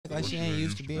Like she ain't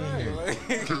used to being here. Like,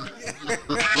 It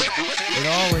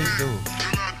always do.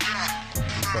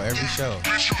 For every show.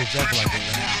 The Jeff like it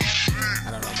went out.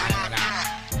 I don't know, mine went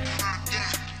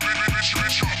out.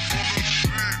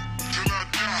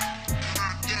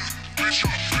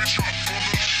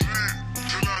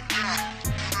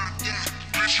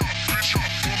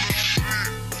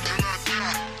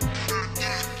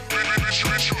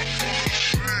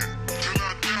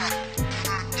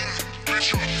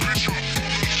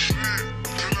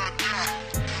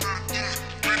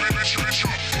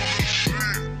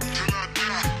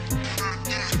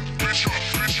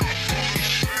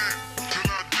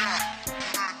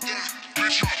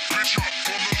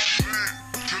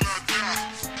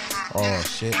 Oh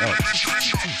shit.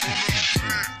 Oh.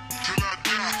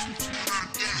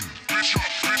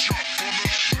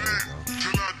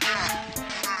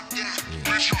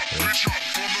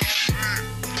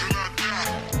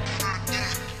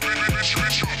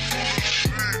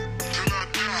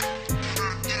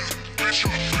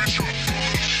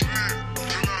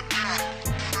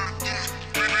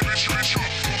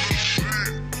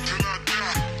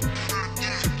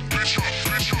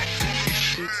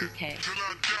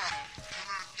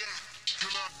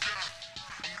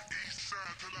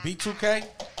 B2K?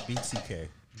 BTK.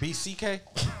 BCK?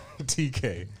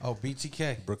 TK. Oh,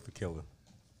 BTK. Brook the Killer.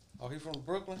 Oh, he from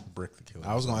Brooklyn? Brick the Killer.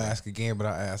 I was gonna ask again, but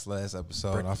I asked last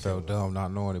episode and I felt dumb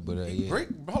not knowing it. But yeah, Brick?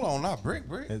 Hold on, not Brick.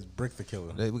 It's Brick the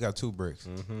Killer. we got 2 bricks.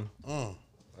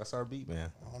 That's our beat,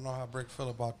 man. I don't know how Brick feel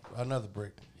about another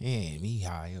Brick. He ain't me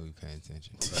high. He'll be paying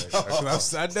attention.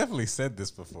 I definitely said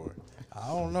this before. I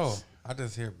don't know. I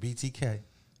just hear BTK.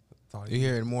 You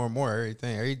hear it more and more.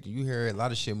 Everything. You hear a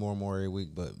lot of shit more and more every week.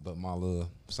 But my little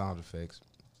sound effects.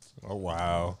 Oh,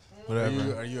 wow.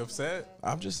 Whatever. Are you upset?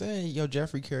 I'm just saying, yo,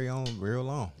 Jeffrey carry on real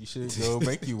long. You should go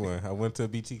make you one. I went to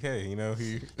BTK. You know,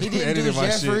 he He didn't do edited my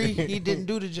Jeffrey. shit. He didn't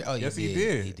do the. Oh, Yes, he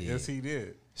did. Yes, he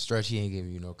did. Stretch, he ain't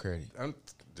giving you no credit. I'm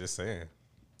just saying.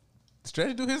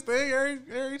 Stretch do his thing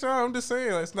every time. I'm just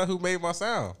saying. That's not who made my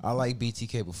sound. I like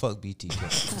BTK, but fuck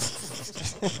BTK.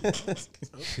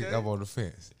 Okay. I'm on the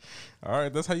fence. All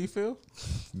right, that's how you feel?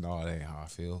 No, that ain't how I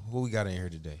feel. Who we got in here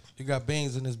today? You got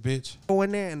beans in this bitch. Go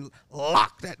in there and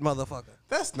lock that motherfucker.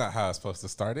 That's not how it's supposed to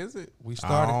start, is it? We I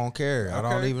started. don't care. I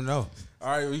don't Okay. even know.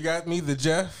 All right, you got me, the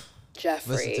Jeff.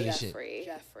 Jeffrey. Listen to this shit. Jeffrey.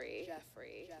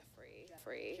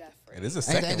 It is a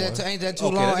second one. Ain't that too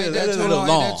Okay, long? that Ain't is that a too little long?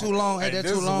 long. Ain't that too long? Ain't Hey, that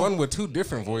this too is long? one with 2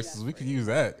 different voices. We could use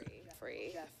that.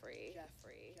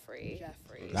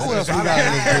 Who else I got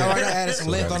in this bitch? I added some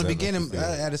lift on the beginning.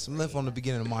 I added some lift on the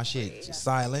beginning of my shit.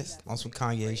 Silence on some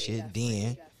Kanye shit.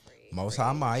 Then Most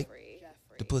High Mike,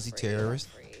 the Pussy Terrorist.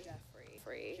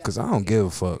 Cause I don't give a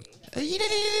fuck.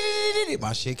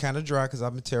 My shit kind of dry because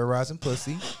I've been terrorizing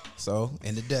pussy. So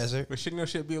in the desert. But shouldn't your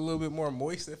shit be a little bit more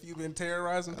moist if you've been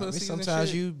terrorizing I mean, pussies? sometimes and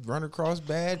shit? you run across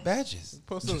bad batches.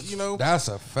 Supposed to, you know. That's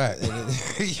a fact.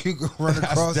 You can run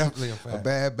That's across definitely a a fact.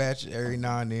 bad batch every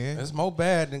now and then. It's more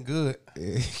bad than good.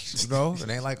 You know, it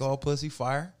ain't like all pussy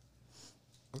fire.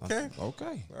 Okay.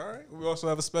 Okay. All right. We also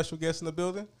have a special guest in the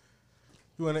building.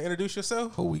 You want to introduce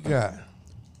yourself? Who we got?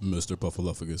 Mr.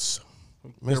 Puffaluffagus.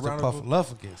 Mr. round of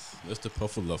Puffaluffagus. Mr.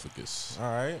 Puffaluffagus.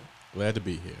 All right. Glad to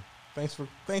be here. Thanks for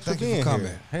Thank being you for coming.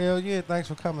 here. Hell yeah, thanks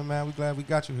for coming, man. We glad we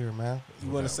got you here, man.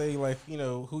 You want to say, like, you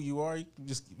know, who you are? You can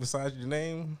just besides your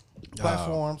name.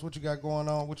 Platforms, what you got going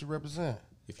on, what you represent.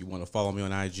 If you want to follow me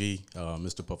on IG,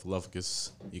 Mr. Puffaluffagus,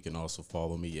 you can also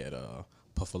follow me at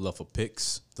Puffaluffa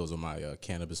Pics. Those are my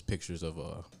cannabis pictures of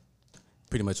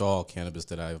pretty much all cannabis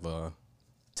that I've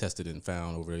tested and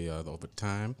found over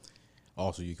time.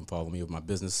 Also, you can follow me with my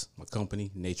business, my company,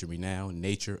 Nature Me Now,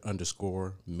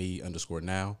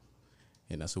 nature_me_now.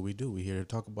 And that's what we do. We here to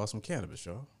talk about some cannabis,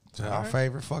 y'all. It's our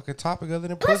favorite fucking topic other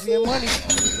than pussy and money.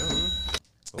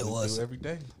 It was every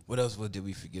day. What else did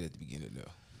we forget at the beginning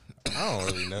though? I don't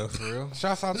really know for real.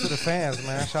 Shouts out to the fans,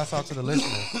 man. Shouts out to the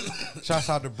listeners. Shouts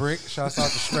out to Brick. Shouts out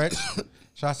to Stretch.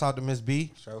 Shouts out to Miss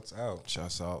B. Shouts out.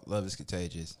 Shouts out. Love is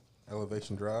contagious.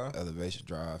 Elevation Drive. Elevation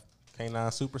Drive.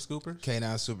 K9 Super Scoopers.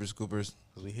 K9 Super Scoopers.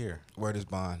 We here. Word is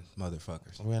bond,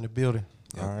 motherfuckers. We're in the building.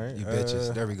 Yep. All right. You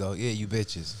bitches. There we go. Yeah, you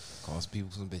bitches. Calls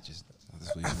people some bitches.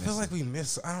 That's what you I feel like we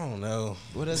miss. I don't know.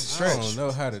 What does I stretch? don't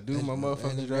know how to do my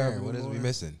motherfucking job. What is we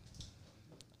missing?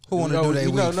 Who You want to know- do their you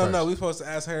week know, first? No. We supposed to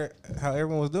ask her how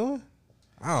everyone was doing.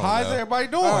 I don't How's know. everybody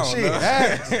doing? I don't Shit. know.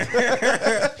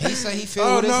 Ask. He say he feel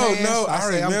Oh with his no, hands. no! I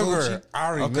say I'm remember. Gucci. I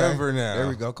remember now. There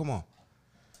we go. Come on.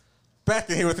 Back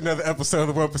in here with another episode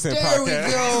of the 1% There Podcast.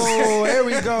 we go. There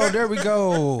we go. There we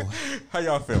go. How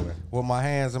y'all feeling, With my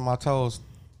hands and my toes.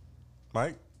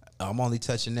 Mike? I'm only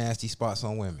touching nasty spots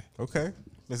on women. Okay,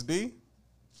 Miss B,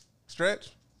 Stretch.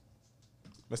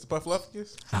 Mr.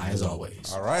 Puffalufficus? High as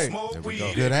always. All right. There we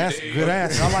go. Good answer. Good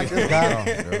answer. I like this guy.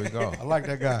 There we go. I like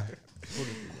that guy.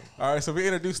 All right, so we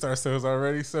introduced ourselves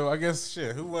already. So I guess,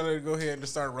 who wanted to go ahead and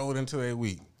just start rolling into a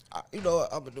week? You know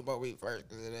what? I'm gonna do my week first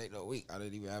because it ain't no week. I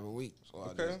didn't even have a week, so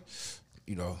Okay.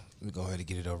 let me go ahead and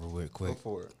get it over with Go quick.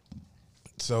 for it.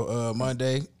 So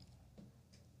Monday,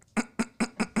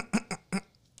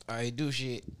 I ain't do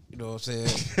shit. You know what I'm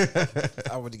saying?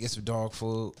 I went to get some dog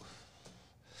food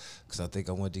because I think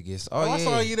I went to get. I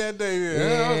saw you that day.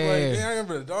 Yeah. I was like, Yeah. yeah, I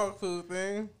remember the dog food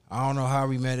thing. I don't know how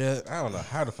we met up. I don't know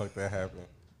how the fuck that happened.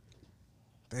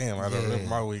 Damn, I don't remember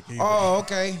my week either. Oh,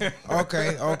 okay.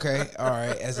 All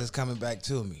right. As it's coming back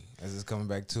to me.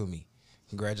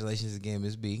 Congratulations again,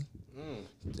 Miss B.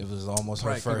 It was almost her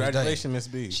Right, first day. congratulations, Miss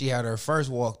B. She had her first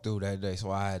walkthrough that day,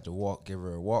 so I had to give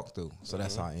her a walkthrough. So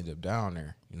that's how I ended up down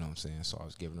there. You know what I'm saying? So I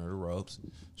was giving her the ropes,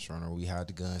 showing her where we hide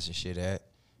the guns and shit at,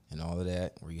 and all of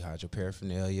that, where you hide your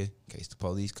paraphernalia in case the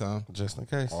police come, Just in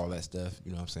case. all that stuff.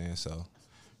 You know what I'm saying? So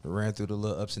we ran through the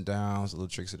little ups and downs, the little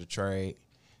tricks of the trade.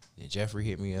 Then Jeffrey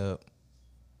hit me up,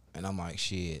 and I'm like,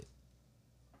 shit,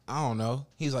 I don't know.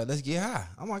 He's like, let's get high.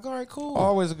 I'm like, all right, cool.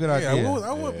 Always a good Yeah, idea.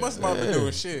 I must not been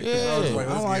doing shit. Yeah, I was like,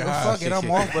 let's I'm like, get well, high. fuck it,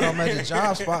 I'm off, but I'm at the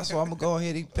job spot, so I'm gonna go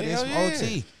ahead and put in Hell some yeah.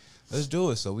 OT. Let's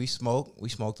do it. So we smoked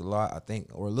a lot, I think,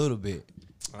 or a little bit.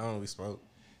 I don't know, we spoke.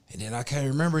 And then I can't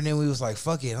remember, and then we was like,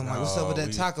 fuck it. I'm like, what's up with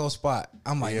that taco spot?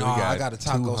 I'm like, Yeah, we nah, got I got a too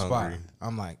taco spot. hungry.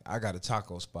 I'm like, I got a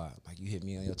taco spot. Like, you hit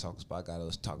me on your taco spot, I got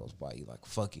a taco spot. You like,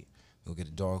 fuck it. We'll get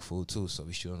the dog food too. So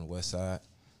we shoot on the west side.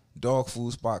 Dog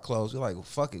food spot closed. We're like, well,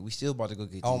 fuck it. We still about to go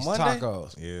get On these Monday?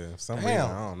 tacos. Yeah, some Damn. reason,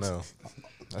 I don't know.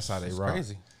 That's how they That's rock.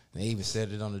 crazy. They even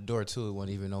said it on the door too. It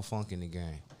wasn't even no funk in the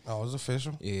game. Oh, it's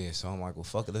official. Yeah, so I'm like, well,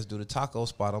 fuck it, let's do the taco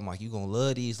spot. I'm like, you gonna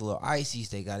love these little ices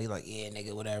they got. He like, yeah,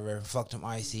 nigga, whatever. Fuck them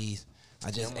ices.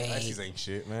 I just Ices ate. ain't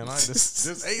shit, man. I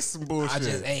just ate some bullshit. I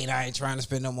just ate. I ain't trying to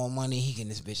spend no more money. He can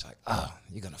this bitch like, oh,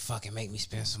 you're gonna fucking make me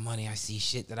spend some money. I see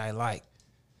shit that I like.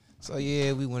 So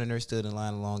yeah, we went in there, stood in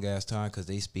line a long ass time because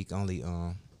they speak only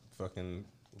fucking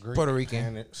Puerto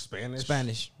Rican, Spanish.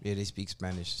 Spanish. Yeah, they speak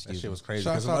Spanish. That Excuse shit me. was crazy.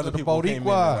 Shouts Because out other to the people came in and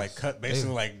Boricuas. like cut,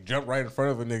 basically like jump right in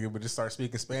front of a nigga, but just start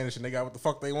speaking Spanish and they got what the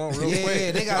fuck they want real Yeah,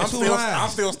 quick. they got I'm two still, lines. I'm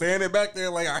still standing back there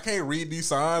like I can't read these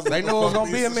signs. They What know the it's fuck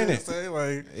gonna be a these shit minute. Say?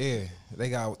 Like, Yeah, they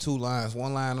got two lines.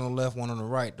 One line on the left, one on the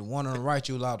right. The one on the right,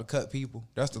 you allowed to cut people.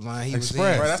 That's the line he was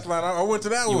Express. in. right, that's the line. I went to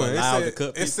that You one. allowed to It cut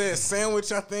said, people? it said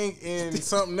sandwich, I think, and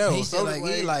something else. He So said I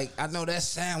was like, I know that's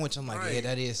sandwich. I'm like, Right. yeah,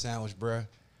 that is sandwich, bruh.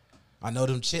 I know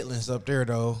them chitlins up there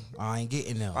though. I ain't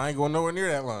getting them. I ain't going nowhere near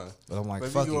that line. But I'm like,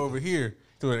 Let fuck me it. go over here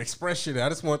to an express shit. I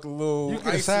just want the little You get a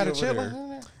icy side of over there.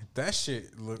 chitlins? That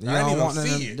shit look. You I don't didn't want even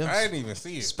none see of it. them I didn't even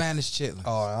see it. Spanish chitlins.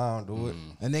 Oh, I don't do it.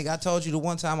 And nigga, I told you the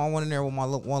one time I went in there with my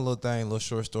one little thing, little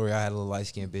short story. I had a little light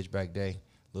skinned bitch back day,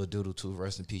 little doodle too.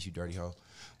 Rest in peace, you dirty hoe.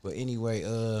 But anyway,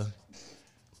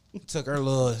 took her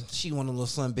little. She one of the little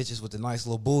slim bitches with the nice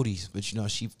little booties, but you know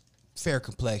she fair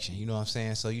complexion. You know what I'm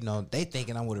saying? So you know they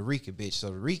thinking I'm with a Rican bitch. So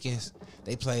the Ricans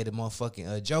they played a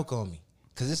motherfucking joke on me.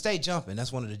 Cause it stayed jumping.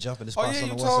 That's one of the jumping Oh spots yeah, on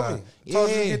you the west told side. me. Told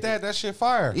you to get that. That shit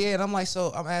fire. Yeah, and I'm like,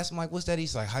 so I'm asking like, what's that?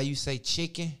 He's like, how you say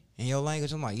chicken in your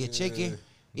language? I'm like, yeah, chicken.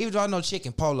 Even though I know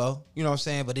chicken polo, you know what I'm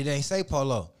saying, but it ain't say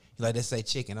polo. He like, they say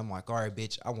chicken. I'm like, all right,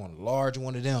 bitch, I want a large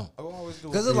one of them. I always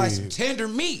do Cause it it's like big. some tender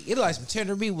meat. It like some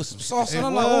tender meat with some sauce. And It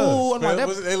I'm like, was. ooh, I'm like,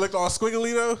 that, They looked all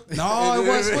squiggly though. no, it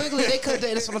wasn't squiggly. They cut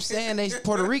that. That's what I'm saying. They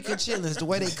Puerto Rican chitlins. The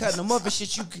way they cutting them up and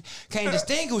shit, you can't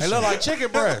distinguish. They look them. like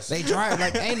chicken breasts. They dry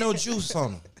like ain't no juice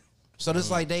on them. So it's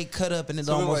like they cut up and it's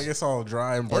So it look almost like it's all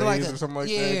dry and It like braised a- or something like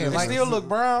yeah, that. They like- still look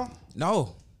brown.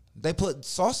 no. They put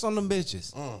sauce on them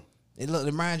bitches. It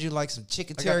reminds you like some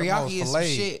chicken They got the most teriyaki and some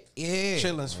filet. shit. Yeah.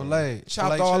 Chitlins fillet.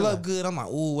 Chopped Filet all chillin'. up good. I'm like,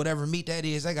 ooh, whatever meat that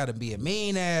is, that got to be a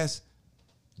mean ass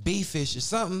beefish or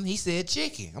something. He said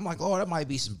chicken. I'm like, oh, that might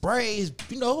be some braised,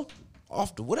 you know,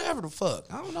 off the whatever the fuck.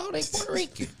 I don't know. They Puerto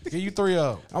Rican. Give you 3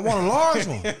 of them. I want a large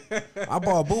one. I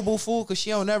bought Boo Boo food because she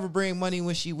don't never bring money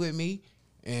when she with me.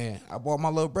 And I bought my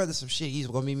little brother some shit. He's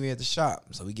going to meet me at the shop.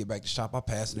 So we get back to the shop. I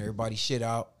passing everybody shit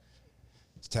out.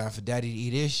 It's time for daddy to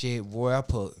eat his shit. Boy, I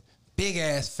put big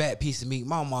ass fat piece of meat in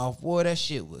my mouth. Boy, that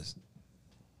shit was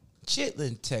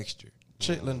chitlin texture.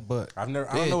 Chitlin butt. I don't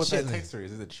Yeah, know what that chitlin. texture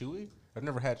is. Is it chewy? I've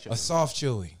never had A chitlin. soft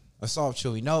chewy. A soft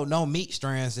chewy. No meat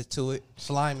strands to it.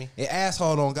 Slimy. It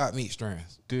asshole don't got meat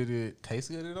strands. Did it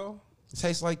taste good at all? It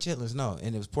tastes like chitlins, no.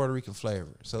 And it was Puerto Rican flavor.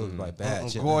 So it was like bad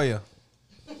chitlins. Goya.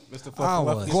 Mr. I Fluffy,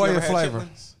 was. you Goya ever had flavor.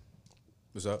 chitlins?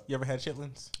 What's up? You ever had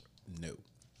chitlins? No.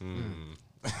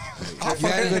 I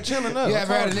fucking good chilling up. You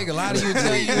ever had a nigga lie to you and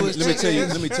tell you it was Let me tell you.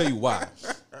 chicken? Let me tell you why.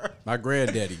 My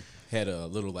granddaddy, had a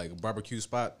little like barbecue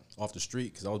spot off the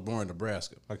street because I was born in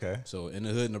Nebraska. Okay. So in the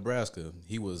hood, Nebraska,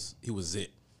 he was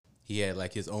it. He had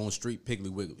like his own street Piggly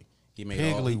Wiggly. He made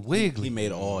Piggly Wiggly. He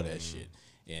made all that shit,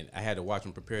 and I had to watch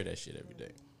him prepare that shit every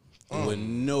day. There was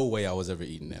no way I was ever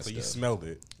eating that So stuff. you smelled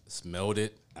it. Smelled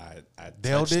it. I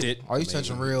Dealt touched it? it. Oh, you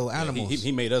touching real animals.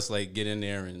 He made us like get in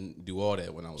there and do all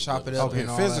that when I was Chop it little. up Okay, and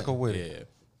all physical that. with it. Yeah.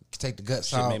 Take the guts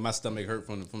Shit out. made my stomach hurt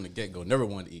from the get go. Never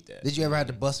wanted to eat that. Did you ever have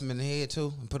to bust him in the head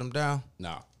too and put him down?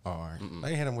 Nah. All right.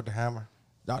 They hit him with the hammer.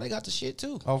 No, they got the shit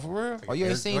too. Oh, for real? Oh, you ain't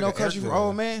Eric- seen like No an Country for Eric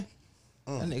Old Man?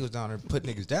 That nigga was down there put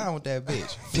niggas down with that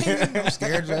bitch. I'm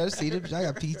scared to see them. I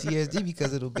got PTSD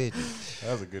because of the bitch.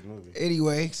 That was a good movie.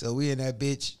 Anyway, so we in that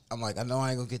bitch. I'm like, I know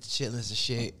I ain't gonna get the chitlins and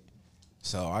shit.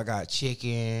 So I got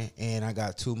chicken and I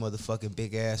got 2 motherfucking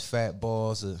big ass fat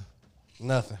balls of.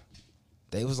 Nothing.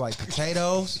 They was like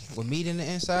potatoes with meat in the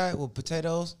inside with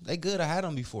potatoes. They good. I had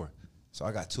them before. So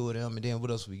I got 2 of them, and then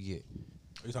what else we get?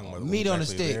 Are you talking about Meat what on was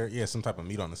the actually stick. there? Yeah, some type of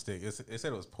meat on the stick. It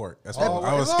said it was pork. That's Oh, why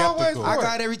I was it's always skeptical. I pork.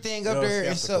 got everything up Yo, there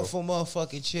skeptical. except for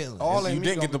motherfucking chitlins. All that you meat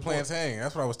didn't get gonna the be pork. plantain.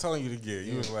 That's what I was telling you to get.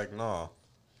 You was like, nah.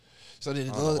 So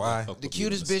then I don't know why. the Fuck with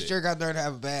cutest meat on bitch the there got there to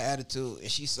have a bad attitude, and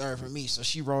she served for me. So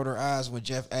she rolled her eyes when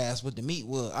Jeff asked what the meat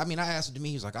was. I mean, I asked what the meat.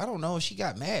 He was like, I don't know. She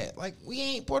got mad. Like, we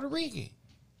ain't Puerto Rican.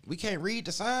 We can't read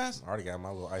the signs. I already got my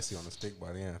little icy on the stick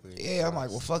by then. I think. Yeah, I'm like,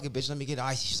 well, fuck it, bitch. Let me get the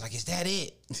icy. She's like, is that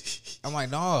it? I'm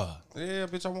like, nah. Yeah,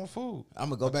 bitch, I want food. I'm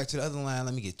gonna go back to the other line.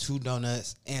 Let me get 2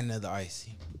 donuts and another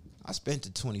icy. I spent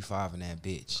the 25 in that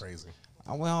bitch. Crazy.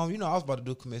 I went home. You know, I was about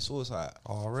to commit suicide.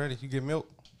 Already. You get milk?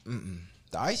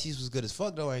 The ices was good as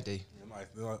fuck though, ain't they?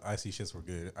 The icy shits were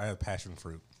good. I had passion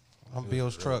fruit. I'm It was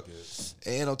Bill's real truck.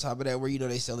 good. And on top of that, where you know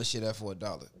they sell the shit at for $1.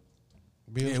 Bill's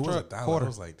Yeah, it was truck. $1. Quarter. I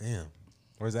was like, damn.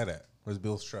 Where's that at? Where's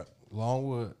Bill's truck?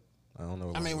 Longwood. I don't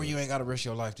know. I mean, where you ain't got to risk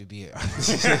your life to be at.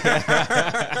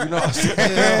 You know what I'm saying?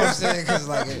 You know what I'm saying? Because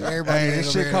like everybody, Hey, ain't this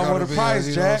gonna shit be come able with to a be there, price,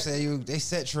 you know what I'm Jack. saying? They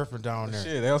set tripping down there.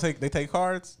 Shit, they take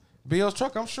cards. Bill's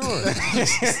truck, I'm sure.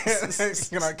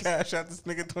 Can I cash out this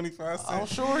nigga 25 cents? I'm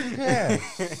sure you can.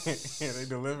 Yeah, they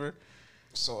deliver.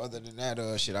 So other than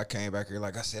that, shit, I came back here.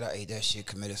 Like I said, I ate that shit,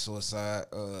 committed suicide.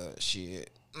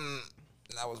 Shit,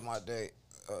 that was my day.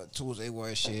 Tuesday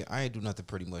was shit. I ain't do nothing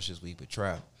pretty much this week, but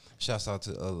trap. Shouts out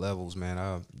to Levels, man.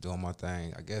 I'm doing my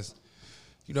thing. I guess,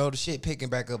 you know, the shit picking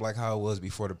back up like how it was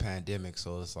before the pandemic.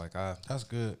 So it's like I That's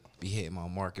good. be hitting my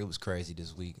mark. It was crazy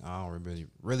this week. I don't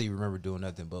really remember doing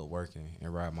nothing but working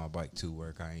and riding my bike to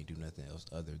work. I ain't do nothing else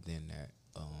other than that.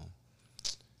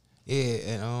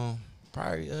 Yeah, and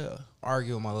probably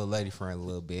argue with my little lady friend a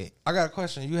little bit. I got a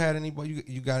question. You had any?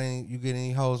 You get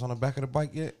any hoes on the back of the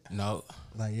bike yet? No,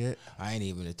 Not yet. I ain't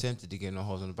even attempted to get no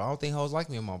hoes on the bike. I don't think hoes like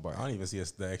me on my bike. I don't even see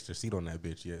the extra seat on that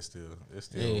bitch yet. Still, it's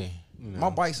still. Yeah, You know. my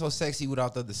bike's so sexy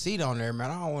without the other seat on there,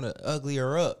 man. I don't want to ugly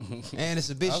her up, and it's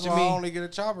a bitch That's to why I me. only get a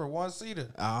chopper, 1-seater.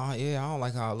 Yeah, I don't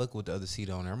like how I look with the other seat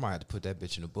on there. I might have to put that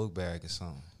bitch in a book bag or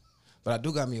something. But I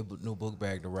do got me a new book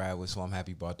bag to ride with, so I'm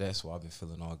happy about that. So I've been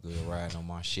feeling all good riding on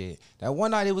my shit. That one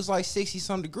night it was like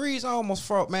 60-some degrees. I almost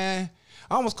fought, man.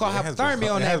 I almost caught It has been hypothermia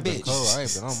cold- on it that has been bitch. cold. I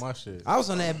ain't been on my shit. I was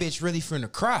on that bitch really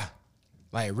finna cry.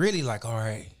 Like, really, like, all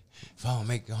right, if I don't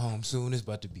make it home soon, it's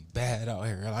about to be bad out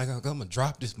here. Like, I'm gonna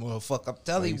drop this motherfucker. I'm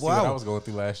telling You you, see boy, what I was going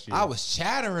through last year. I was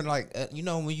chattering, like, you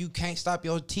know, when you can't stop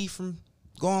your teeth from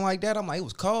going like that. I'm like, it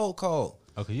was cold.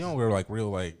 Okay, you don't wear like real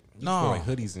like you No. wear like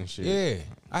hoodies and shit. Yeah,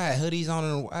 I had hoodies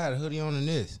on. I had a hoodie on in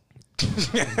this. He's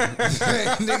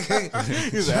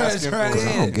asking for it.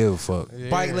 I don't give a fuck.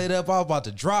 Bike lit up. I was about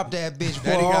to drop that bitch.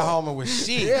 Daddy boy. got home and was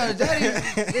shit. Yeah,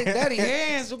 daddy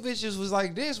hands. Them bitches was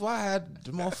like this. Why I had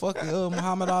the motherfucking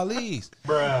Muhammad Ali's.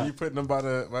 You putting them by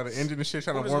the engine and shit,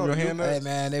 trying What to is warm your gonna hand Hey up.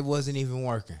 man, they wasn't even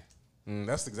working.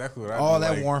 That's exactly what I All do.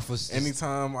 that Like, warmth was just-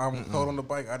 anytime I'm cold on the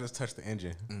bike, I just touch the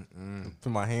engine.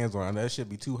 Put my hands on it. That shit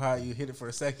be too hot. You hit it for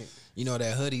a second. You know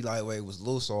that hoodie lightweight was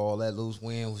loose, so all that loose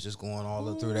wind was just going all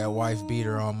up through that wife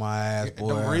beater on my ass,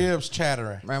 boy. The ribs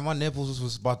chattering. Man, my nipples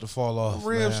was about to fall off.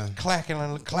 Ribs man. clacking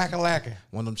and clacking.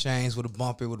 One of them chains would have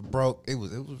bumped, it would have broke. It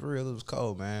was real. It was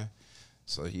cold, man.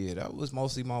 So yeah, that was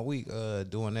mostly my week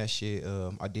doing that shit.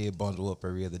 I did bundle up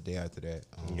every other day after that.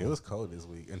 Yeah, it was cold this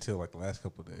week until like the last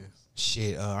couple of days.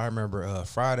 Shit, I remember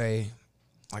Friday.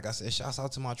 Like I said, shouts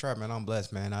out to my trap, man. I'm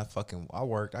blessed, man. I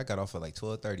worked. I got off at like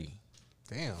 12:30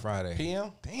 Damn. Friday.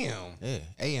 PM? Damn. Yeah,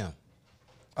 AM.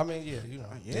 I mean, yeah, you know.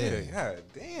 Yeah. God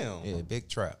damn. Yeah, big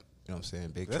trap. You know what I'm saying?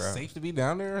 Big That's trap. safe to be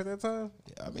down there at that time?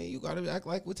 I mean, you gotta act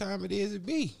like what time it is it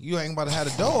be. You ain't about to have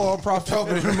the door all propped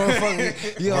open in the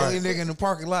motherfucker. You only nigga in the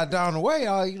parking lot down the way.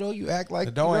 You know, you act like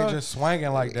The door ain't know, just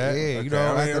swinging like that. Yeah, you Okay, know. I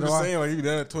mean, I'm after just the- saying, like, you be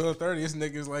done at 12:30. This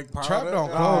nigga's like piled Trap up.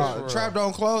 don't close. for real. Trap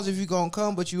don't close if you gonna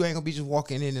come, but you ain't gonna be just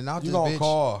walking in and out. You this gonna bitch.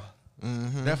 call.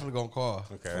 Definitely gonna call.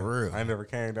 Okay. For real. I never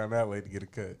came down that way to get a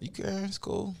cut. You can. It's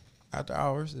cool. After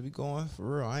hours, if you going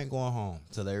for real, I ain't going home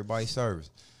till everybody serves.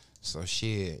 So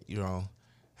shit, you know,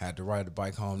 had to ride the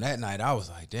bike home that night. I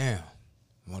was like, damn,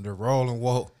 wonder rolling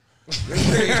woke. You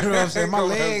know what I'm saying? My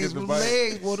Go ahead and legs, get the them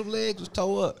bike. legs was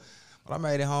towed up. But I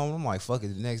made it home. I'm like, fuck it.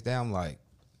 The next day, I'm like,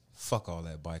 fuck all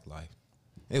that bike life.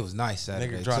 It was nice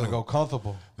Saturday. Nigga trying too. to go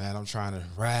comfortable. Man, I'm trying to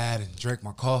ride and drink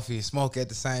my coffee and smoke at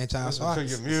the same time. So Listen to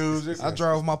your music. I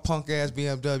drove my punk ass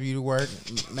BMW to work,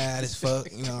 mad as fuck.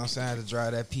 You know what I'm saying? I had to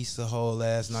drive that piece of whole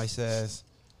ass, nice ass,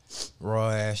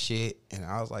 raw ass shit. And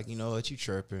I was like, you know what, you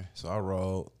tripping. So I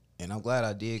rode. And I'm glad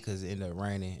I did because it ended up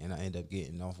raining and I ended up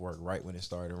getting off work right when it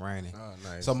started raining. Oh,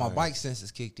 nice. So my nice. bike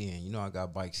senses kicked in. You know I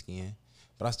got bike skin.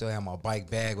 But I still have my bike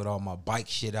bag with all my bike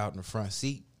shit out in the front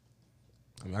seat.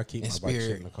 I mean, I keep In my bike shit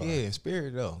spirit, in the car. yeah, in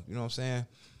spirit though. You know what I'm saying?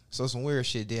 So some weird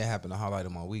shit did happen to highlight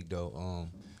of my week though.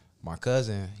 My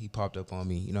cousin, he popped up on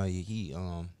me. You know, he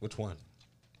Which one?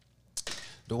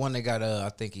 the one that got I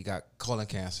think he got colon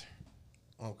cancer.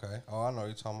 Okay. Oh, I know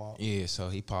you're talking about. Yeah, so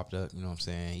he popped up. You know what I'm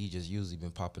saying? He just usually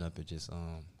been popping up and just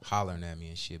hollering at me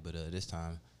and shit. But this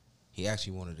time, he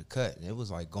actually wanted to cut. And it was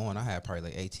like going. I had probably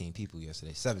like 18 people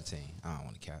yesterday. 17. I don't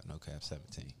want to cap. No cap.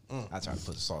 17. I tried to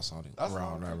put the sauce on it. That's around a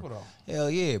lot of whatever. people, though.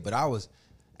 Hell yeah. But I was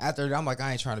after that, I'm like,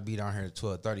 I ain't trying to be down here at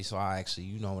 12:30. So I actually,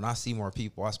 you know, when I see more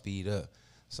people, I speed up.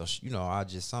 So you know, I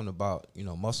just something about, you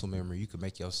know, muscle memory. You can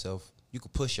make yourself. You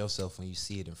can push yourself when you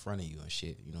see it in front of you and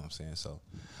shit. You know what I'm saying? So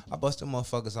I busted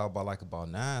motherfuckers out by like about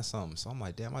 9 something. So I'm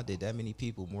like, damn, I did that many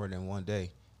people more than one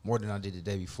day, more than I did the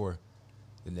day before,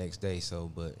 the next day.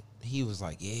 So, but he was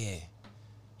like, yeah,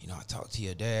 you know, I talked to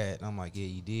your dad. And I'm like, yeah,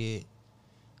 you did.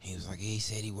 He was like, yeah, he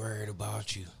said he worried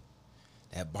about you.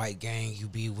 That bike gang you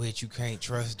be with, you can't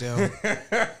trust them.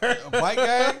 A bike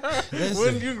gang?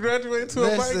 When you graduate to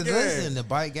a bike gang? Listen, the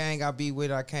bike gang I be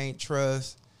with, I can't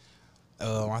trust.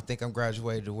 I think I'm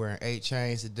graduated to wearing 8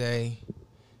 chains a day.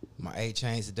 My 8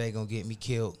 chains a day gonna get me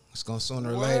killed. It's gonna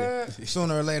sooner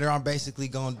or later I'm basically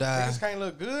gonna die. Niggas can't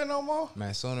look good no more.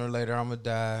 Man, sooner or later I'm gonna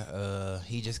die.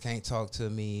 He just can't talk to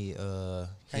me.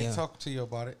 Can't talk to you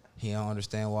about it. He don't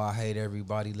understand why I hate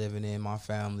everybody living in my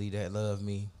family that love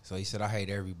me. So he said I hate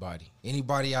everybody.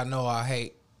 Anybody I know I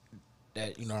hate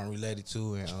that, you know, I'm related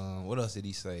to. And what else did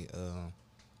he say?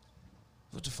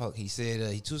 What the fuck? He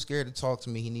said he too scared to talk to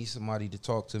me. He needs somebody to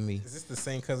talk to me. Is this the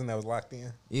same cousin that was locked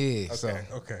in? Yeah. Okay, So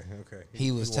okay.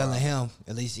 he was wild. telling him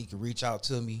at least he could reach out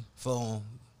to me for him.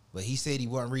 But he said he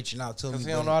wasn't reaching out to me. Because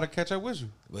he don't know how to catch up with you.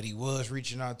 But he was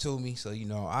reaching out to me. So, you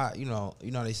know,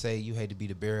 they say you hate to be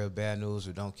the bearer of bad news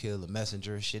or don't kill the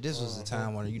messenger and shit. This was the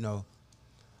time when, you know,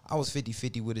 I was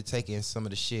 50-50 with it, taking some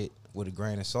of the shit with a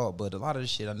grain of salt. But a lot of the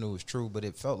shit I knew was true. But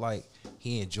it felt like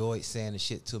he enjoyed saying the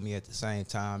shit to me at the same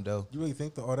time, though. You really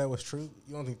think that all that was true?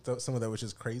 You don't think some of that was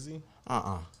just crazy?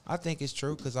 I think it's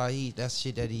true because that's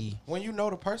shit that he... When you know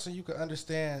the person, you can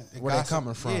understand the Where they gossip.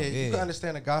 coming from, Yeah, yeah. you can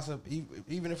understand the gossip,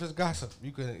 even if it's gossip.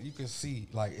 You can see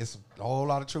like it's a whole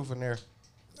lot of truth in there.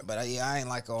 But I ain't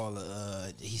like all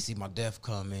the he see my death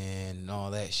coming and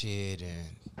all that shit, and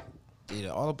you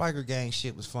know, all the biker gang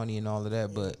shit was funny and all of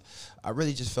that. But I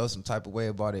really just felt some type of way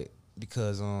about it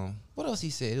because what else he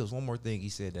said? There was one more thing he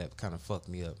said that kind of fucked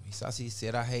me up. He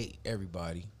said I hate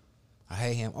everybody. I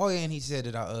hate him. Oh yeah, and he said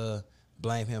that I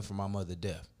blame him for my mother's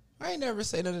death. I ain't never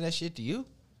say none of that shit to you.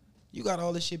 You got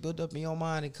all this shit built up in your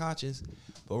mind and conscience,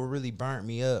 but what really burnt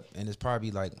me up, and it's probably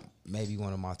like maybe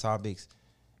one of my topics,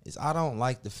 is I don't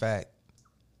like the fact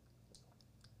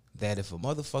that if a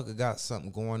motherfucker got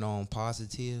something going on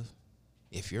positive,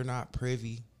 if you're not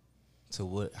privy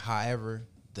to however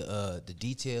the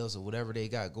details or whatever they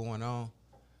got going on,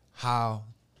 how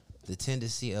the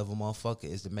tendency of a motherfucker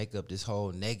is to make up this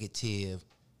whole negative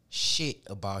shit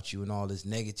about you and all this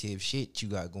negative shit you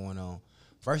got going on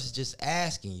versus just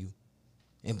asking you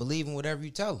and believing whatever you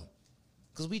tell them.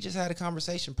 Because we just had a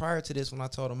conversation prior to this when I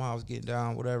told him how I was getting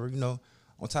down, whatever, you know.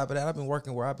 On top of that, I've been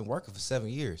working where I've been working for 7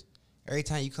 years. Every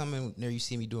time you come in there, you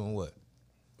see me doing what?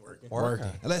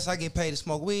 Working. Unless I get paid to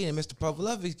smoke weed and Mr.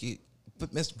 Pavlovich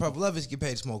get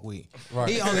paid to smoke weed. Right.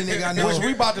 He only nigga I know. Which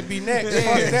we about to be next.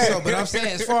 Yeah, so, but I'm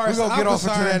saying as far as we gonna I'm get off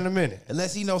into concerned, that in a minute.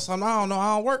 Unless he knows something I don't know,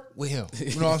 I don't work with him.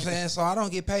 You know what I'm saying? So I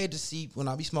don't get paid to see when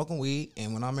I be smoking weed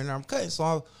and when I'm in there I'm cutting.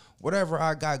 So whatever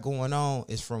I got going on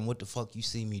is from what the fuck you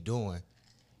see me doing.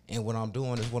 And what I'm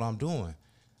doing is what I'm doing.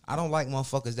 I don't like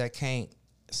motherfuckers that can't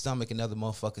stomach another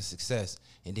motherfucker's success,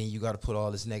 and then you got to put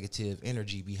all this negative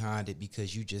energy behind it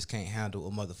because you just can't handle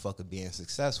a motherfucker being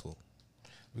successful.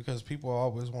 Because people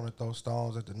always want to throw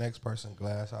stones at the next person's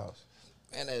glass house.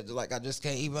 And I just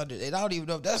can't even. I don't even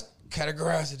know if that's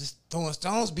categorized as just throwing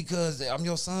stones because I'm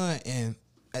your son, and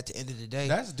at the end of the day,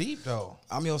 That's deep though.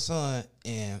 I'm your son,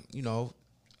 and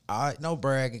I no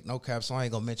bragging, no cap. So I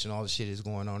ain't gonna mention all the shit that's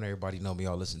going on. Everybody know me.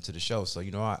 All listen to the show, so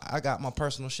I got my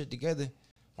personal shit together.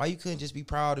 Why you couldn't just be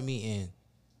proud of me and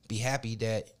be happy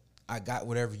that I got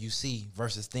whatever you see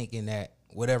versus thinking that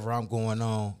whatever got going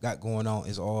on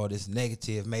is all this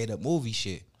negative made up movie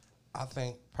shit. I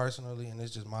think personally, and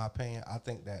it's just my opinion, I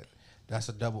think that's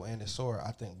a double-ended sword.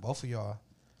 I think both of y'all,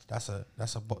 that's a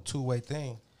two-way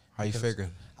thing. How you Because figure?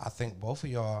 I think both of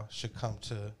y'all should come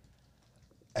to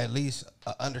at least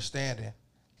an understanding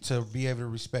to be able to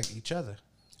respect each other.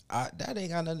 That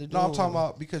ain't got nothing to do. No, I'm talking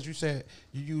about because you said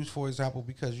you use, for example,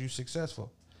 because you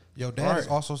successful. Your dad is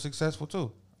Right. also successful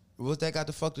too. What's that got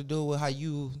the fuck to do with how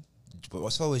you?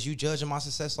 So is you judging my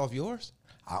success off yours?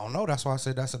 I don't know. That's why I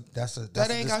said that's a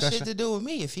That ain't got discussion. shit to do with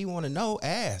me. If he want to know,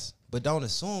 ask. But don't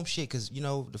assume shit, because,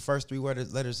 the first three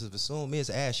letters of assume is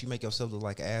ask. You make yourself look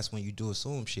like an ass when you do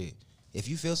assume shit. If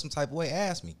you feel some type of way,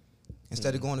 ask me.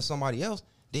 Instead of going to somebody else,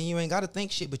 then you ain't got to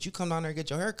think shit, but you come down there and get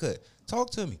your hair cut. Talk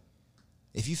to me.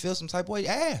 If you feel some type of way,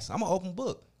 ask. I'm an open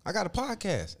book. I got a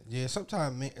podcast. Yeah,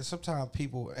 sometimes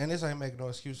people, and this ain't making no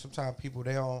excuse. Sometimes people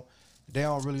they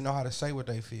don't really know how to say what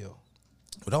they feel.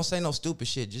 But don't say no stupid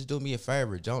shit. Just do me a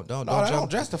favor. Don't No, that jump. don't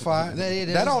justify it.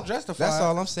 That That don't justify That's it.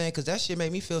 all I'm saying, because that shit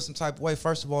made me feel some type of way.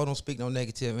 First of all, don't speak no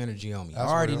negative energy on me. That's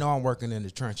I already real. know I'm working in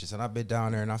the trenches, and I've been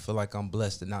down there, and I feel like I'm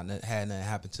blessed and not had nothing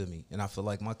happen to me. And I feel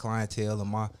like my clientele and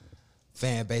my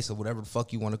fan base or whatever the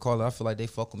fuck you want to call it, I feel like they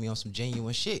fuck with me on some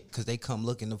genuine shit because they come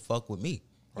looking to fuck with me. You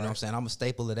know what I'm saying? I'm a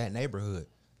staple of that neighborhood.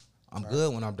 I'm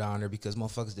good when I'm down there because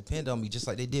motherfuckers depend on me just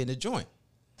like they did in the joint.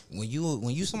 When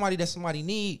you somebody that somebody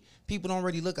need, people don't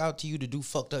really look out to you to do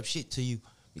fucked up shit to you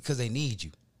because they need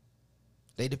you.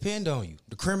 They depend on you.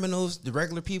 The criminals, the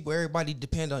regular people,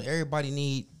 everybody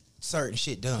need certain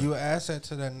shit done. You an asset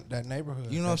to that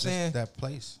neighborhood. You know what I'm saying? That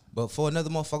place. But for another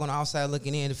motherfucker on the outside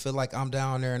looking in to feel like I'm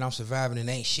down there and I'm surviving and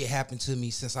ain't shit happened to me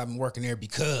since I've been working there,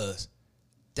 because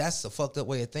that's a fucked up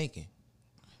way of thinking.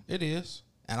 It is.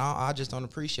 And I just don't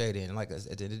appreciate it. And like at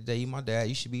the end of the day, you my dad,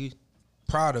 you should be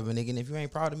proud of a nigga. And if you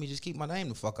ain't proud of me, just keep my name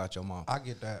the fuck out your mouth. I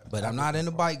get that. But I'm not in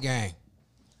the bike gang.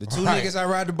 The two Right. niggas I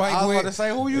ride the bike I was with. about to say,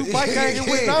 who you bike ganging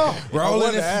with now? I Rolling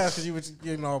wanted to it. ask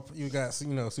you got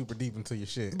super deep into your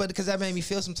shit. But because that made me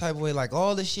feel some type of way, like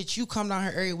all this shit you come down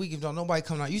here every week, if don't nobody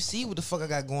come down, you see what the fuck I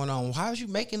got going on. How's you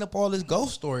making up all this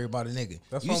ghost story about a nigga?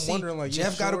 That's you what I'm wondering, like, you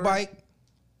Jeff got a sure? bike,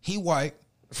 he white,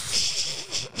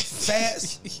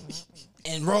 fast,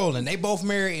 and rolling. They both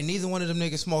married, and neither one of them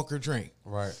niggas smoke or drink.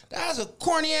 Right. That's a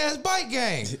corny ass bike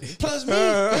gang. Plus me,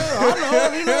 I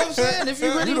know. You know what I'm saying? If you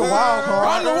really You the wild card.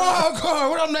 I'm the wild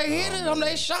card. What I'm they hitting? I'm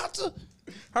they shotter.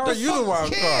 How are you the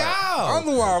wild card? How? I'm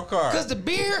the wild card. Cause the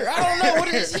beard, I don't know what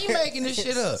it is. He making this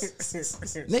shit up.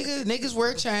 Niggas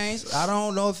wear chains. I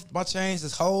don't know if my chains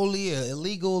is holy or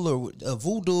illegal or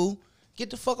voodoo. Get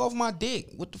the fuck off my dick.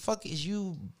 What the fuck is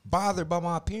you bothered by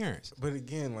my appearance? But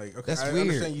again, like, okay, That's I weird.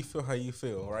 understand you feel how you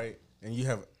feel, right? And you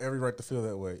have every right to feel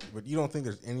that way. But you don't think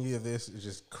there's any of this is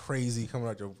just crazy coming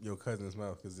out your cousin's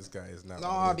mouth because this guy is not.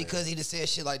 No, because he just said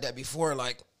shit like that before.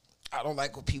 Like, I don't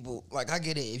like what people, like, I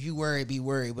get it. If you worry, be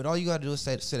worried. But all you gotta do is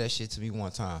say that shit to me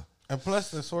one time. And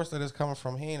plus, the source that it's coming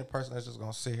from, he ain't a person that's just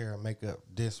gonna sit here and make up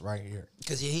this right here.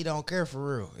 Cause he don't care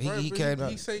for real. He but cared he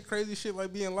about. say crazy shit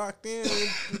like being locked in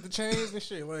with the chains and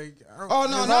shit. Like, Oh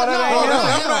no, no, no, that's what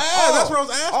I asked. That's what I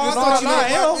was asking. Oh, I thought you not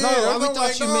meant him. no. We I'm thought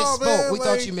like, you no, misspoke. man, We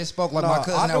thought you misspoke. Like No, my I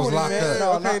cousin that know was what he locked meant. up.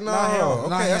 No, Okay, not him. no.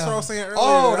 Not Okay, that's him. what I was saying earlier.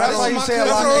 Oh, that's why you my said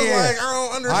cousin. locked That's what I in. was like, I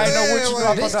don't understand. I ain't know what you like,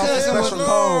 got This about that cousin special no.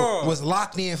 code. was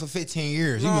locked in for 15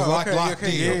 years. He No, was locked in.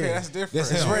 okay, that's different.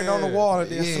 That's It's him. written on the wall that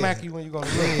they'll Yeah. smack you when you go to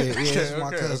Yeah, jail. yeah, it's my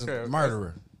Okay, cousin, okay.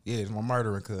 murderer. Yeah, it's my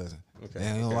murdering cousin. Okay, They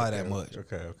don't okay, lie okay, that much.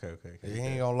 Okay. He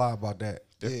ain't gonna lie about that.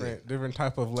 Different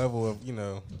type of level of,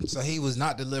 So he was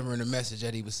not delivering the message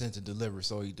that he was sent to deliver,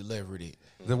 so he delivered it.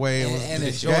 The way it was And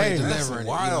it's enjoy gay. the that's delivering it, you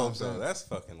know what I'm wild, saying? though. That's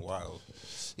fucking wild.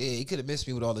 Yeah, he could have missed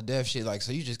me with all the death shit. Like,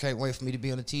 so you just can't wait for me to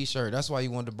be on a T-shirt. That's why you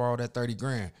wanted to borrow that 30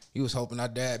 grand. You was hoping I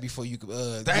died before you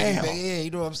could. Damn. Yeah, you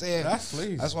know what I'm saying? That's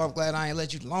sleaze. That's why I'm glad I ain't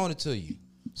let you loan it to you,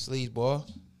 sleaze boy.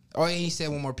 Oh, and he said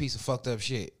one more piece of fucked up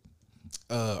shit.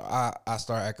 I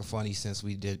started acting funny since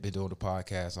we been doing the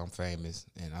podcast. I'm famous,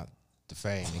 and the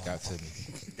fame it got to me.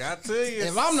 Got to you.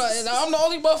 If I'm the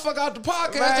only motherfucker out the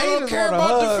podcast Man, that he don't just care wanna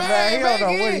about hug, the man. fame. He don't know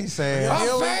baby. what he's saying. I'm He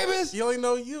only- famous. He only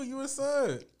know you. You a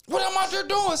son. What am I out there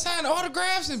doing? Signing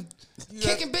autographs and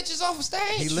kicking bitches off of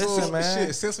stage? He listen, man.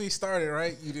 Shit, since we started,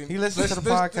 right? You didn't. He listened to the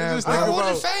let's podcast. just think Where did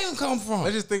about- fame come from?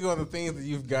 Let's just think about the things that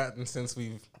you've gotten since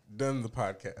we've done the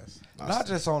podcast. Not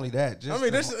just only that. Just I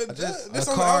mean, this a on the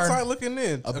car, outside looking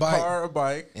in. a A bike. car, a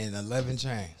bike, And 11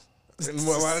 chains. and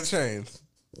a lot of chains.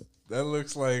 That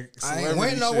looks like I ain't celebrity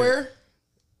went shit. nowhere.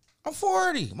 I'm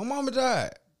 40. My mama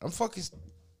died. I'm fucking,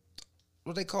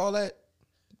 what they call that?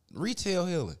 Retail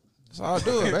healing. That's how I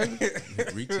do it,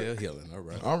 baby. Retail healing. All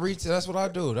right. I'm retail. That's what I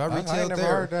do. I retail ain't never therapy.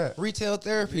 heard that. Retail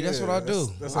therapy. That's Yeah, what I do.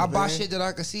 that's I a buy thing. shit that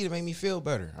I can see to make me feel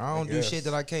better. I don't do guess. shit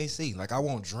that I can't see. Like I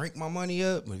won't drink my money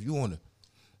up, but if you want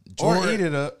to, Or eat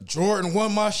it up. Jordan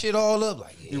won my shit all up.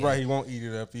 Like yeah. You're right. He won't eat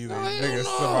it up either. No, hell Niggas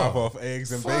no. survive off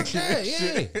eggs and Fuck bacon. that, and yeah.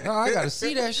 shit. No, I gotta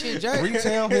see that shit, Jack.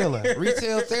 Retail healing.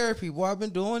 Retail therapy, boy. I've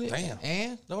been doing it. Damn.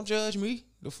 And don't judge me.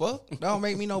 The fuck? That don't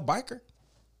make me no biker.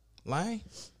 Lame.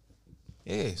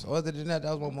 Yeah. So other than that,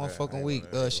 that was my motherfucking week.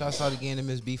 Shouts out again to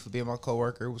Miss B for being my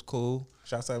coworker. It was cool.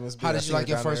 Shouts out Miss B. How I did see you her like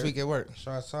your down first there. week at work?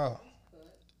 Shots out.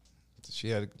 She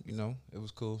had, it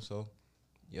was cool. So,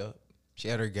 yup. She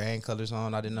had her gang colors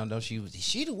on. I didn't know she was.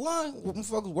 She the one. What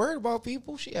motherfuckers worried about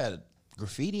people? She had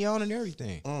graffiti on and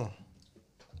everything. But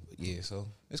yeah, so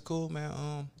it's cool,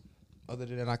 man. Other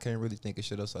than that, I can't really think of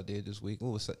shit else I did this week.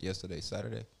 What was yesterday?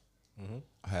 Saturday.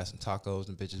 I had some tacos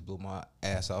and bitches blew my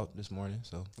ass out this morning.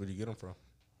 So Where'd you get them from?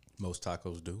 Most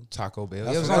tacos do. Taco Bell.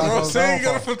 That's It was what only I I'm was saying you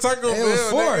going got it from Taco Bell. it was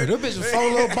four. nigga. Them bitches was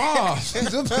 4 little bombs.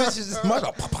 Them bitches is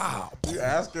mother pow. You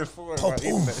asking for it by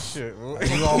eating that shit.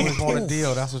 You always want a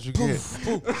deal. That's what you get.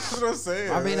 That's what I'm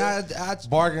saying. I mean, man. I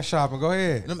Bargain shopping. Go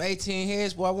ahead. them 18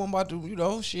 heads, boy. I wasn't about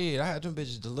to, shit. I had them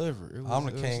bitches delivered. It was- I'm the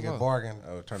it was king slow. of bargain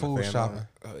turn the food fan shopping. on.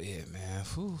 Oh yeah, man.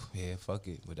 Whew. Yeah, fuck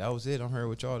it. But that was it. I'm here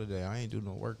with y'all today. I ain't do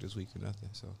no work this week or nothing.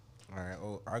 So All right.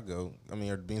 Oh, I'll go. I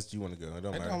mean, or Beans, do you want to go? It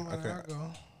don't It matter. don't matter. Okay. I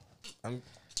go. I'm,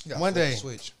 Monday.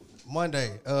 switch. Monday.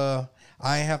 I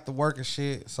ain't have to work and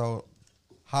shit. So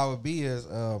how it be is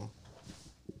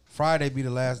Friday be the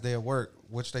last day of work,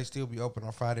 which they still be open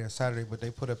on Friday and Saturday, but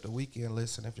they put up the weekend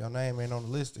list, and if your name ain't on the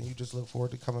list, then you just look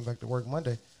forward to coming back to work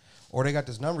Monday. Or they got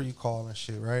this number you call and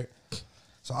shit, right?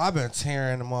 So I've been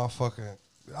tearing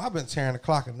the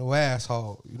clock a new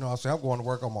asshole. You know what I'm saying? I'm going to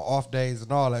work on my off days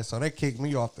and all that, so they kicked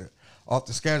me off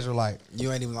the schedule. Like,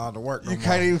 You ain't even allowed to work. you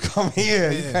can't even come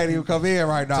in. You can't even come in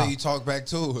right now. So you talk back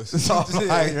to us. So I'm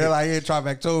like, they're like, yeah, try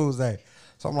back Tuesday.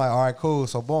 So I'm like, all right, cool.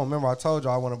 So boom, remember I told you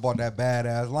I went and bought that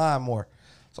badass lawnmower.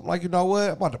 So I'm like, you know what?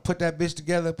 I'm about to put that bitch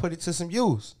together, put it to some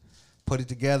use. Put it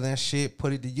together and shit,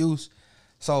 put it to use.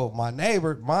 So my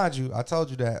neighbor, mind you, I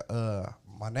told you that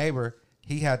my neighbor,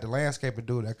 he had the landscaping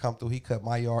dude that come through. He cut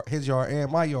my yard, his yard and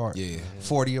my yard. Yeah.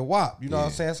 40 a wop. You know what I'm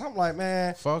Yeah. saying? So I'm like,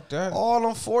 man, Fuck that. all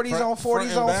them 40s on 40s front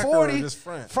and on back or 40. just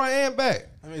front? Front and back.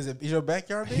 I mean, is your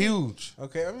backyard big? Huge.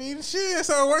 Okay. I mean, shit, it's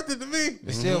all worth it to me.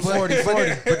 It's still But-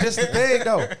 40. But this the thing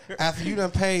though. After you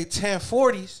done paid 10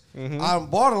 40s, I done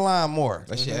bought a lawnmower.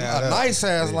 That shit add A up. nice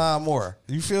ass lawnmower.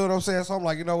 You feel what I'm saying? So I'm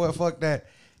like, you know what? Fuck that.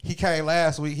 He came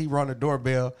last week. He run the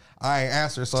doorbell. I ain't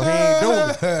answer, so he ain't do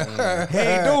me. He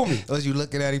ain't do me. Was you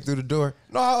looking at him through the door?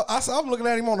 No, I'm looking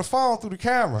at him on the phone through the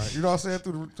camera. You know what I'm saying?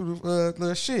 Through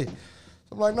the shit. So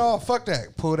I'm like, no, fuck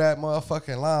that. Pull that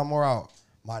motherfucking lawnmower out.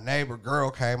 My neighbor girl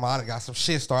came out and got some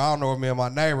shit started. I don't know if me and my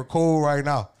neighbor cool right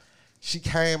now. She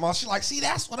came out. She like, see,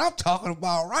 that's what I'm talking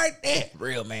about right there.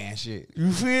 Real man shit.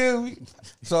 You feel me?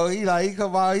 So he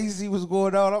come out, he see what's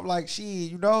going on. I'm like, shit,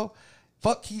 you know,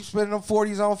 fuck keep spending them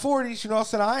 40s on 40s. You know what I'm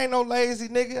saying? I ain't no lazy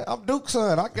nigga. I'm Duke's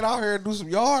son. I get out here and do some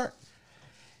yard.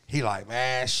 He like,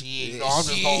 man, shit, you know, I'm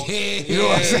just gonna, you know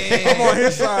what I'm saying? I'm on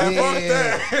his side. Fuck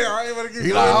that. I ain't gonna get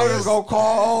He like, I'm just gonna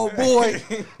call old boy.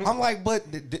 I'm like, but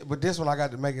this one I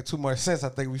got to make it too much sense. I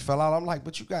think we fell out. I'm like,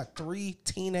 but you got 3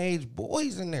 teenage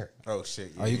boys in there. Oh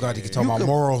shit. Oh, you got to yeah, talk about could-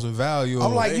 morals and values.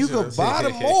 I'm like, they you should've could buy the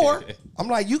more. I'm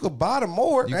like, you could buy the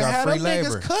more You and got have free them labor.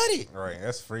 niggas cut it. Right.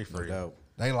 That's free. doubt.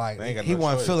 They like, They ain't got he no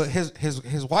wasn't choice. feeling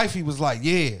his wife. He was like,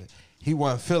 yeah, he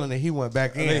wasn't feeling it. He went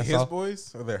back Are in. they his so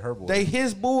boys or they're her boys? they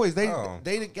his boys. They Oh.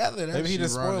 they together. That Maybe he shit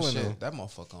just running spoiling shit. them. That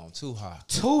motherfucker on too high.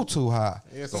 too high.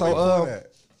 Yeah. So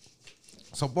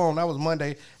So boom, that was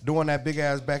Monday doing that big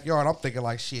ass backyard. I'm thinking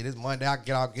like, shit, it's Monday. I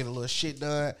get out, get a little shit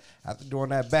done. After doing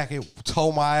that back, it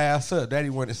tore my ass up.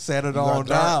 Daddy went and set it You got on dark?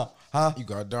 down. Huh? You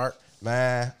got dark.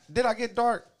 Man, did I get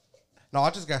dark? No, I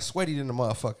just got sweaty in the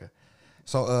motherfucker.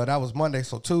 So that was Monday.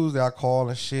 So Tuesday I called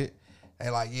and shit. They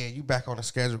like, yeah, you back on the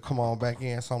schedule. Come on back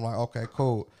in. So I'm like, okay,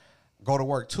 cool. Go to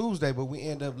work Tuesday, but we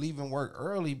end up leaving work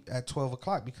early at 12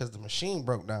 o'clock because the machine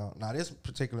broke down. Now this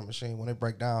particular machine, when it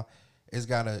break down, it's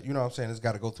gotta, you know what I'm saying, it's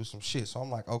gotta go through some shit. So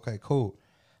I'm like, okay, cool.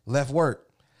 Left work.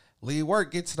 Leave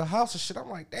work, get to the house and shit. I'm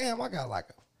like, damn, I got like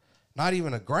Not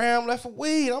even a gram left of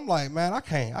weed. I'm like, man, I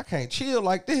can't chill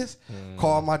like this.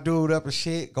 Call my dude up and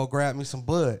shit. Go grab me some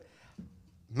bud.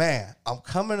 Man, I'm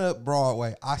coming up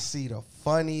Broadway. I see the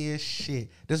funniest shit.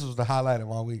 This was the highlight of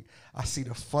my week. I see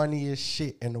the funniest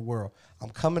shit in the world. I'm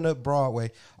coming up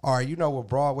Broadway. All right, you know what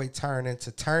Broadway turn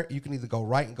into turn? You can either go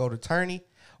right and go to Turney,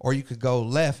 or you could go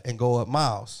left and go up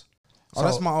Miles. Oh,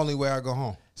 that's my only way I go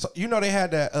home. So you know they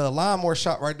had that lawnmower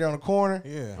shop right there on the corner?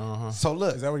 Yeah. So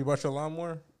look. Is that where you bought your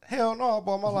lawnmower? Hell no, I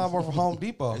bought my lawnmower from Home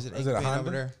Depot. Is it a Honda over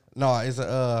there? No, it's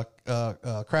a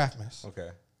Craftsman's. Okay.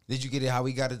 Did you get it how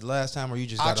we got it the last time, or you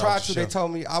just got I it tried off to. the They shelf?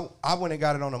 told me I went and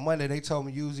got it on a Monday. They told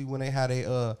me usually when they had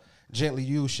a gently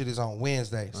used shit is on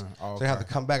Wednesdays. So they have to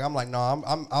come back. I'm like, no,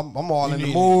 I'm all in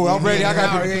the mood. I'm ready. I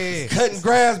got the cutting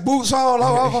grass boots on.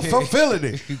 I'm feeling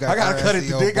it. I gotta cut it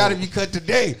today. It gotta be cut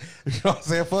today. You know what I'm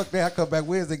saying? Fuck that. I come back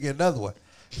Wednesday get another one.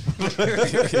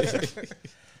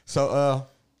 So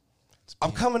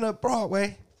I'm coming up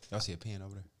Broadway. Y'all see a pen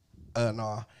over there?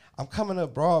 No, I'm coming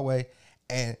up Broadway,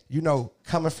 and you know,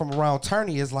 coming from around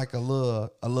Turney is like a little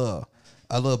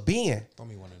bend. Throw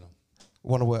me one of them.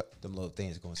 One of what? Them little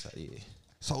things go inside. Yeah.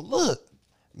 So look,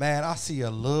 man, I see a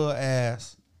little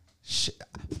ass.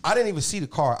 I didn't even see the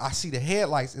car. I see the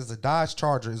headlights is a Dodge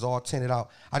Charger. Is all tinted out.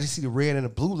 I just see the red and the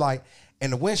blue light,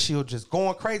 and the windshield just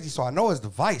going crazy. So I know it's the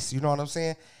Vice. You know what I'm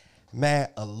saying? Man,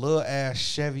 a little ass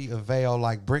Chevy Aveo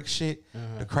like brick shit.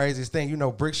 The craziest thing, you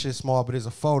know, brick shit small, but it's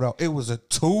a photo. It was a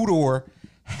 2-door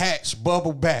hatch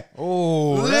bubble back.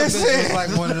 Oh, listen, that bitch was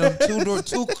like one of them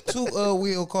two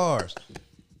wheel cars.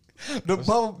 The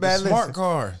bubble back, Smart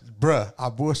car. Bruh, I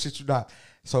bullshit you not.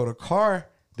 So the car,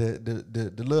 the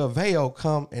little Aveo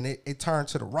come and it turned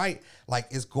to the right like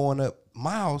it's going up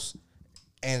Miles,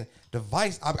 and the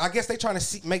Vice. I guess they trying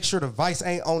to make sure the Vice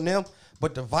ain't on them.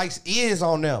 But the Vice is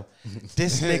on them.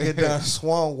 This nigga done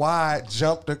swung wide,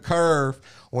 jumped the curve.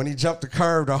 When he jumped the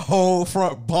curve, the whole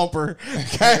front bumper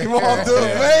came off the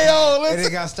Aveo. And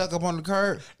it got stuck up on the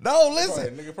curb. No, Boy,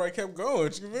 listen. nigga probably kept going.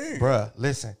 What you mean? Bruh,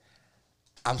 listen.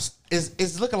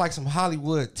 It's looking like some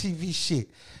Hollywood TV shit.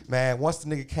 Man, once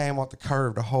the nigga came off the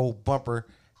curve, the whole bumper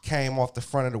came off the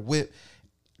front of the whip.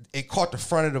 It caught the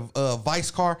front of the Vice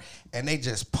car, and they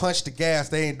just punched the gas.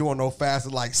 They ain't doing no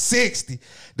faster, like 60.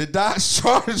 The Dodge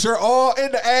Charger all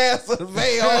in the ass of the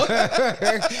Veil.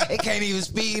 It can't even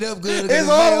speed up good. It's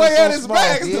all the way at its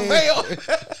max, the Veil.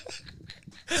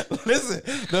 Listen,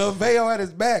 the Veil at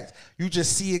its max. You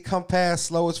just see it come past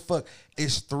slow as fuck.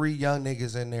 It's 3 young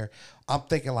niggas in there. I'm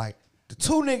thinking like, the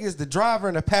 2 niggas, the driver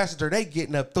and the passenger, they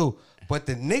getting up through. But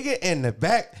the nigga in the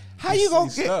back, how you gonna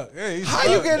get? Yeah, how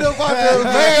you get up out the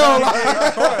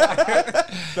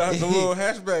Veil? The little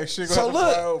hatchback shit. So gonna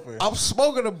have to fly look, open. I'm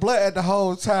smoking a blunt at the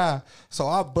whole time. So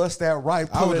I bust that right,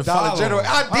 I pull would it have Dollar followed General. him.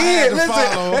 I had did. to Listen,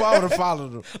 follow him. I would have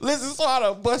followed him. listen. So I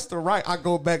done bust the right. I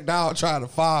go back down trying to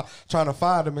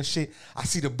find him and shit. I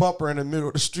see the bumper in the middle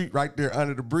of the street right there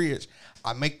under the bridge.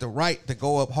 I make the right to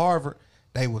go up Harvard.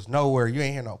 They was nowhere. You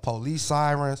ain't hear no police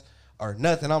sirens or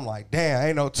nothing. I'm like, damn,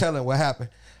 ain't no telling what happened.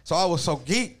 So I was so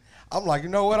geeked. I'm like, you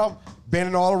know what? I'm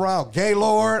bending all around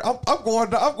Gaylord. I'm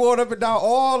going up and down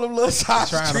all them little side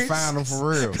Trying streets. to find them for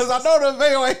real. Because I know the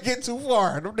Veil ain't get too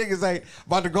far. Them niggas ain't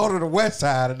about to go to the west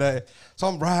side today. So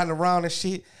I'm riding around and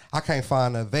shit. I can't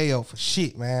find the Veil for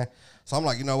shit, man. So I'm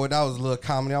like, you know what? That was a little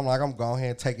comedy. I'm like, I'm going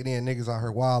ahead and take it in. Niggas out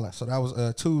here wilding. So that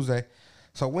was Tuesday.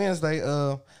 So Wednesday,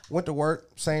 went to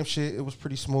work. Same shit. It was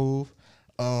pretty smooth.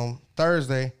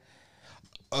 Thursday,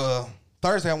 I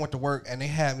went to work and they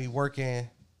had me working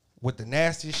with the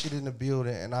nastiest shit in the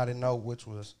building, and I didn't know which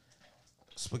was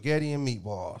spaghetti and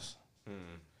meatballs.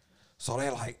 So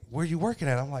they're like, where you working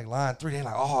at? I'm like, line 3. They're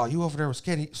like, oh, you over there with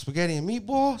spaghetti and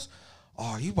meatballs?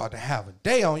 Oh, you about to have a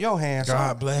day on your hands.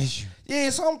 God bless you. Yeah,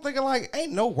 so I'm thinking like,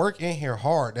 ain't no work in here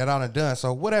hard that I done done.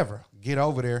 So whatever, get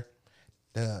over there.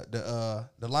 The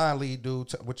line lead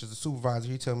dude, which is the supervisor,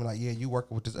 he told me like, yeah, you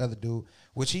working with this other dude,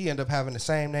 which he ended up having the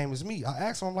same name as me. I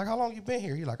asked him, I'm like, how long you been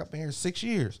here? He like, I've been here 6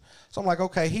 years. So I'm like,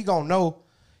 okay, he gonna know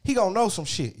some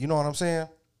shit. You know what I'm saying?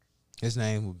 His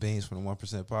name was Beans from the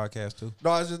 1% podcast too.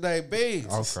 No, it's his name Beans.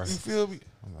 Okay. You feel me?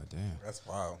 I'm like, damn. That's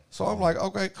wild. So I'm like,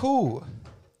 okay, cool.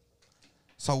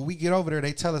 So we get over there,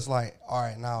 they tell us like, all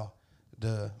right, now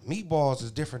the meatballs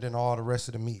is different than all the rest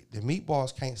of the meat. The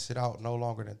meatballs can't sit out no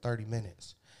longer than 30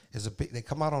 minutes. They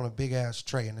come out on a big ass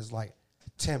tray and there's like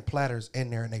 10 platters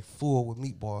in there and they full with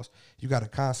meatballs. You got to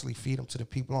constantly feed them to the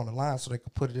people on the line so they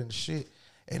can put it in the shit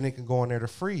and they can go in there to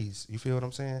freeze. You feel what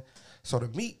I'm saying? So the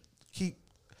meat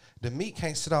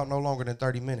can't sit out no longer than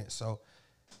 30 minutes. So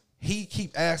he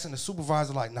keep asking the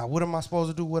supervisor, like, now what am I supposed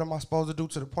to do? What am I supposed to do?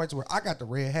 To the point to where I got the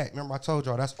red hat. Remember I told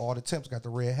y'all that's all the temps got the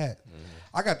red hat.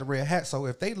 I got the red hat. So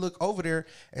if they look over there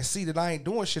and see that I ain't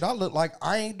doing shit, I look like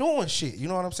I ain't doing shit. You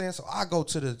know what I'm saying? So I go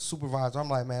to the supervisor. I'm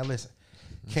like, man, listen,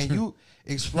 can you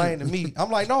explain to me?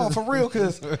 I'm like, no, for real,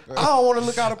 because I don't want to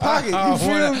look out of pocket. You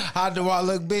feel me? How do I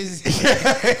look busy?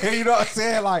 You know what I'm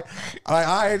saying? Like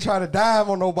I ain't trying to dive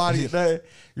on nobody today.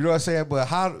 You know what I'm saying? But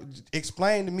how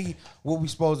explain to me what we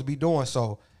supposed to be doing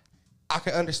so I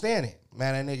can understand it.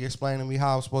 Man, that nigga explained to me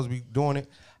how I was supposed to be doing it.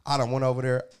 I done went over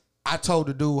there. I told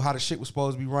the dude how the shit was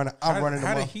supposed to be running. Running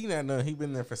how did he not know? He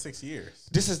been there for 6 years.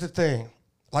 This is the thing.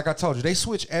 Like I told you, they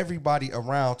switch everybody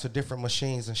around to different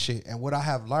machines and shit. And what I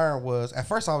have learned was, at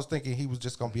first I was thinking he was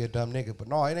just going to be a dumb nigga. But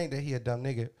no, it ain't that he a dumb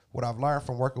nigga. What I've learned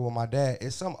from working with my dad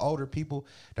is some older people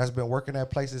that's been working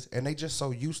at places and they just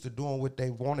so used to doing what they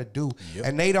want to do. Yep.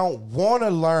 And they don't want to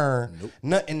learn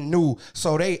nothing new.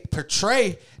 So they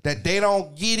portray that they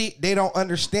don't get it. They don't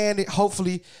understand it.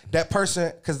 Hopefully that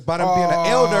person, because by them being an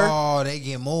elder. Oh, they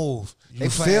get moved. They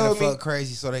feel playing the fuck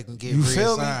crazy so they can get you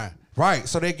feel me? reassigned. Right,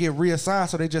 so they get reassigned,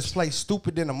 so they just play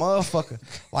stupid in a motherfucker.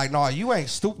 Like, no, you ain't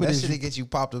stupid. That shit get you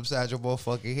popped upside your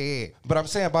motherfucking head. But I'm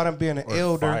saying about them being an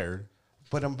elder, fired.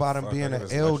 but about them being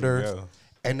an elder,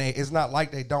 and it's not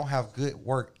like they don't have good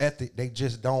work ethic. They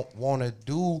just don't want to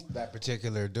do that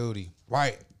particular duty.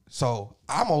 Right. So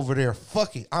I'm over there,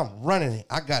 fuck it. I'm running it.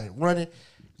 I got it running.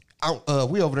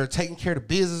 We over there taking care of the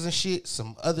business and shit.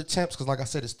 Some other temps, because like I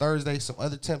said, it's Thursday. Some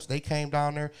other temps, they came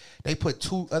down there. They put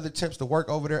 2 other temps to work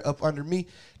over there up under me.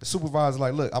 The supervisor's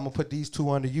like, look, I'm gonna put these 2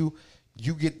 under you.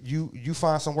 You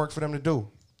find some work for them to do.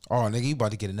 Oh, nigga, you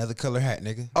about to get another color hat,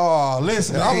 nigga. Oh,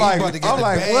 listen, I'm like, what?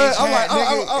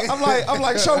 I'm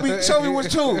like, show me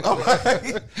which 2. I'm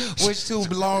like, which 2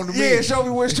 belong to me? Yeah, show me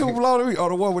which 2 belong to me. Oh,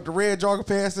 the one with the red jogger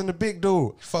pants and the big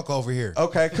dude. Fuck over here.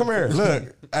 Okay, come here.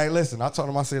 Look, hey, listen. I told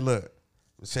him. I said, look,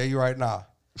 I'll tell you right now.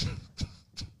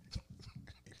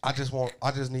 I just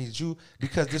need you,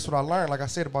 because this is what I learned. Like I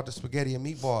said about the spaghetti and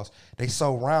meatballs, they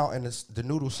so round and the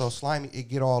noodles so slimy, it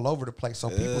get all over the place. So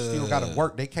people still got to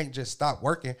work. They can't just stop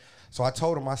working. So I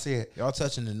told him, I said, y'all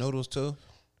touching the noodles too?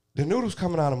 The noodles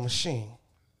coming out of the machine.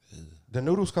 The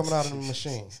noodles coming out of the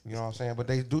machine. You know what I'm saying? But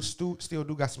they do still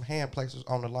do got some hand places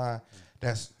on the line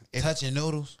that's touching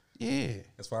noodles. Yeah,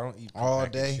 that's why I don't eat all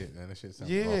day. Shit, man. That shit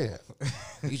sounds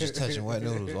awful. You just touching wet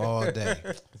noodles all day.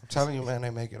 I'm telling you, man,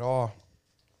 they make it all.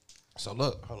 So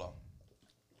look, hold on.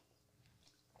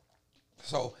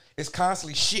 So it's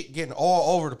constantly shit getting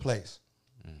all over the place.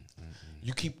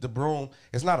 You keep the broom.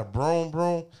 It's not a broom,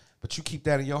 but you keep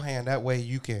that in your hand. That way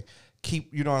you can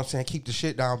keep, you know what I'm saying, keep the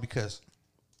shit down, because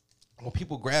when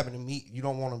people grabbing the meat, you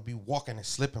don't want to be walking and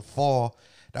slip and fall.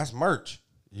 That's merch.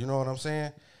 You know what I'm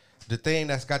saying? The thing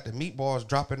that's got the meatballs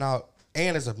dropping out,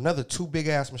 and there's another 2 big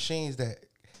ass machines that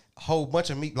a whole bunch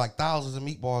of meat, like thousands of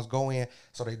meatballs go in.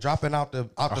 So they dropping out the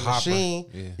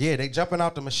machine. Yeah, they jumping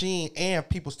out the machine, and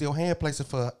people still hand placing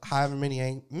for however many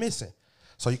ain't missing.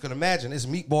 So you can imagine it's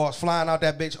meatballs flying out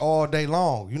that bitch all day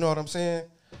long. You know what I'm saying?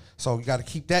 So you got to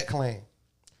keep that clean.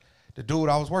 The dude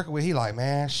I was working with, he like,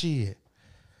 man, shit,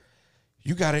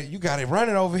 you got it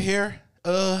running over here.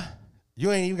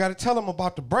 You ain't even got to tell them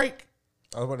about the break.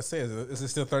 I was about to say, is it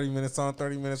still 30 minutes on,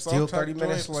 30 minutes off? Still 30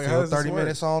 minutes, like, still 30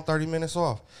 minutes on, 30 minutes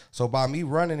off. So by me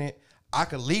running it, I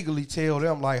could legally tell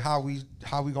them like how we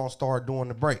gonna start doing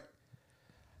the break.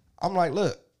 I'm like,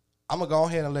 look, I'm gonna go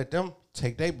ahead and let them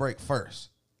take their break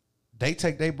first. They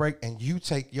take their break and you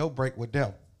take your break with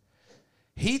them.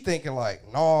 He thinking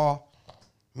like, nah,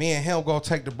 me and him gonna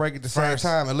take the break at the same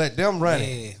time and let them run it.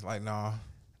 Yeah, like nah.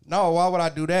 No, why would I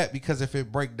do that? Because if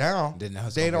it break down,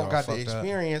 they don't got the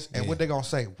experience. And what they gonna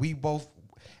say? We both,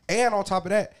 and on top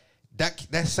of that,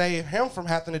 that save him from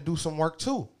having to do some work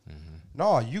too.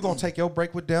 No, you gonna take your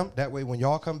break with them. That way, when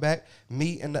y'all come back,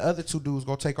 me and the other 2 dudes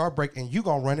gonna take our break, and you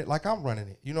gonna run it like I'm running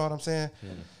it. You know what I'm saying?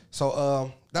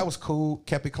 So that was cool.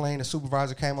 Kept it clean. The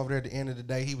supervisor came over there at the end of the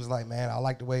day. He was like, man, I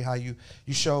like the way how you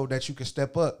showed that you can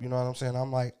step up. You know what I'm saying?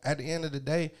 I'm like, at the end of the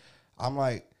day, I'm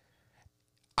like,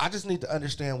 I just need to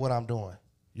understand what I'm doing.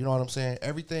 You know what I'm saying?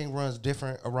 Everything runs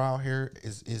different around here.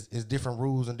 Is different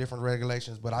rules and different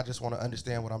regulations, but I just want to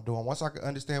understand what I'm doing. Once I can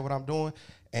understand what I'm doing,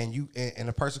 and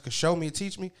a person can show me and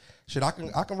teach me, shit, I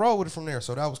can roll with it from there.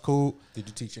 So that was cool. Did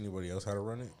you teach anybody else how to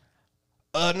run it?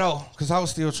 No, because I was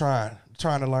still trying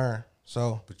to learn.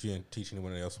 So, but you didn't teach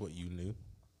anyone else what you knew?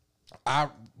 I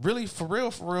really, for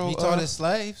real. He taught his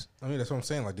slaves. I mean, that's what I'm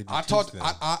saying. Like, did you I teach taught. them?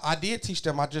 I did teach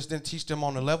them. I just didn't teach them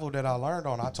on the level that I learned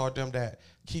on. I taught them that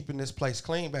keeping this place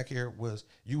clean back here was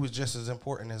just as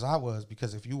important as I was,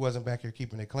 because if you wasn't back here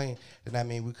keeping it clean, then that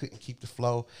means we couldn't keep the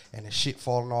flow and the shit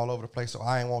falling all over the place. So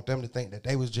I didn't want them to think that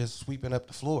they was just sweeping up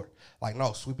the floor. Like,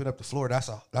 no, sweeping up the floor, that's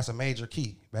a major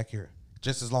key back here.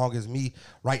 Just as long as me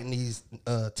writing these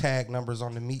tag numbers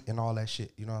on the meat and all that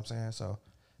shit. You know what I'm saying? So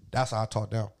that's how I taught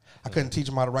them. I couldn't teach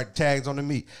them how to write the tags on the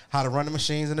meat, how to run the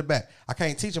machines in the back. I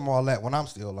can't teach them all that when I'm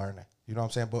still learning. You know what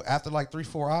I'm saying? But after like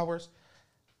 3-4 hours,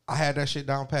 I had that shit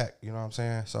down pat. You know what I'm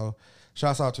saying? So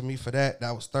shouts out to me for that.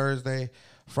 That was Thursday.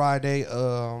 Friday,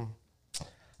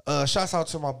 shouts out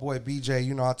to my boy BJ.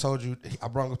 You know, I told you I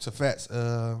brought him to Fats.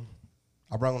 I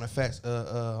brought him to Fats.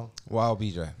 Wild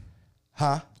BJ.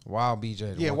 Huh? Wild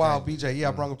BJ. Yeah, Wild BJ. Yeah,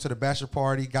 I brought him to the bachelor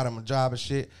party, got him a job and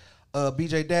shit.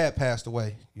 BJ dad passed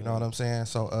away. You know what I'm saying?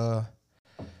 So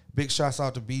big shouts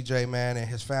out to BJ, man, and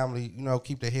his family. You know,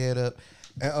 keep their head up.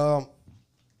 And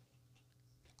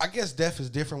I guess death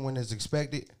is different when it's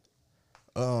expected.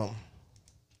 I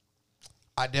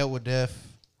dealt with death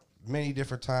many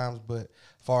different times, but as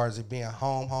far as it being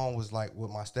home was like with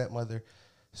my stepmother.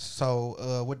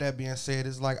 So with that being said,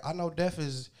 it's like I know death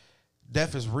is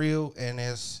real, and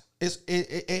it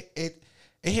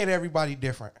hit everybody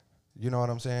different. You know what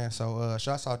I'm saying? So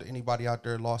shouts out to anybody out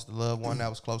there lost a loved one that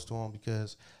was close to them,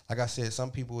 because like I said,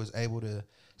 some people is able to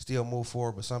still move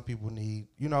forward, but some people need,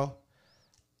 you know,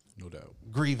 no doubt,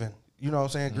 grieving. You know what I'm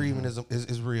saying? Grieving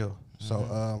is real.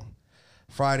 So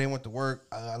Friday went to work.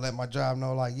 I let my job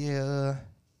know, like, yeah,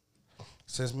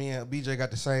 since me and BJ got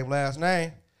the same last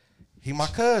name, he my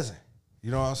cousin.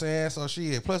 You know what I'm saying? So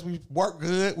shit. Plus we work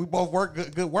good. We both work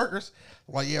good workers.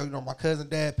 Like, yeah, you know, my cousin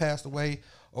dad passed away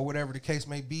or whatever the case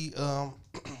may be. I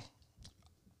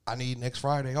need next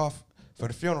Friday off for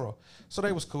the funeral. So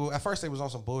they was cool. At first they was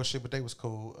on some bullshit, but they was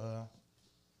cool.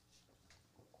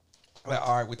 Like,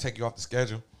 all right, we take you off the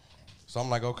schedule. So I'm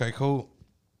like, okay, cool.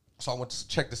 So I went to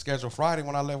check the schedule Friday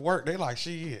when I left work. They like,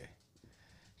 shit,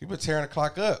 you been tearing the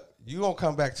clock up. You gonna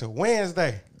come back to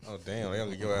Wednesday. Oh damn! They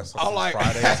only go ass I'm like,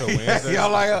 Friday until Wednesday.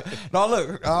 Y'all like, no,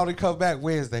 look, I only come back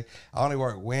Wednesday. I only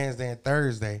work Wednesday and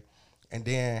Thursday, and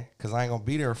then because I ain't gonna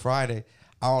be there Friday,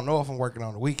 I don't know if I'm working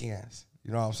on the weekends.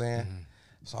 You know what I'm saying?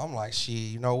 So I'm like, shit,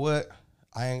 you know what?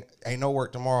 I ain't no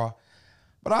work tomorrow,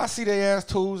 but I see their ass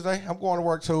Tuesday. I'm going to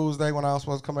work Tuesday when I was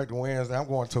supposed to come back to Wednesday. I'm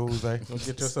going Tuesday. Don't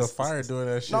get yourself fired doing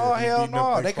that shit. No, If you hell beating up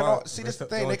no. that They can clock, all, see this the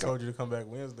thing. They They can, told you to come back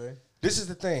Wednesday. this is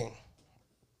the thing.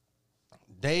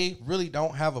 They really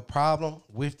don't have a problem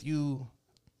with you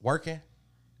working.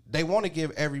 They want to give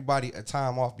everybody a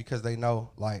time off because they know,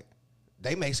 like,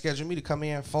 they may schedule me to come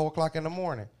in 4 o'clock in the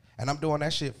morning, and I'm doing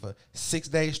that shit for 6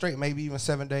 days straight, maybe even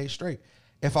 7 days straight.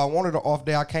 If I wanted an off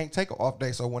day, I can't take an off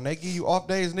day. So when they give you off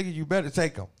days, nigga, you better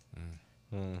take them.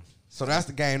 So that's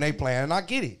the game they playing, and I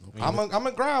get it. I'm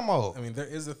in grind mode. I mean, there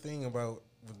is a thing about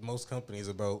with most companies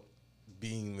about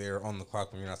being there on the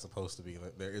clock when you're not supposed to be.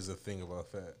 Like, there is a thing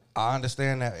about that. I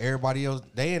understand that everybody else,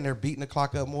 they in there beating the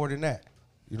clock up more than that.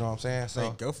 You know what I'm saying? So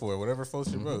So go for it. Whatever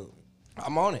floats your boat.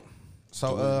 I'm on it. do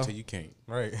So it until you can't.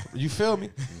 Right. you feel me?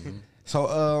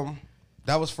 So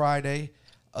that was Friday.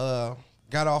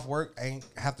 Got off work. Ain't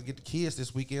have to get the kids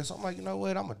this weekend. So I'm like, you know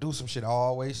what? I'm gonna do some shit. I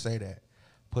always say that.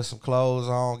 Put some clothes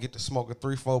on, get to smoking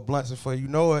 3-4 blunts, and before you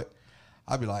know it,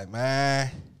 I'll be like,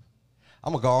 man,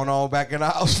 I'm gonna go on back in the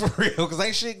house for real, because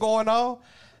ain't shit going on.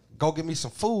 Go get me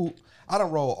some food. I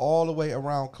done roll all the way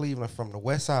around Cleveland from the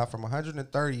west side, from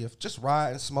 130th, just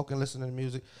riding, smoking, listening to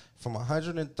music, from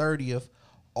 130th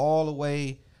all the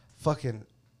way fucking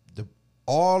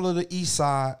all of the east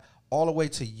side, all the way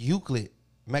to Euclid.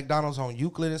 McDonald's on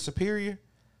Euclid and Superior.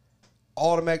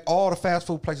 All the fast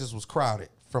food places was crowded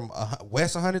from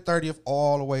west 130th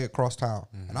all the way across town.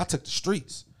 And I took the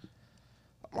streets.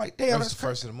 I'm like, damn, That's the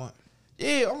first of the month.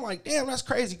 yeah, I'm like, damn, that's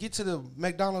crazy. Get to the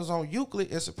McDonald's on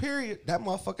Euclid and Superior, that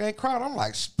motherfucker ain't crowded. I'm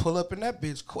like, pull up in that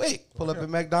bitch quick. Pull up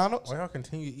in McDonald's. Why y'all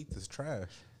continue to eat this trash?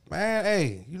 Man,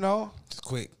 hey, you know, It's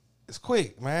quick. it's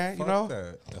quick, man. Fuck you know,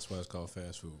 that. That's why it's called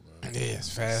fast food, bro. Yeah,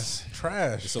 it's fast.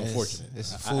 Trash. It's unfortunate.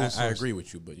 it's a I- food I source. agree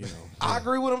with you, but you know, I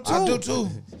agree with him too. I do too.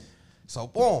 So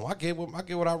boom, I get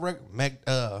what I recommend.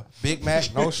 Big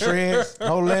Mac, no shreds,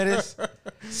 no lettuce,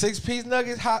 6-piece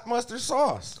nuggets, hot mustard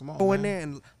sauce. Come on, Go in man. there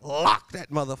and lock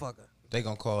that motherfucker. They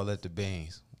gonna call it the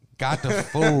beans. Got the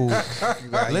food. You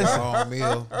got Listen. your own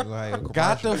meal. You gonna have your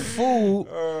Got the commercial. food,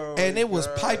 and it was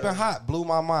piping hot. Blew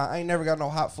my mind. I ain't never got no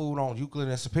hot food on Euclid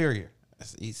and Superior.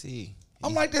 That's EC.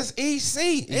 I'm like, this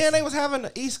EC. And they was having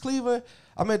the East Cleveland.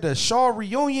 I'm at the Shaw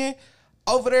reunion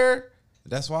over there.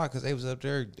 That's why, because they was up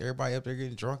there, everybody up there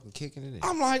getting drunk and kicking it in.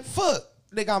 I'm like, fuck.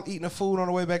 Nigga, I'm eating the food on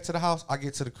the way back to the house. I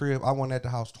get to the crib. I went at the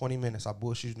house 20 minutes. I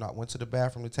bullshit you not. Went to the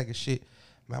bathroom to take a shit.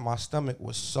 Man, my stomach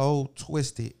was so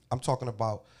twisted. I'm talking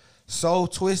about so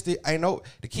twisted. Ain't no,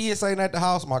 the kids ain't at the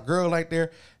house. My girl ain't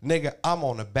there. Nigga, I'm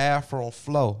on the bathroom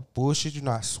floor. Bullshit you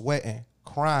not, sweating,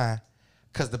 crying.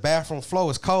 Cause the bathroom floor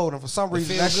is cold, and for some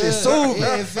reason that shit soothes.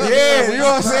 Yeah, you know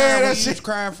what I'm saying? That shit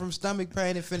crying from stomach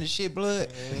pain and finna shit blood.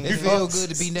 It feel good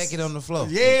to be naked on the floor.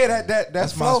 Yeah, that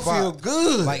That's my floor spot. feel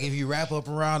good. Like if you wrap up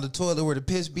around the toilet where the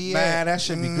piss be Man, at. that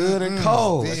should be good and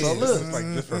cold. Yeah. So look, It's like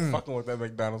just for fucking with that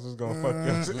McDonald's, it's gonna fuck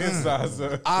your insides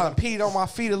up. I done peed on my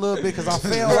feet a little bit because I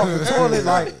fell off the toilet.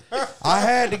 Like I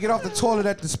had to get off the toilet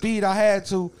at the speed I had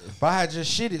to, but I had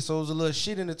just shit it, so it was a little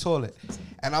shit in the toilet.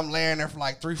 And I'm laying there for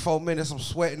like 3-4 minutes. I'm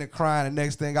sweating and crying. The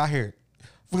next thing I hear,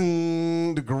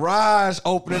 the garage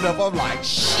opening up. I'm like,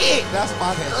 shit, that's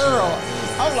my girl.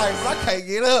 I'm like, I can't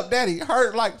get up. Daddy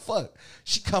hurt like fuck.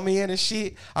 She come in and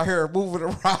shit. I hear her moving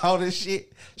around and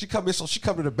shit. She come in, so she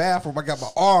come to the bathroom. I got my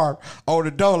arm on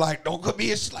the door, like, don't come in.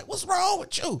 She's like, what's wrong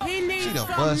with you? She done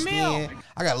bust in.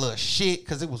 I got a little shit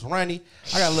because it was runny.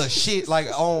 I got a little shit like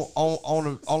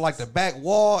on like the back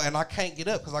wall, and I can't get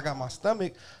up because I got my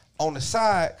stomach on the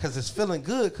side because it's feeling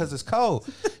good because it's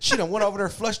cold. She done went over there,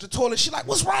 flushed the toilet. She like,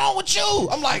 what's wrong with you?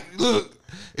 I'm like, look,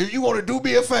 if you want to do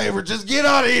me a favor, just get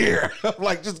out of here. I'm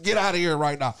like, just get out of here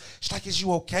right now. She's like, is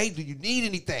you okay? Do you need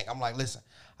anything? I'm like, listen,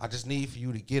 I just need for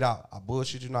you to get out. I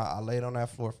bullshit you not. I laid on that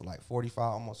floor for like 45,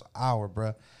 almost an hour,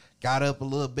 bruh. Got up a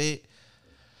little bit.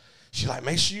 She like,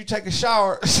 make sure you take a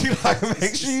shower. She like,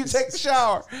 make sure you take a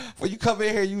shower. When you come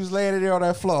in here, you was laying there on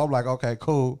that floor. I'm like, okay,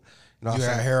 cool. You know You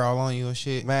got hair all on you and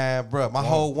shit. Man, bro, my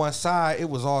whole one side, it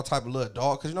was all type of little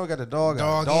dog. Because you know, we got the dog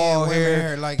Dog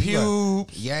hair, like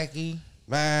pubes. Yaki.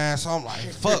 Man, so I'm like,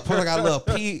 fuck. Probably got a little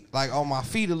pee, like on my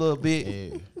feet a little bit.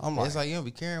 Yeah. I'm like, It's like you don't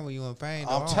be caring when you in pain.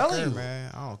 I'm telling you,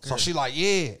 man. I don't care. so she like,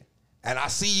 yeah. And I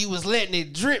see you was letting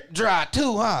it drip dry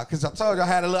too, huh? Because I told you I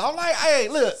had a little. I'm like, hey,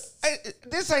 look,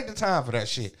 this ain't the time for that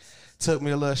shit. Took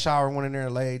me a little shower, went in there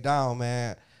and laid down,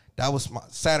 man. That was my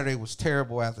Saturday was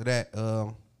terrible after that.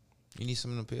 You need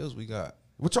some of the pills we got.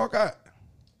 What y'all got?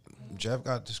 Jeff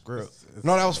got the script.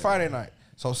 No, that was Friday night.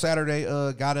 So Saturday,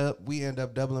 got up. We end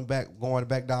up doubling back, going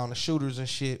back down to Shooters and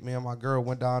shit. Me and my girl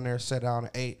went down there, sat down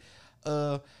and ate.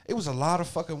 It was a lot of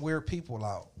fucking weird people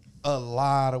out. A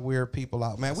lot of weird people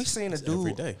out, man. We seen a dude.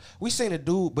 every day. We seen a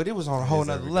dude, but it was on a whole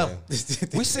nother level.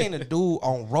 We seen a dude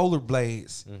on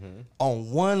rollerblades, on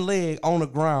one leg on the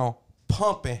ground,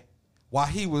 pumping while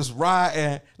he was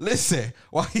riding. Listen,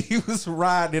 while he was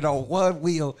riding on one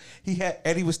wheel,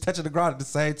 he was touching the ground at the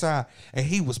same time, and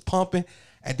he was pumping.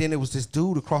 And then there was this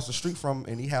dude across the street from him,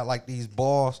 and he had like these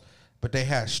balls, but they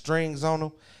had strings on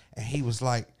them, and he was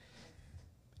like,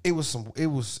 it was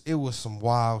some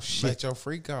wild shit. Let your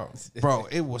freak out. Bro,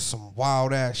 it was some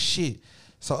wild ass shit.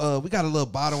 So we got a little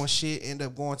bottle and shit, ended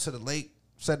up going to the lake,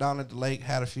 sat down at the lake,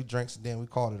 had a few drinks, and then we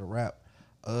called it a wrap.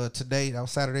 Today, that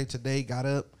was Saturday, today, got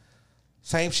up.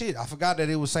 Same shit. I forgot that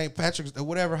it was St. Patrick's or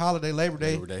whatever holiday, Labor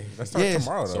Day. Labor Day. That starts Yes.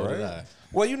 tomorrow, though, So right? did I.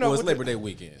 Well, you know, Well, it's with Labor the- Day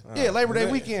weekend. Yeah, Labor Day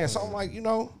Yeah. weekend. So I'm like, you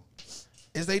know,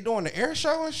 is they doing the air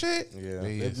show and shit? Yeah,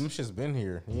 Yes. them shit's been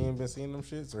here. You ain't been seeing them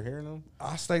shits or hearing them?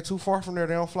 I stay too far from there.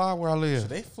 They don't fly where I live.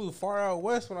 They flew far out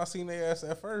west when I seen their ass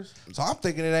at first. So I'm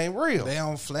thinking it ain't real. They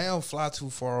don't fly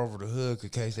too far over the hood in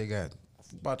case they got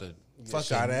about to fucking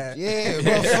shot at. Yeah,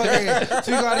 motherfucker.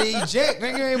 So you gotta eject.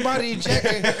 Nigga ain't about to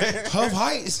eject Huff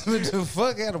Heights. What the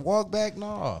fuck? Had to walk back?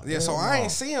 No. Yeah, so Hell I no.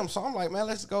 ain't see him. So I'm like, man,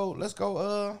 let's go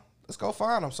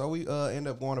find him. So we end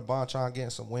up going to Bonchon, getting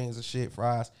some wings and shit,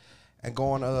 fries, and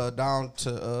going down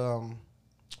to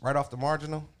right off the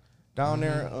Marginal down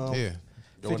there. Yeah.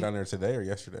 Going down there today or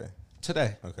yesterday?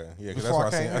 Today. Okay, yeah, because that's Before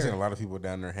what I I came seen. I seen here. a lot of people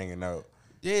down there hanging out.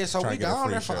 Yeah, so Trying we to get a down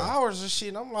free there for show. hours and shit.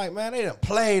 And I'm like, man, they done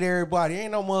played everybody.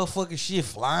 Ain't no motherfucking shit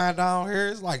flying down here.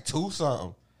 It's like 2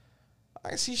 something. I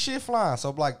ain't see shit flying. So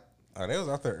like Oh, they was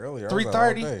out there earlier. I was out all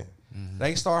 3:30. day.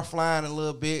 They start flying a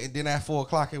little bit, and then at 4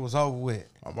 o'clock it was over with.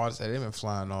 I'm about to say they been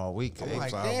flying all week. I'm They like,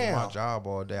 fly over damn. my job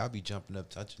all day. I be jumping up,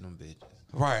 touching them bitches.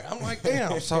 Right. I'm like,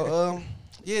 damn. So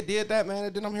yeah, did that, man,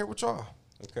 and then I'm here with y'all.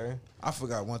 Okay. I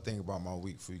forgot one thing about my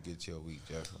week before you get to your week,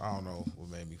 Jeff. I don't know what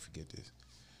made me forget this.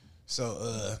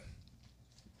 So,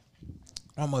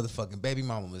 my motherfucking baby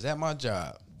mama was at my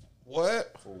job.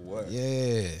 What? For what?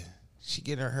 Yeah. She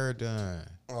getting her hair done.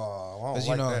 Oh, I Cause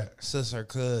don't you like know, that. sister her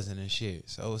cousin and shit.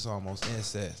 So it's almost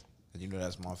incest. Cause you know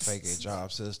that's my fake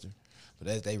job sister. But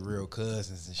that's they real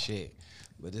cousins and shit.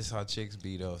 But this how chicks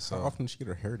be though. How So often does she get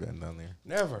her hair done down there?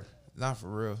 Never. not for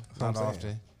real. what Not I'm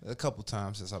often. A couple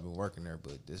times since I've been working there,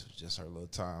 but this was just her little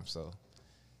time. So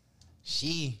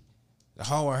the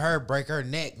hoe and her break her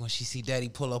neck when she see daddy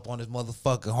pull up on this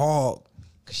motherfucking hog.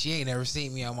 Cause she ain't never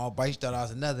seen me on my bike. She thought I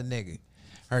was another nigga.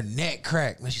 Her neck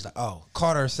cracked. And she's like, oh,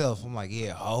 caught herself. I'm like,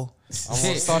 yeah, hoe. I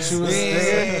almost thought you was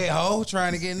yeah, hoe,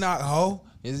 trying to get knocked, hoe.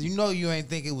 You know you ain't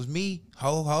think it was me,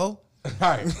 hoe.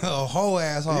 Right. A hoe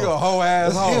asshole. You a hoe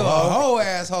ass hoe. You a hoe. hoe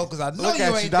asshole, cause I know Look you at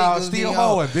ain't you, think dog. it was Still me,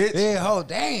 hoeing, bitch. Yeah, hoe,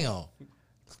 damn.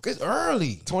 It's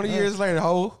early. 20 years later,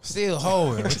 hoe. Still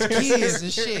hoeing with the kids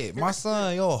and shit. My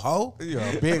son, yo, hoe. You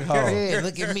a big hoe. Yeah,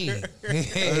 look at me. Look at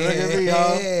me,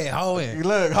 hoe. Yeah, hoeing. You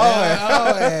look, Yeah,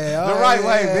 hoeing. hoeing. The right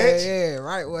way, bitch. Yeah,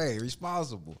 right way.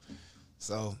 Responsible.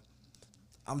 So,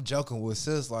 I'm joking with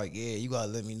sis like, yeah, you gotta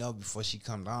let me know before she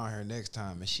come down here next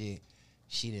time and shit.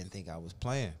 She didn't think I was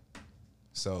playing.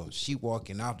 So, she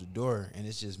walking out the door, and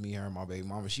it's just me, her, and my baby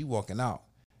mama. She walking out.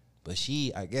 But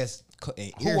she, I guess,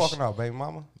 Who walking out, baby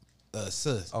mama?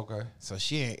 Sis. Okay. So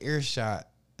she in earshot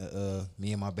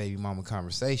me and my baby mama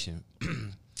conversation.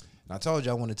 And I told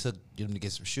you I wanted to get them to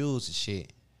get some shoes and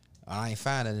shit. I ain't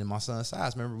find it in my son's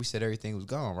size. Remember we said everything was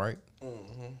gone, right?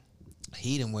 Mm-hmm.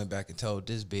 He then went back and told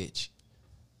this bitch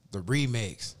the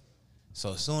remix.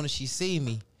 So as soon as she see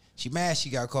me, she mad she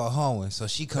got caught hoeing. So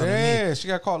she come to me. Yeah, she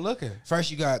got caught looking.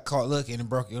 First you got caught looking and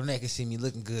broke your neck and see me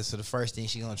looking good. So the first thing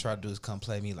she gonna try to do is come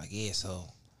play me like, yeah, so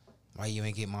why you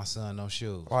ain't get my son no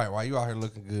shoes? Right, why you out here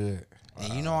looking good?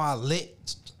 And you know I lit.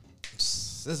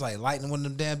 It's like lighting one of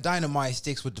them damn dynamite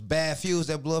sticks with the bad fuse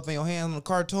that blew up in your hand on the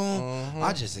cartoon.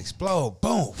 I just explode.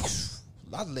 Boom.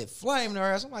 I lit flame in her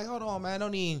ass. I'm like, hold on, man.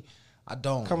 I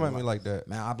don't. Come at me like that.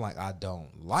 Man, I'm like, I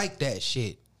don't like that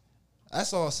shit.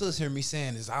 That's all sis hear me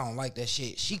saying is I don't like that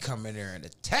shit. She come in there and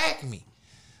attack me.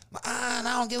 I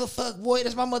don't give a fuck, boy.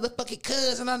 That's my motherfucking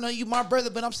cousin. I know you my brother,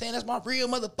 but I'm saying that's my real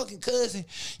motherfucking cousin.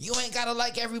 You ain't gotta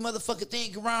like every motherfucking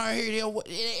thing around here.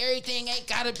 Everything ain't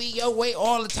gotta be your way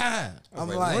all the time. I'm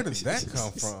like, where does that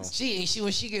come from? She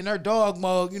when she get in her dog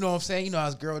mode, you know what I'm saying? You know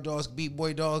how girl dogs beat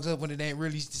boy dogs up when it ain't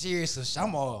really serious. So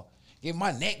I'm all get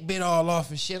my neck bit all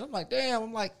off and shit. I'm like, damn.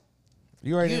 I'm like,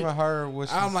 You ain't even heard what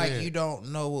she I'm like, said. you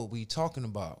don't know what we talking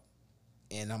about.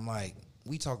 And I'm like,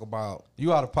 we talk about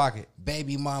You out of pocket.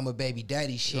 baby mama, baby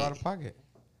daddy shit. You out of pocket.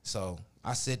 So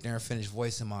I sit there and finish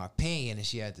voicing my opinion, and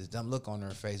she had this dumb look on her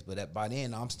face. But by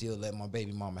then, I'm still letting my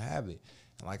baby mama have it.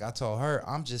 And like I told her,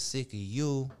 I'm just sick of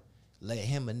you letting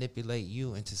him manipulate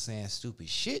you into saying stupid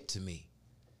shit to me.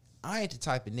 I ain't the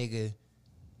type of nigga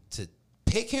to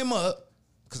pick him up,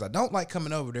 because I don't like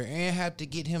coming over there and have to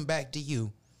get him back to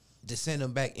you to send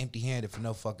him back empty-handed for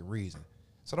no fucking reason.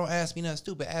 So don't ask me nothing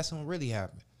stupid. Ask him what really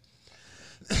happened.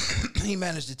 He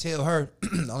managed to tell her,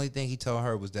 the only thing he told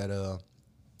her was that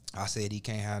I said he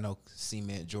can't have no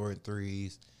cement Jordan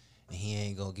 3s, and he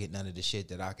ain't gonna get none of the shit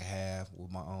that I can have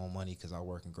with my own money because I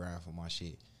work and grind for my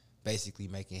shit. Basically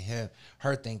making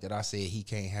her think that I said he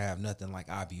can't have nothing like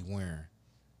I be wearing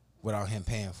without him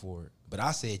paying for it. But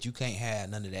I said you can't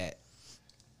have none of that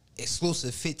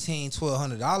exclusive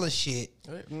 $1,500-$1,200 shit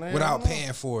without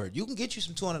paying for it. You can get you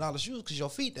some $200 shoes because your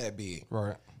feet that big.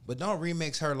 Right. But don't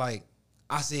remix her like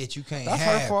I said you can't That's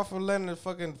have. her fault for letting the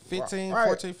fucking 14,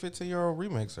 15-year-old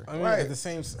remix her. I mean, Right. at the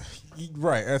same,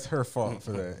 right? That's her fault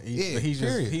for that. Yeah,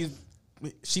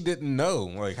 She didn't know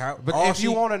like how. But all if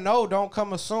you want to know, don't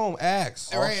come assume.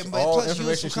 Ask. Right, all, but all plus use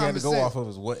information some she had to common go sense. off of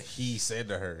is what he said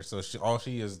to her. So all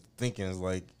she is thinking is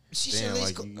like, She should damn, at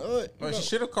least like go- she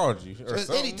should have called you or Just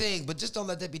something. anything, but just don't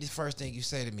let that be the first thing you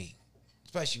say to me,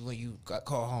 especially when you got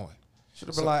called home. Should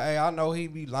have been like, hey, I know he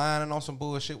be lying on some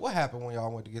bullshit. What happened when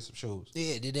y'all went to get some shoes?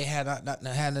 Yeah, did they have not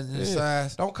had nothing in the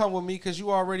size? Don't come with me because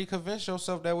you already convinced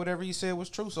yourself that whatever he said was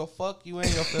true. So fuck you and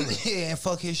your feelings. Yeah, and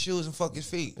fuck his shoes and fuck his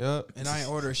feet. Yep. And I ain't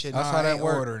ordering shit. That's Nah, how I that ain't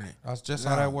work. ordering it. That's just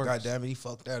how that works. God damn it, he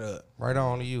fucked that up. Right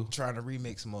on to you. Trying to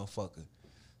remix a motherfucker.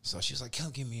 So she's like,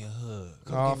 come give me a hug.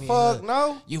 Come Oh, give me a fuck, hug.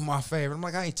 no. You my favorite. I'm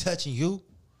like, I ain't touching you.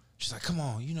 She's like, come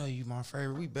on, you know you my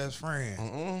favorite. We best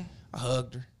friends. I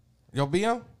hugged her. Yo,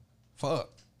 BM?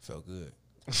 Fuck. Felt good.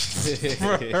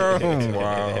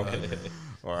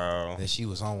 Wow. Then she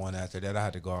was on one after that. I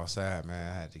had to go outside,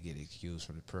 man. I had to get excused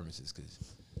from the premises because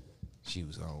she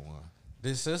was on one.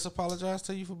 Did sis apologize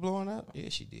to you for blowing up? Yeah,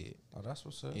 she did. Oh, that's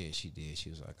what's up. Yeah, she did. She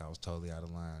was like, I was totally out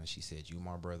of line. And she said, you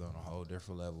my brother on a whole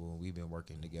different level. We've been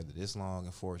working together this long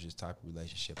and forged this type of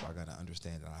relationship. I got to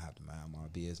understand that I have to mind my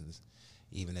business.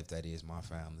 Even if that is my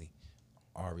family,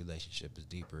 our relationship is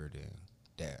deeper than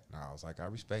that. And I was like, I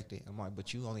respect it. I'm like,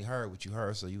 but you only heard what you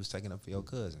heard, so you was taking up for your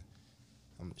cousin.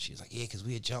 She was like, yeah, because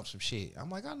we had jumped some shit. I'm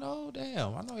like, I know,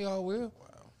 damn. I know y'all will.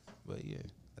 Wow. But yeah,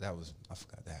 I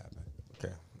forgot that happened.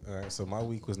 Okay. All right. So my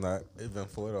week was not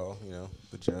eventful at all. You know,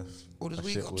 the Jeff. What is my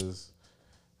week? shit was.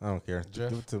 I don't care. Jeff?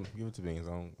 Give it to Beans.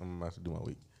 I'm about to do my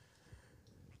week.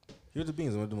 Here's the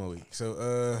beans. I'm gonna do my week.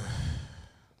 So,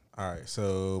 all right.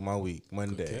 So my week,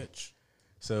 Monday.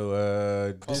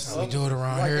 So, That's how we do it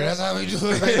around here. That's how we do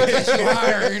it. That's you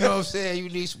hire, you know what I'm saying? You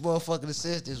need some motherfucking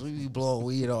assistance. We be blowing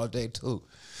weed all day too.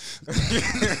 is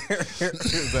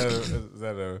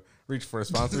that a reach for a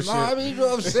sponsorship? No, I mean, you know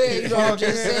what I'm saying. You know what I'm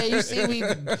just saying. You see,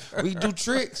 we do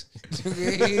tricks.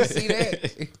 You see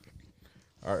that?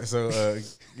 All right, so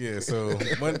yeah, so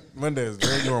Monday is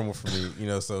very normal for me, you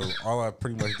know. So all I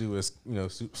pretty much do is, you know,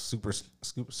 super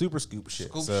scoop shit.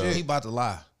 Scoop so, shit. He about to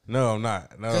lie. No, I'm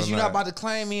not. No, Because I'm you're not about to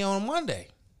claim me on Monday.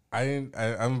 I didn't.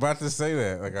 I'm about to say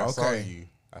that. Like I saw you.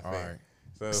 I think. All right.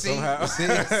 So See? somehow, See?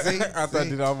 after I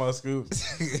did all my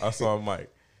scoops, I saw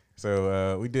Mike.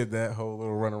 So we did that whole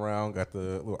little run around, got the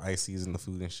little ices and the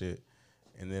food and shit,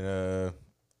 and then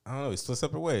I don't know, we split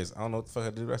separate ways. I don't know what the fuck I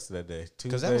did the rest of that day.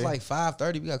 Because that was like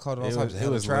 5:30. We got caught in all types of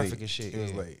hell of traffic late. and shit. It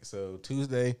was late. So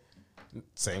Tuesday,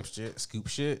 same shit, scoop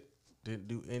shit. Didn't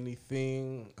do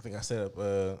anything. I think I set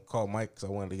up, called Mike because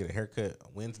I wanted to get a haircut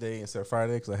Wednesday instead of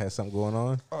Friday because I had something going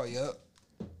on. Oh, yep.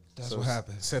 That's So what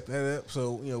happened. Set that up.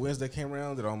 So, you know, Wednesday came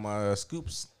around, did all my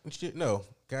scoops and shit. No,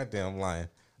 goddamn lying.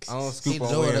 I don't scoop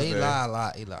on Wednesday. He lie a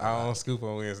lot. I don't scoop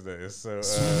on Wednesday. So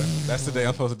that's the day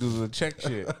I'm supposed to do the check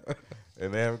shit.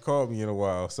 And they haven't called me in a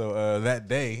while. So that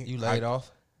day. You laid off?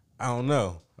 I don't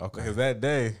know. Okay. Because that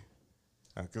day,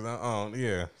 because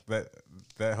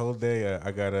that whole day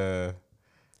I got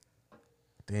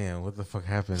damn, what the fuck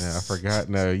happened? I forgot.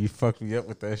 No, you fucked me up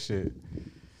with that shit.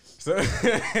 So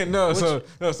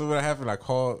so what happened? I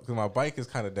called because my bike is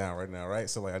kind of down right now, right?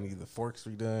 So like I need the forks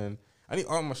redone. I need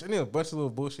a bunch of little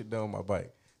bullshit done on my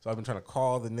bike. So I've been trying to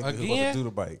call the nigga who's supposed to do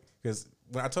the bike because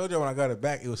when I told you when I got it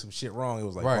back, it was some shit wrong. It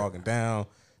was like bogging down,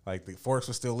 like the forks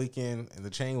were still leaking and the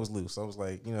chain was loose. So I was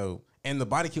like, you know, and the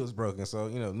body kit was broken. So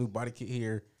you know, new body kit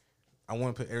here. I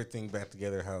want to put everything back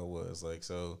together how it was. Like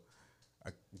so,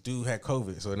 dude had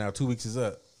COVID, so now 2 weeks is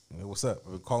up. What's up?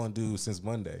 I've been calling dude since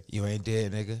Monday. You ain't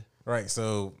dead, nigga. Right.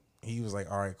 So he was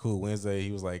like, all right, cool. Wednesday,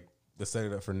 he was like, let's set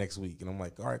it up for next week. And I'm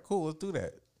like, all right, cool, let's do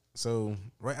that. So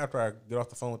right after I get off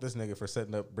the phone with this nigga for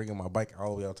setting up, bringing my bike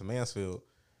all the way out to Mansfield,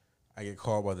 I get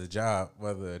called by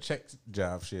the check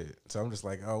job shit. So I'm just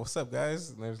like, oh, what's up,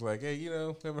 guys? And they're just like, hey, you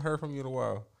know, haven't heard from you in a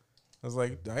while. I was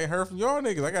like, I ain't heard from y'all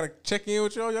niggas. I got to check in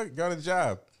with y'all. Y'all got a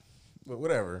job. But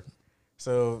whatever.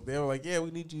 So they were like, yeah,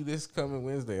 we need you this coming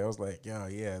Wednesday. I was like,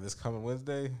 yeah, this coming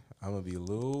Wednesday, I'm going to be a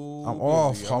little I'm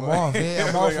busy. off. I'm off. Yeah,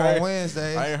 I'm off on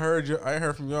Wednesday. I ain't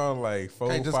heard from y'all in like 4 or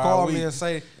 5 weeks. Just call me and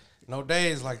say, no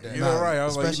days like that. You know, right. I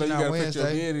was like, you know, you got to put your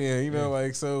Wednesday. bid in. You know,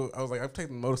 like, so I was like, I'm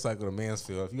taking the motorcycle to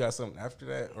Mansfield. If you got something after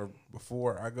that or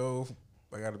before I go,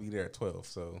 I got to be there at 12.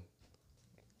 So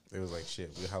it was like,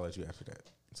 shit, we'll holler at you after that.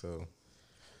 So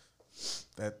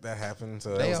that happened.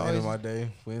 So that was the end of my day,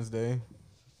 Wednesday.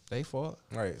 They fought.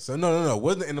 Right. So no. It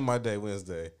wasn't the end of my day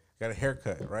Wednesday. Got a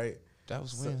haircut, right? That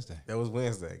was Wednesday. That was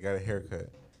Wednesday. Got a haircut.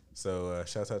 So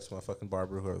shout out to my fucking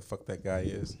barber, whoever the fuck that guy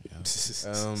is.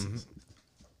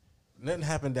 Nothing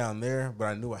happened down there, but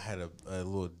I knew I had a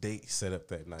little date set up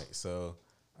that night. So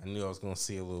I knew I was going to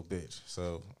see a little bitch.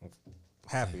 So I'm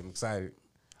happy. I'm excited.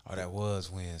 Oh, that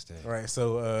was Wednesday. Right.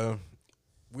 So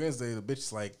Wednesday, the bitch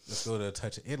is like, let's go to a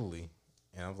Touch of Italy.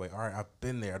 And I was like, all right, I've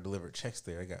been there. I delivered checks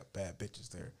there. I got bad bitches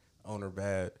there. Owner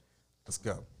bad. Let's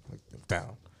go. Like, I'm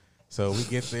down. So we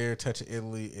get there, Touch of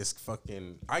Italy. It's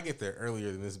fucking, I get there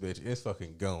earlier than this bitch. It's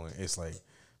fucking going. It's like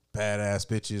badass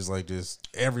bitches, like just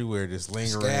everywhere, just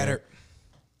lingering. Scattered.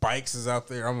 Bikes is out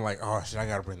there. I'm like, oh shit, I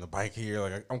gotta bring the bike here.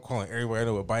 Like I'm calling everywhere I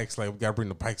know with bikes. Like we gotta bring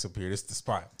the bikes up here. This is the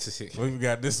spot. So we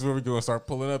got this is where we're gonna start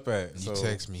pulling up at. You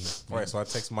text me. Right. So I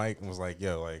text Mike and was like,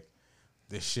 yo, like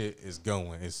this shit is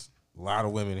going. It's a lot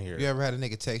of women here. You ever had a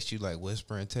nigga text you like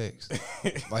whispering text?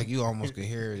 Like you almost could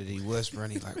hear that he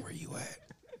whispering. He like, where you at?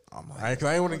 I'm like, I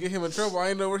didn't want to get him in trouble. I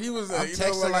didn't know where he was at. I'm You know,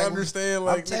 texting like, like I understand,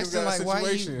 like, I'm niggas texting got a like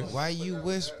situation. why you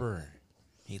whispering?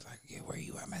 He's like, yeah, where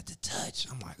you? I'm at the Touch.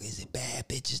 I'm like, is it bad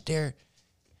bitches there?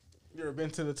 You ever been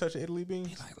to the Touch of Italy, Bean?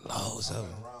 He's like, loads of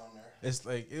them. It's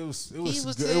like it was He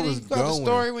was going. got the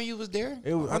story when you was there.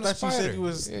 It was, I on the thought you said Spider. you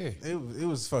was. Yeah. It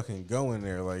was fucking going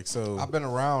there. Like so. I've been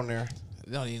around there.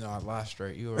 No, you know I lied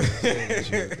straight. You already said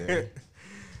that you was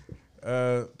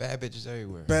there. Bad bitches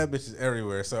everywhere. Bad bitches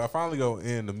everywhere. So I finally go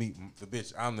in to meet the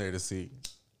bitch I'm there to see.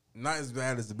 Not as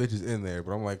bad as the bitches in there,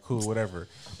 but I'm like, cool, whatever.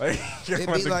 Like, It I'm be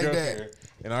about to like go that. there.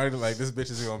 And I already like this bitch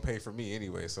is gonna pay for me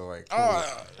anyway. So like, cool.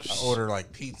 I order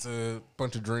like pizza,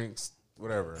 bunch of drinks,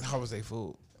 whatever. How was they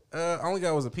food? I only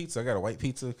got was a pizza. I got a white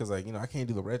pizza because like I can't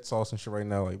do the red sauce and shit right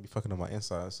now. Like be fucking on my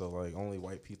inside. So like only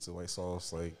white pizza, white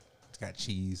sauce. Like it's got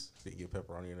cheese. Didn't get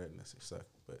pepperoni in it, and that shit sucked.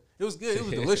 But it was good. It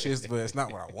was delicious, but it's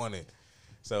not what I wanted.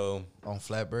 So On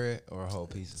flatbread or a whole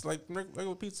piece? it's like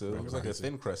regular pizza. It was like a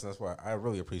thin crust, and that's why I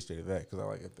really appreciated that because I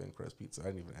like a thin crust pizza. I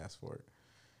didn't even ask for it.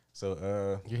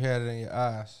 So You had it in your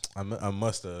eyes. I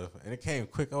must have, and it came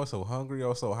quick. I was so hungry. I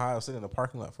was so high. I was sitting in the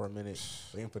parking lot for a minute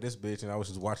waiting for this bitch, and I was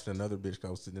just watching another bitch because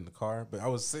I was sitting in the car. But I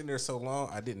was sitting there so long,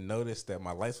 I didn't notice that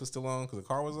my lights were still on because the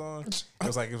car was on. It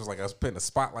was like I was putting a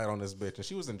spotlight on this bitch, and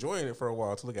she was enjoying it for a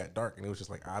while until it got dark, and it was just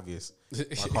like obvious my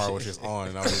car was just on,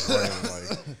 and I was just running,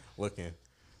 like looking.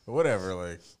 But whatever,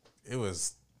 like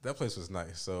that place was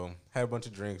nice. So had a bunch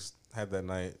of drinks, had that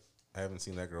night. I haven't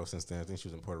seen that girl since then. I think she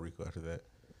was in Puerto Rico after that.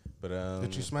 But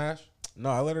Did you smash? No,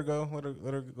 I let her go.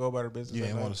 Let her go about her business. You that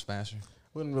didn't night. want to smash her?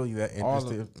 Wasn't really that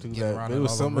interested to Getting that. around But it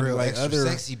was all so them many real like extra other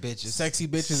sexy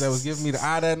bitches that was giving me the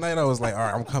eye that night. I was like, all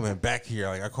right, I'm coming back here.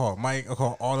 Like I called Mike. I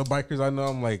called all the bikers I know.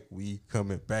 I'm like, we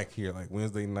coming back here. Like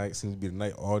Wednesday night seems to be the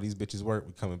night all these bitches work.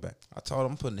 We coming back. I told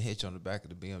him I'm putting a hitch on the back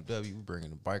of the BMW. We bringing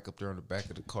the bike up there on the back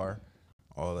of the car.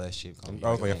 All that shit. I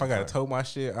was like, if I gotta tow my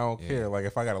shit, I don't Yeah. care. Like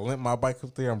if I gotta limp my bike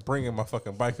up there, I'm bringing my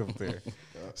fucking bike up there.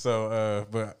 So,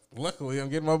 but luckily I'm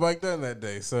getting my bike done that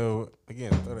day. So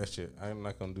again, throw that shit. I'm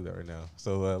not gonna do that right now.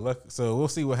 So, so we'll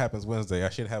see what happens Wednesday. I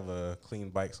should have a clean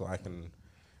bike so I can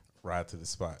ride to the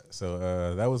spot.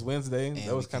 So that was Wednesday. And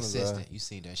that was kind consistent. You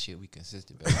seen that shit? We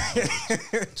consistent. Baby.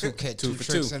 two for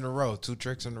tricks two. in a row. 2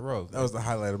 tricks in a row. that was the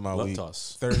highlight of my Love week.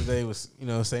 toss. Thursday was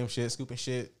same shit, scooping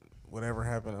shit. Whatever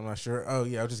happened, I'm not sure. Oh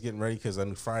yeah, I was just getting ready because I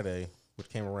knew Friday, which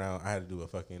came around, I had to do a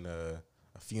fucking a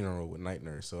funeral with Night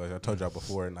Nurse. So as I told y'all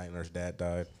before, Night Nurse dad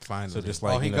died. Finally. So just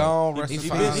like He gone. Rest he in he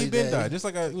finally peace. been dead. died. Just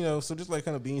like so just like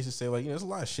kind of Beans to say like there's a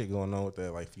lot of shit going on with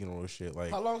that like funeral shit.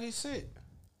 Like How long he sick?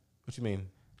 what you mean?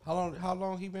 How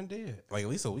long he been dead? Like at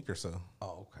least a week or so,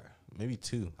 Oh, okay. maybe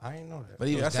 2. I ain't know that. But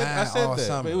he Yeah, was I dying said all that.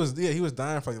 summer. But he was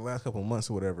dying for like the last couple of months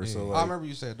or whatever. So I like, remember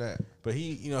you said that. but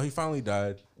he finally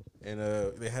died. And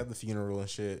they had the funeral and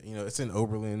shit. It's in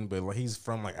Oberlin, but like he's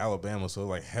from like Alabama, so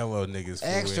like hella niggas flew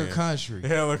Extra in. country.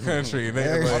 Hella country. And they,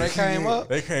 Extra- like, they came up?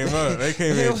 They came up. They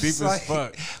came It in was deep like- as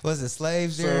fuck. Was it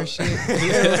slaves there and So- shit?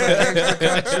 Extra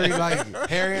country like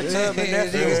Harriet Tubman. Yeah,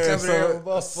 That they niggas was coming there so, with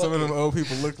motherfuckers. some of them old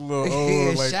people looked a little Yeah,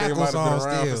 old, like they shackles might have been on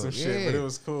around for still. some shit, but Yeah. it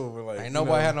was cool. But like, Ain't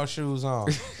nobody had no shoes on.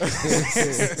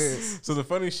 So the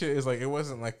funny shit is like it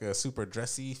wasn't like a super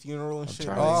dressy funeral and shit.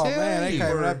 trying Like, Oh Tell man, they you.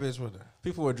 came in that bitch with her.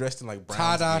 people were dressed in like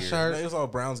Browns Tie-dye gear. shirt. No, it was all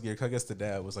Browns gear. 'Cause I guess the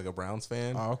dad was like a Browns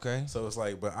fan. Oh, okay. So it's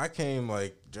like, but I came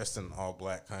like dressed in all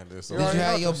black kind of. So Did you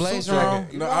have your blazer on?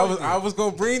 No, I was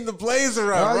gonna bring the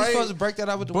blazer out, Oh, you right? supposed to break that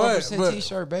out with the But- 1% but-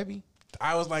 t-shirt, baby.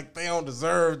 I was like, they don't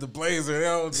deserve the blazer. They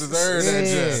don't deserve that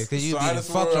Yeah, dress. 'cause you so be I the just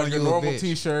fuck wore on like a you a normal bitch.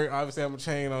 t-shirt. Obviously, I have a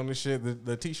chain on this shit.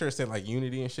 The t-shirt said like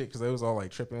Unity and shit because they was all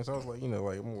like tripping. So I was like, like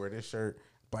I'm gonna wear this shirt,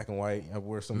 black and white. I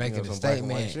wear some Making a some black and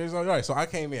white statement. shit. It's like, all right, so I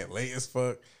came in late as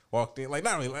fuck. Walked in like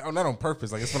not really, like, not on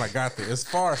purpose. Like it's when I got there. As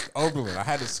far as Oberlin, I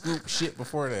had to scoop shit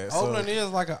before that. So Oakland is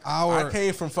like an hour. I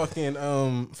came from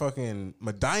fucking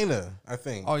Medina, I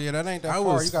think. Oh yeah, that ain't that I far.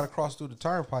 was- You got to cross through the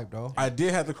turnpike though. I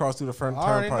did have to cross through the front I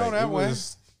already turnpike. know that It way.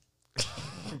 was-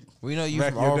 We know you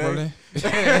Back from in your day?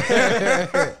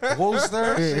 Oberlin.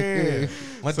 Worcester, shit.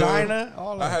 Medina,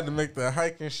 all I that. had to make the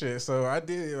hike and shit. So I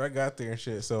did. I got there and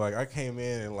shit. So like I came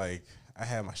in and like I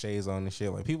had my shades on and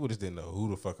shit. Like people just didn't know who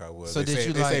the fuck I was. So they did saved,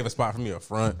 you, they like- saved a spot for me up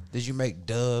front. Did you make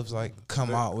Doves like come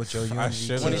out with your I Unity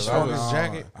should When he have. smoked I, his was-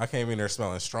 jacket. I came in there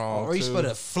smelling strong. Or you too. supposed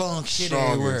to flunk shit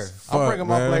Strong everywhere. as I'm fuck, bringing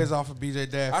my man. blazer off of BJ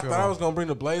Dadfield. I thought I was gonna bring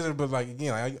the blazer, but like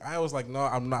again, I was like, no,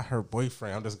 I'm not her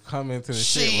boyfriend. I'm just coming to the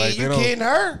shit. Like you kidding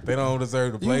her? They don't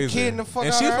deserve the You blazer. kidding the fuck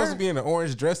and out she's of supposed her? to be in an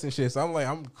orange dress and shit. So I'm like,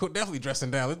 I'm definitely dressing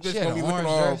down. This bitch She had gonna be an looking orange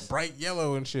all dress? bright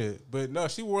yellow and shit. But no,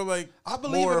 she wore like I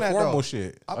believe more in that formal though.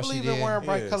 shit. I Oh, she believe in did? wearing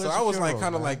bright Yeah, colors. so I to was like, funerals,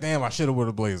 kind of man. like, damn, I should have wore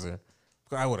the blazer.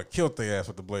 I would have killed their ass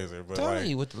with the blazer. But Telling like,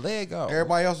 you with the leg out.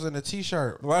 Everybody else was in a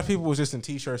t-shirt. a lot of people was just in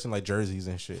t-shirts and like jerseys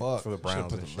and shit Fuck. for the Should've Browns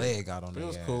put and the shit. leg out on It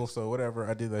was their cool. ass. So whatever,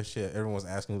 I did that shit. Everyone was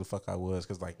asking who the fuck I was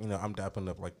because like I'm dapping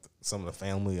up like some of the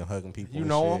family and hugging people. You and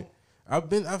know shit. 'em? I've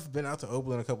been out to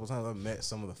Oakland a couple times. I've met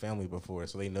some of the family before,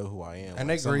 so they know who I am. And Like,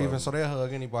 they some of grieving, them- so they'll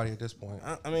hug anybody at this point.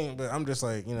 I mean, but I'm just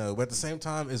like but at the same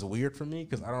time, it's weird for me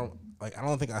because I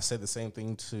don't think I said the same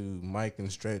thing to Mike and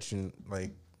Stretch and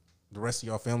like the rest of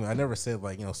y'all family. I never said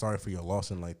like sorry for your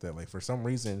loss and like that. Like for some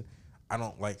reason, I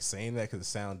don't like saying that because it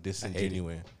sounds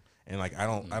disingenuous. And like I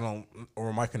don't,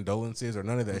 or my condolences or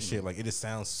none of that shit. Like it just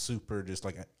sounds super, just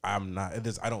like I'm not. It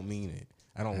just I don't mean it.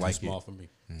 I don't like Small it. for me.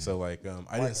 So like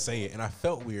I didn't say it, and I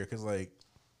felt weird because like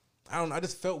I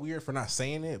just felt weird for not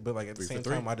saying it. But like at the 3 for same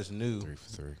 3. time, I just knew 3 for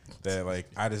 3. that like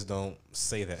I just don't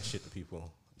say that shit to people.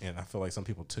 and I feel like some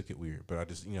people took it weird, but I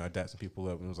just I dapped some people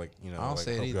up and was like, I don't like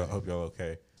say it either. hope y'all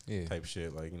okay. Yeah. Type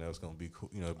shit, like it's gonna be cool.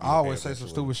 Be I always okay say some eventually.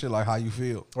 stupid shit like how you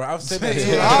feel. Right, I've said that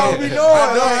too. I don't be knowing.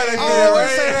 I know how they I feel, always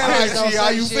right? say that. I Like, don't "Gee, how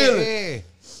say you shit, feeling?" yeah.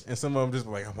 And some of them just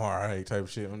be like, I'm all right, type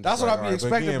shit. I'm just That's what like, I be all right,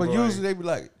 expecting, again, but bro, usually they be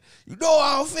like, "You know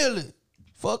how I'm feeling,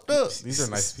 fucked up." these are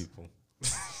nice people.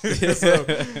 So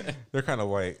they're kind of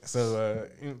white. So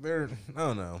they're I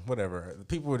don't know, whatever.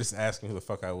 People were just asking who the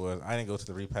fuck I was. I didn't go to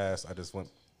the repast. I just went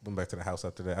back to the house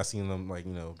after that. I seen them like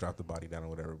drop the body down or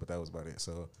whatever, but that was about it.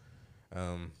 So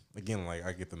again, like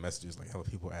I get the messages like hella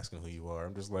people asking who you are.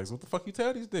 I'm just like, so what the fuck you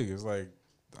tell these niggas? Like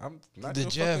I'm not The your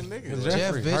Jeff, fucking nigga. the Like, Jeff,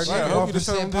 Jeffrey. bitch. Right, I hope you just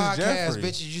tell 1% them this podcast, Jeffrey.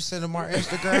 bitches. You send them our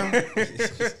Instagram.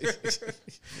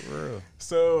 Real.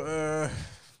 So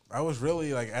I was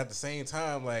really like at the same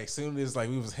time, like soon as like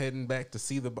we was heading back to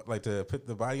see to put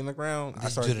the body in the ground, I Did you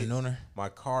started do the nooner? my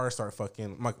car start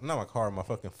fucking my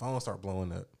fucking phone start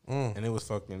blowing up, and it was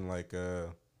fucking like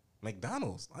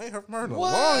McDonald's. I ain't heard from her in a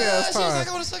long ass She was time. like,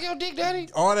 I want to suck your dick, daddy.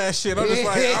 All that shit. I'm just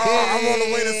like, oh, I'm on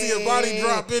the way to see a body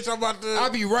drop, bitch. I'm about to.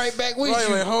 I'll be right back with Like,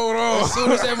 you. hold on. As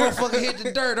soon as that motherfucker hit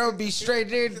the dirt, I'll be straight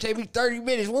there. It'll take me 30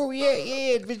 minutes. Where we at? Yeah,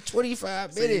 it's been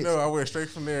 25 So, minutes. I went straight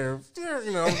from there.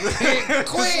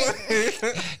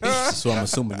 Quick. So I'm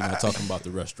assuming you're not talking about the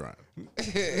restaurant.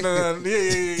 Yeah.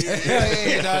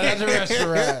 Yeah, no, that's a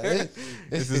restaurant.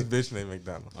 It's this bitch named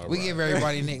McDonald. We give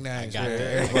everybody nicknames. Got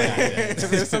man. that.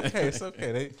 It's okay. It's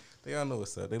okay. They all know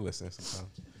what's up. They listen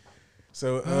sometimes.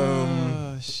 So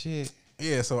Oh, shit.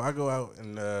 yeah. So I go out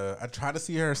and I try to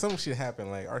see her. Some shit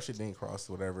happened. Like our shit didn't cross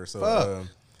or whatever. So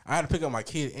I had to pick up my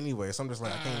kid anyway. So I'm just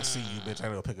like, I can't see you, bitch. I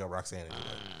gotta go pick up Roxanne anyway.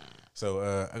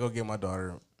 So I go get my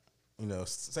daughter.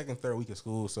 Second, third week of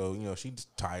school. So she's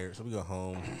tired. So we go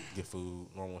home, get food,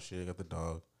 normal shit. Got the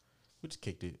dog. We just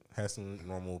kicked it. Had some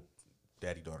normal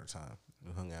daddy-daughter time.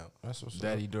 We hung out. That's what's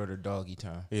Daddy, daughter, doggy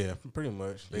time. Yeah, pretty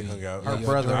much. They hung out. Her Yeah,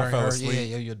 brother I and fell Yeah,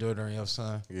 asleep. your daughter and your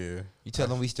son. Yeah. You tell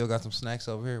them we still got some snacks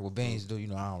over here. What Beans do, I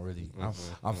don't really.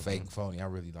 I'm fake and phony. I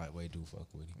really like way do fuck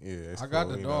with him. Yeah, it's I got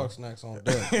cool, the you dog know. snacks on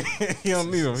deck. He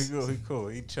don't need him. He cool.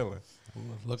 He chilling.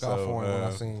 Look out So, for him when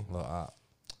I seen. Little op.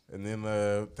 And then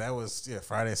that was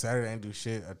Friday, Saturday. I didn't do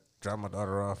shit. I dropped my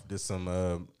daughter off. Did some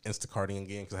Instacarting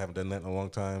again because I haven't done that in a long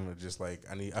time. It's just like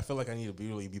I feel like I need to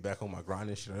really be back on my grind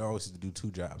and shit. I always used to do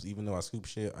 2 jobs. Even though I scoop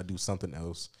shit, I do something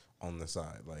else on the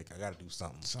side. Like I got to do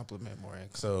something. Supplement more income.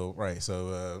 So right.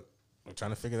 So I'm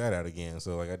trying to figure that out again.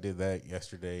 So like I did that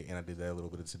yesterday and I did that a little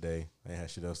bit of today. I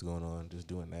had shit else going on. Just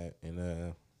doing that and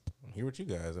I'm here with you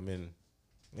guys. I mean,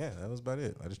 yeah, that was about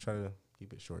it. I just try to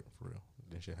keep it short for real.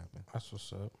 Then shit happen. That's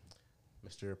what's up.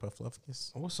 Mr.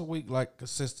 Pufflufkus. What's a week like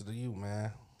consistent to you,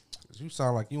 man? 'Cause you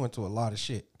sound like you went to a lot of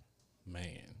shit.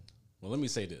 Man. Well, let me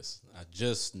say this. I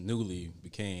just newly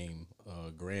became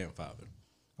a grandfather.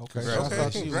 Okay, Congrats. shout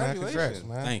out to you, man. Congratulations. Congrats,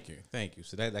 man. Thank you.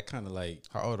 So that kind of like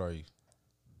How old are you?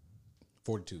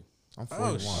 42. I'm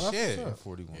Oh, 41. shit. I'm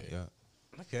 41. Yeah.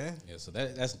 Okay. Yeah, so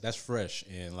that's fresh,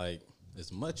 and like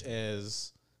as much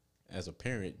as a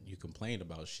parent you complain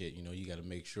about shit, you got to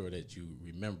make sure that you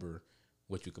remember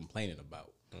what you're complaining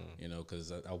about.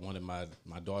 Because I wanted my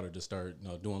daughter to start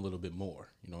doing a little bit more.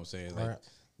 You know what I'm saying? Like Right.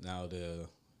 now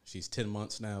she's 10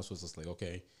 months now, so it's just like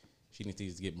okay, she needs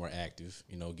to get more active.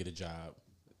 Get a job,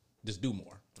 just do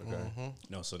more. Okay.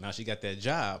 So now she got that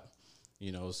job.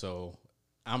 So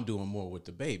I'm doing more with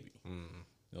the baby.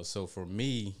 So for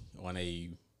me, on a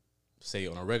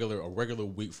regular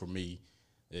week for me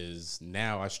is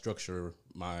now I structure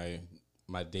my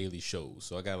daily shows.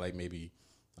 So I got like maybe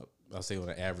I'll say on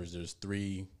an average there's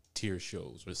 3 tier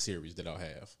shows or series that I'll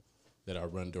have that I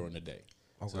run during the day.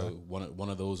 Okay. So one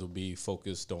of those will be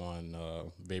focused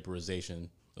on vaporization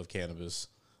of cannabis.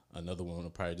 Another one will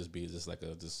probably just be just like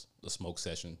a smoke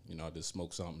session. I just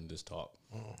smoke something, just talk.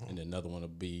 And then another one will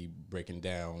be breaking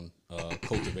down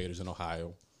cultivators in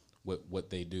Ohio, what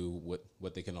they do,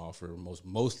 what they can offer,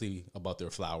 mostly about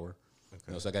their flower.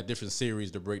 Okay. So I got different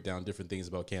series to break down different things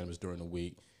about cannabis during the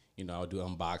week. I'll do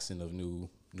unboxing of new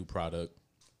product,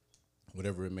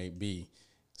 whatever it may be.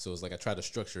 So it's like I try to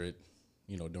structure it,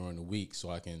 during the week so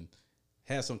I can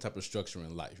have some type of structure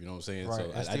in life. You know what I'm saying? Right.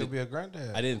 So And still be a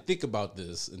granddad. I didn't think about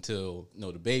this until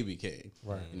the baby came.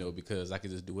 Right. Because I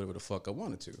could just do whatever the fuck I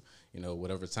wanted to.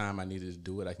 Whatever time I needed to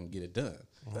do it, I can get it done.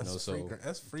 That's free.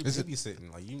 That's free Is it-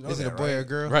 babysitting. Like Is it a boy or a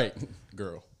girl? Right,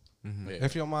 girl. Yeah.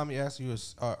 If your mommy asks you,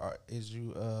 is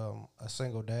you a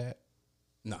single dad?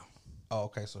 No. Oh,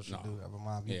 okay, so she No. do have a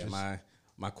mom. You Yeah, just,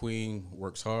 my queen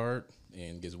works hard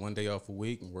and gets 1 day off a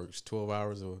week and works 12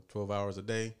 hours a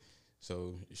day.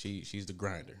 So she's the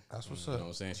grinder. That's what's You up. know what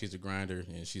I'm saying? She's the grinder,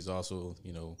 and she's also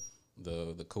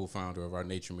the co-founder of our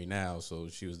Nature Me Now. So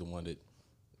she was the one that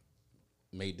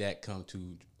made that come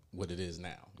to what it is now.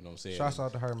 You know what I'm saying? Shouts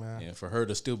out to her, man. And for her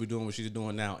to still be doing what she's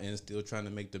doing now and still trying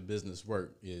to make the business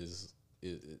work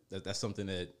that's something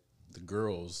that the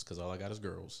girls, because all I got is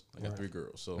girls. I got 3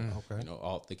 girls. So, Okay. you know,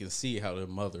 all they can see how their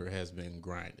mother has been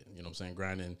grinding. You know what I'm saying?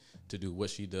 Grinding to do what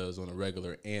she does on a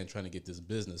regular and trying to get this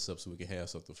business up so we can have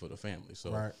something for the family.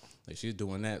 So, like, she's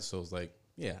doing that. So it's like,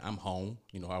 yeah, I'm home.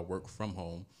 You know, I work from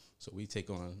home. So I take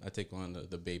on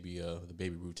the baby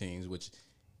routines, which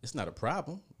it's not a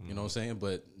problem, you know what I'm saying?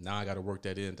 But now I got to work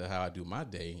that into how I do my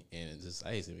day, and it's just,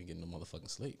 I ain't even getting no motherfucking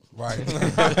sleep. Right.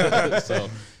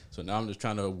 So now I'm just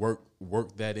trying to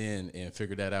work that in and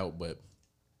figure that out. But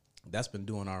that's been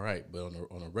doing all right. But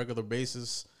on a regular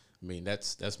basis, I mean,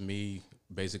 that's me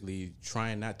basically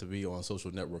trying not to be on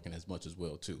social networking as much as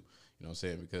well too. You know what I'm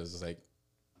saying? Because it's like,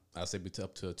 I say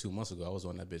up to 2 months ago, I was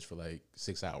on that bitch for like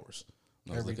 6 hours.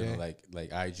 I was looking at like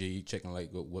IG, checking like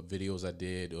what videos I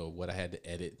did or what I had to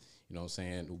edit, you know what I'm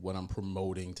saying, what I'm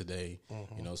promoting today,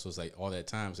 you know, so it's like all that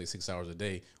time, it's like 6 hours a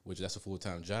day, which that's a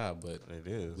full-time job, but It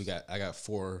is. I got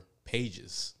 4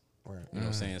 pages, you know what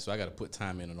I'm saying, so I got to put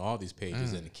time in on all these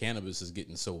pages, and the cannabis is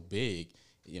getting so big,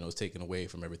 you know, it's taken away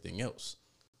from everything else.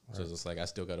 So it's like I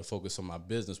still got to focus on my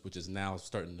business, which is now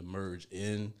starting to merge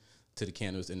in to the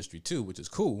cannabis industry too, which is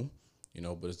cool. You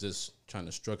know, but it's just trying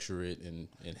to structure it and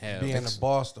have being the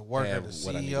boss, the worker, the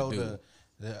what I need to CEO, do.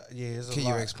 it's a Can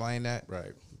lot. you explain that?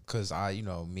 Right. Because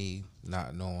me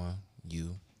not knowing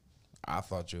you, I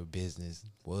thought your business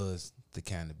was the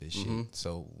cannabis shit.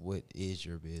 So what is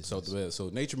your business? So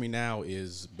Nature Me Now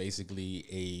is basically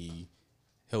a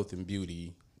health and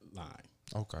beauty line.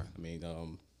 Okay. I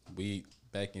mean, we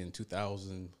back in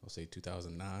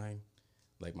 2009,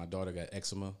 like my daughter got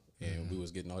eczema. And we was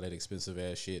getting all that expensive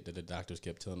ass shit that the doctors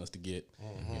kept telling us to get,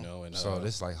 you know. And So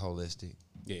this like holistic.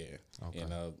 yeah, Okay.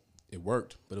 and it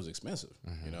worked, but it was expensive,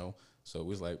 you know. So it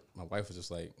was like my wife was just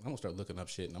like, I'm gonna start looking up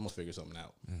shit and I'm gonna figure something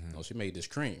out. You know, she made this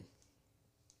cream,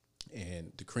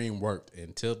 and the cream worked.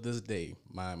 And till this day,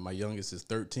 my youngest is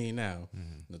 13 now.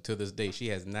 Until this day, she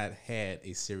has not had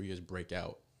a serious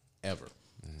breakout ever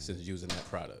since using that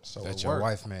product. So That it your worked.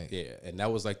 wife made. Yeah, and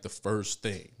that was like the first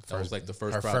thing. That was like the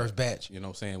first her product. first batch. You know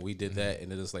what I'm saying? We did that,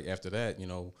 and then it's like after that, you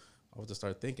know, I was just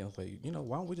started thinking, I was like, you know,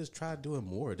 why don't we just try doing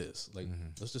more of this? Like,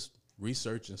 let's just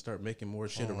research and start making more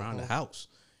shit around the house.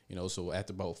 You know, so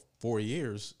after about 4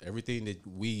 years, everything that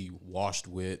we washed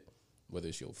with, whether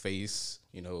it's your face,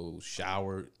 you know,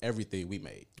 shower, everything we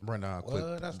made. Run down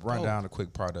That's run dope. down a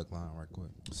quick product line right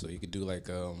quick. So you could do like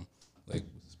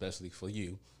especially for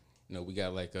you, you know, we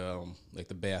got like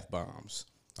the bath bombs,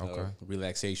 Okay.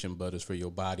 relaxation butters for your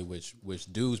body, which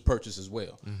dudes purchase as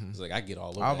well. It's like I get all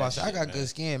over. I was about that to say, I shit, got man. good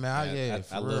skin, man.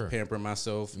 I love pampering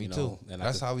myself. Me you know, too. And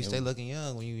That's how we and stay looking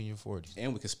young when you in your 40s.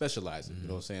 and we can specialize it. You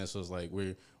know what I'm saying? So it's like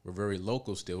we're very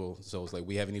local still. So it's like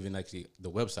we haven't even actually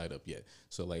the website up yet.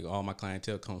 So like all my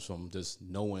clientele comes from just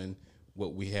knowing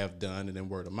what we have done and then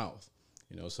word of mouth.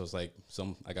 You know, so it's like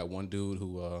I got one dude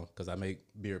who, cause I make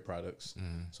beard products.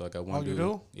 So I got one Oh, you dude.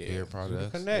 do? Yeah. Beard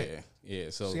products. Connect. Yeah.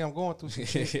 So See, I'm going through some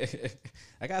shit.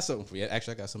 I got something for you.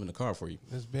 Actually, I got something in the car for you.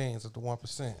 This beans at the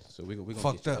 1%. So we gonna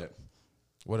Fucked get you up.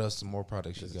 What else? Some more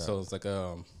products you got? So it's like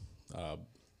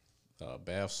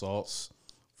bath salts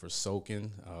for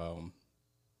soaking,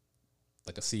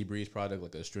 like a Sea Breeze product,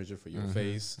 like a astringent for your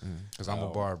face. Because I'm a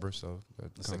barber, so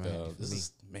It's like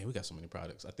man, we got so many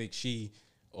products. I think she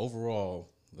overall,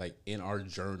 like in our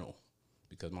journal,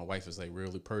 because my wife is like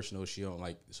really personal. She don't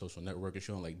like social networking.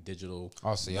 She don't like digital.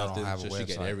 Oh, so y'all don't have a so she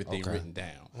got website. everything Okay. written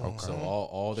down. So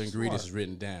all the ingredients is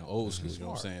written down, old school. You know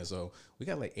what I'm saying? So we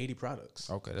got like 80 products.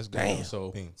 Okay, that's good.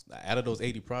 So out of those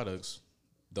 80 products,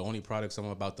 the only products I'm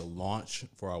about to launch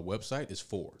for our website is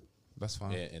 4. That's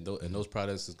fine. Yeah, and those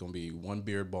products is going to be one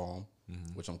beard balm,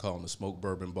 which I'm calling the smoked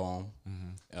bourbon balm.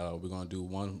 We're going to do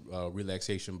one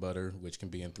relaxation butter, which can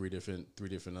be in three different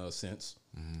scents.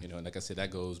 You know, and like I said, that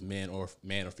goes man or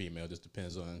female. Just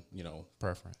depends on, you know,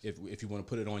 Preference. if you want to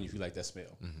put it on, if you like that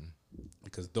smell,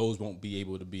 because those won't be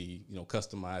able to be, you know,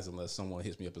 customized unless someone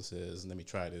hits me up and says, "Let me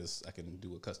try this. I can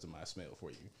do a customized smell for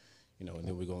you." You know, and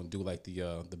then we're going to do like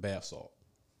the bath salt.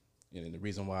 And the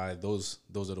reason why those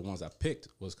are the ones I picked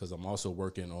was because I'm also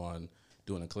working on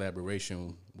doing a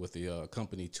collaboration with the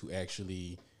company to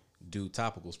actually do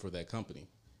topicals for that company,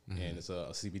 and it's a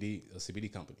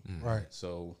CBD company. Right.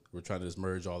 So we're trying to just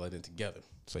merge all that in together.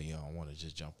 So you don't want to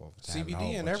just jump off the having a whole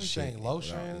CBD and bunch of shit everything,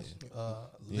 lotions,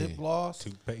 lip gloss,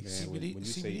 Toothpaste. Man, CBD. when you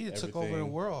say CBD it took over the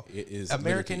everything, world. it is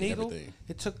American literally Eagle.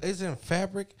 everything. It's in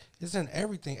fabric. It's in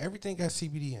everything. Everything got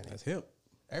CBD in it. That's hemp.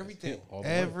 Everything. hemp all the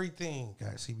way. Everything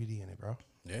got CBD in it, bro.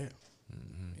 Yeah.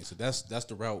 And so that's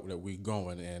the route that we're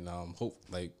going, and hope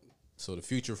like So the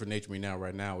future for Nature Me Now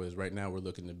right now we're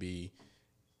looking to be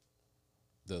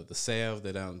the salve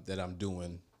that I'm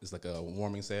doing is like a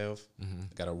warming salve. I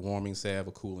got a warming salve,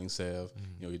 a cooling salve.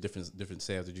 You know, your different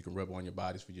salves that you can rub on your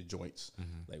bodies for your joints.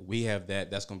 Like we have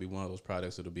that. That's going to be one of those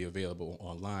products that'll be available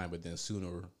online. But then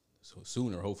sooner,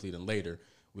 hopefully than later,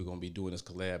 we're going to be doing this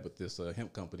collab with this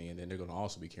hemp company, and then they're going to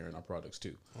also be carrying our products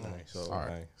too. Nice. So, All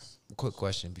right. Nice. Quick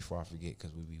question before I forget,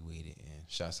 because we be weeded, and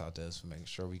shouts out to us for making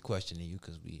sure we questioning you,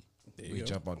 because we go.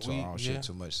 jump onto our own shit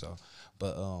too much. So,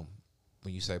 but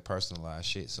when you say personalized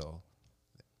shit, so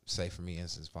say for me,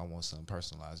 instance, if I want something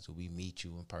personalized, do we meet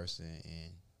you in person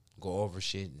and go over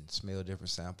shit and smell different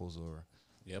samples, or?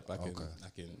 Yep, I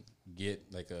can get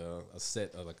like a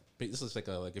set of like this is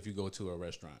like if you go to a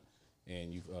restaurant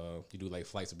and you do like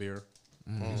flights of beer.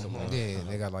 Yeah,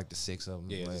 they got like the 6 of them.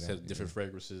 Yeah, laid it out. has different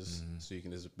fragrances, so you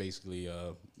can just basically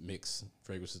mix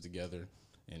fragrances together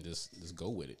and just go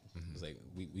with it. It's like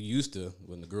we used to,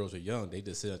 when the girls were young, they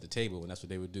just sit at the table and that's what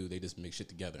they would do. They just mix shit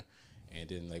together, and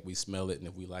then like we smell it, and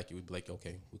if we like it, we'd be like,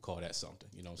 okay, we call that something.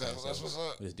 You know what I'm saying? That's what's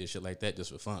up. We just did shit like that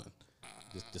just for fun,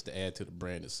 just to add to the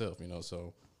brand itself. You know,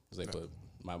 so it's like, but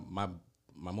my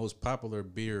most popular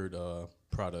beard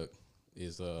product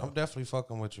is I'm definitely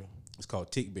fucking with you. it's called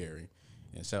Tickberry.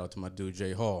 And shout out to my dude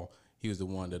Jay Hall. He was the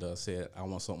one that said, I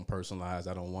want something personalized.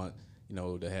 I don't want,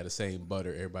 to have the same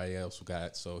butter everybody else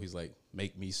got. So he's like,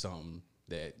 make me something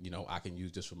that, I can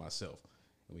use just for myself.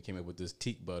 And we came up with this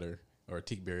teak butter or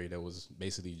Tickberry that was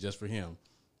basically just for him.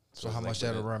 So it's how like much for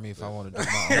that'll that- run me if I want to do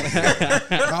my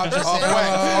own? No, I'm just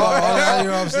saying. You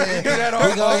know what I'm saying?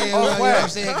 We go ahead, you know what I'm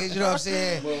saying? 'Cause you know what I'm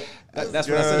saying? That's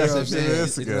what I said. That's what I'm saying.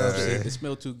 This You know what I'm guy. saying? It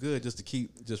smelled too good just to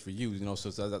keep just for you.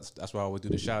 So that's why I always do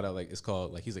the shout out. Like it's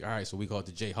called like he's like, all right, so we call it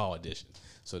the J Hall edition.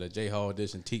 So the J Hall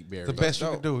edition Tickberry. The best you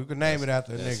can do. You can name it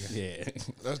after a nigga. Yeah.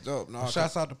 That's dope. No,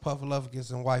 Shouts out to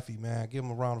Puffaluffagus and Wifey, man. Give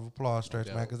them a round of applause, Stretch,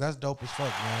 man, because that's dope as fuck,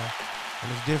 man.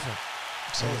 And it's different.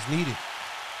 So it's needed,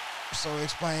 So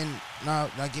explain, now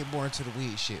get more into the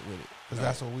weed shit with it. because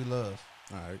that's what we love.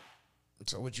 All right.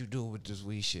 So what you do with this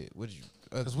weed shit? What you?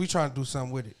 Because we trying to do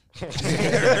something with it.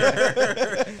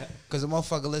 Because the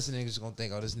motherfucker listening is gonna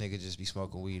think, oh, this nigga just be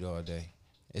smoking weed all day.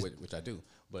 Which I do,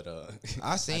 but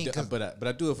I seen, but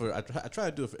I do it for I try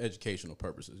to do it for educational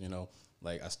purposes.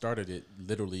 Like I started it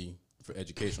literally for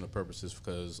educational purposes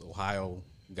because Ohio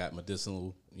got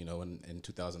medicinal, in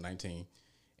 2019,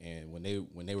 and when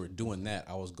they were doing that,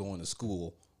 I was going to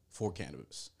school for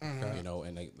cannabis,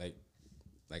 and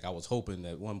like I was hoping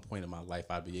that at one point in my life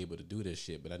I'd be able to do this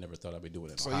shit, but I never thought I'd be doing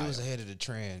it. In so Ohio. you was ahead of the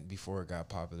trend before it got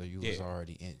popular. You was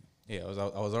already in. Yeah, I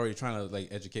was already trying to like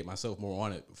educate myself more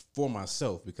on it for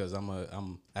myself because I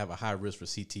have a high risk for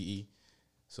CTE.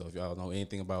 So if y'all know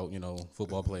anything about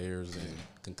football players and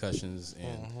concussions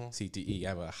and CTE, I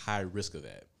have a high risk of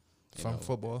that. From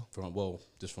football?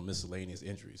 Just from miscellaneous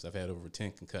injuries. I've had over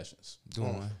 10 concussions.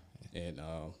 Doing one. And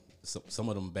some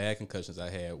of them bad concussions I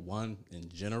had. One in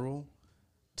general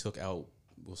took out,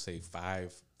 we'll say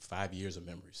 5 years of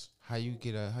memories. How you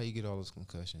get all those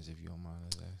concussions, if you don't mind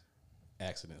us asking?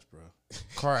 Accidents, bro.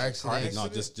 Car accidents? No,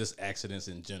 just accidents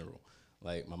in general.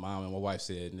 Like my mom and my wife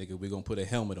said, nigga, we're gonna put a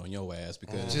helmet on your ass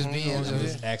because Just being I'm just-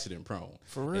 just accident prone.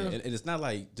 For real? And it's not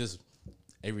like just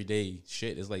everyday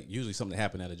shit. It's like usually something that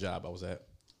happened at a job I was at.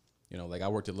 Like I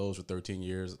worked at Lowe's for 13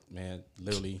 years. Man,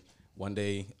 literally one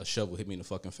day a shovel hit me in the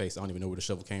fucking face. I don't even know where the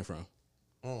shovel came from.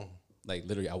 Like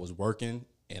literally I was working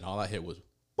and all I hit was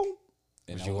boom.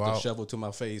 And Was I you was the out? shovel to my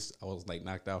face. I was like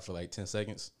knocked out for like 10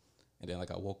 seconds. And then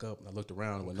like I woke up and I looked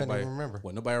around when Couldn't even remember.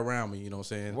 nobody around me, you know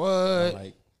what I'm saying? What? And I'm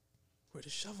like, where'd the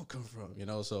shovel come from?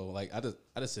 So like I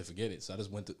just said forget it. So I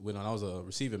just went when I was a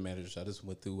receiving manager, so I just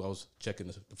went through, I was checking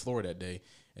the floor that day,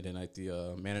 and then like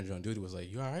the manager on duty was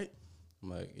like, you all right? I'm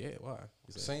like, yeah, why?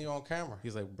 Seeing you on camera.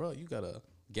 He's like, bro, you got a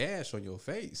gash on your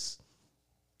face.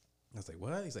 I was like,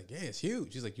 what? He's like, yeah, it's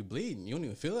huge. He's like, you bleeding. You don't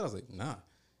even feel it? I was like, nah.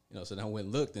 So then I went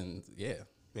and looked, and yeah.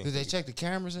 Did they check the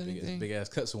cameras or anything? Big ass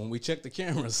cut. So when we checked the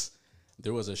cameras,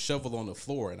 there was a shovel on the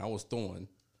floor, and I was throwing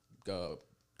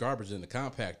garbage in the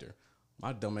compactor.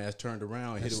 My dumb ass turned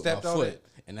around and hit it with my stepped on foot, it?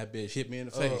 and that bitch hit me in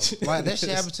the face. Like, that shit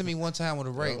happened to me one time on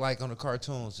the rake, like on the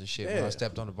cartoons and shit. When I Yeah.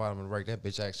 stepped on the bottom of the rake, that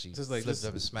bitch actually Just like flipped this-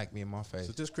 up and smacked me in my face.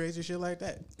 So just crazy shit like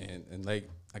that, and like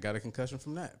I got a concussion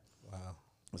from that. Wow.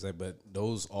 I was like, but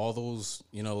all those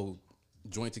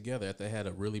joined together. After I had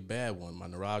a really bad one, my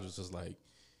neurologist was like,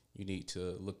 you need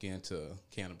to look into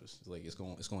cannabis. Like it's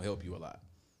gonna help you a lot.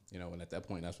 And at that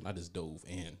point, that's when I just dove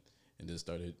in and just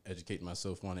started educating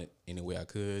myself on it any way I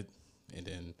could. And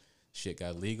then shit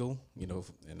got legal,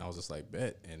 and I was just like,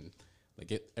 bet. And like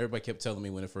everybody kept telling me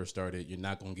when it first started, you're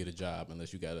not gonna get a job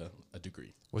unless you got a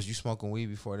degree. Was you smoking weed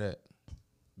before that?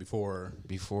 before.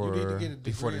 Before You need to get a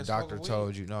degree before the in doctor smoking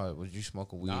told you, no, was you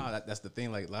smoking weed? Nah, that's the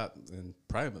thing. Like, and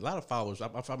probably a lot of followers.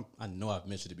 I know I've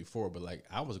mentioned it before, but like,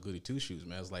 I was a goody two shoes,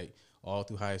 man. It's like all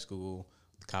through high school,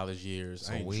 college years.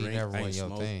 So I ain't weed drink, never I went ain't your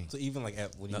smoke. thing. So even like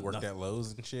when you worked nothing. at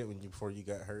Lowe's and shit, before you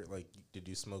got hurt, like did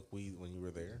you smoke weed when you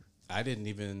were there? I didn't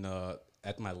even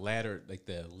at my latter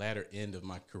end of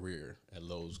my career at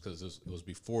Lowe's, because it was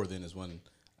before then is when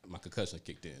my concussion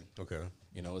kicked in. Okay.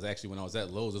 You know, it was actually when I was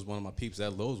at Lowe's. It was one of my peeps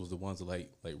at Lowe's was the ones that like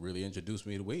really introduced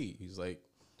me to weed. He's like,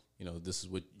 you know, this is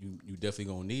what you definitely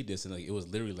gonna need this. And like it was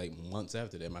literally like months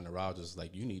after that, my neurologist was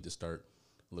like, you need to start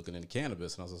looking into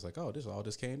cannabis. And I was just like, oh, all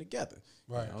this came together.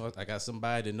 Right. You know, I got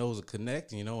somebody that knows a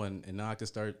connect, you know, and now I can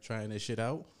start trying this shit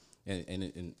out.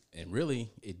 And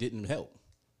really it didn't help.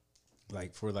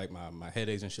 Like for like my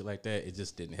headaches and shit like that, it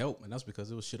just didn't help, and that's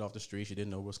because it was shit off the streets. You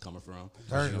didn't know where it's coming from.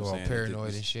 You know what I'm all saying?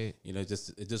 paranoid and shit. You know, it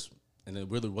just, and it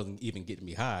really wasn't even getting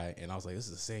me high. And I was like, this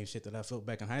is the same shit that I felt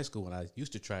back in high school when I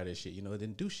used to try this shit. You know, it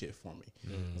didn't do shit for me.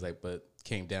 I was like, but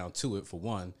came down to it. For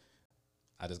one,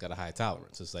 I just got a high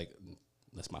tolerance. It's like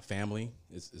that's my family.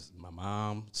 It's my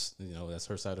mom. You know, that's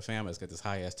her side of the family. It's got this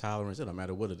high ass tolerance. It don't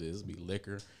matter what it is. It be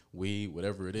liquor, weed,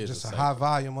 whatever it is. Just a it's high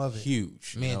volume of it.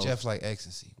 huge. Me you and know? Jeff like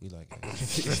ecstasy. We like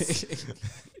ecstasy.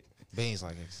 Beans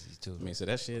like ecstasy too. I mean, so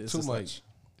that shit is Too just much. like,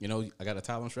 you know, I got a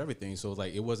tolerance for everything. So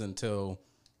like, it wasn't until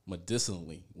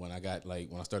medicinally when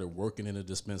I started working in a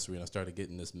dispensary and I started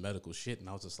getting this medical shit, and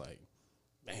I was just like,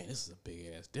 man, this is a big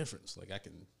ass difference. Like I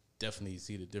can definitely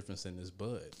see the difference in this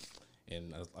bud,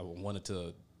 and I wanted to,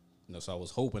 you know, so I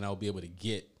was hoping I would be able to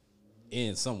get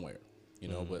in somewhere, you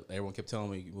know, but everyone kept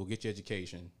telling me, we'll get your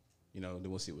education, you know, then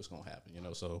we'll see what's gonna happen, you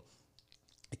know. So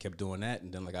I kept doing that,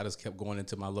 and then like I just kept going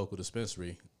into my local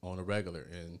dispensary on a regular,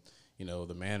 and you know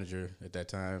the manager at that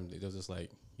time, they was just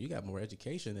like, you got more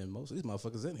education than most of these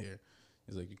motherfuckers in here.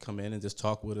 He's like, you come in and just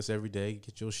talk with us every day,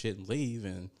 get your shit and leave,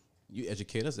 and you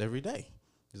educate us every day.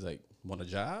 He's like, want a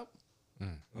job? I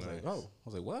was like, oh. I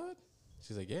was like, what?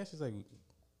 She's like, yeah. She's like,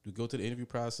 we go to the interview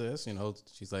process, you know.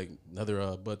 She's like,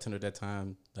 another bud tender at that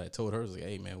time that I told her, was like,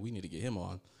 hey man, we need to get him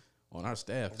on our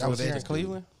staff. That was they here in just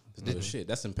Cleveland? This shit,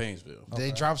 that's in Painesville. Did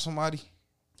they drop somebody?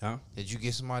 Huh? Did you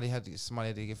get somebody? Had to get somebody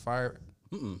had to get fired?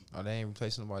 Oh, they ain't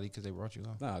replace somebody because they brought you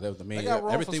on. Nah, that was the main. They got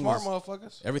room for everything smart was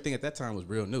motherfuckers. everything at that time was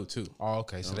real new too. Oh,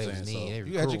 okay. So You know they what I'm was saying? needing So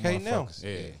every you crew educating them. motherfuckers.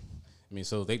 Yeah. I mean,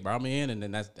 so they brought me in, and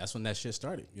then that's when that shit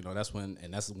started. You know, that's when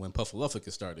Puffaluffa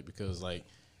started, because like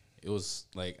it was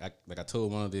like I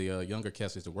told one of the younger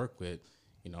cats I used to work with,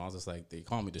 you know, I was just like, they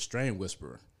call me the strain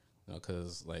whisperer, you know,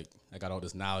 because like I got all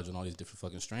this knowledge on all these different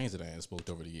fucking strains that I had smoked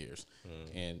over the years,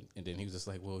 and then he was just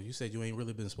like, well, you said you ain't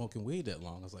really been smoking weed that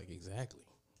long. I was like, exactly.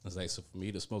 I was like, so for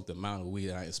me to smoke the amount of weed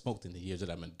I ain't smoked in the years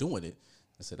that I've been doing it,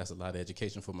 I said that's a lot of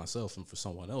education for myself and for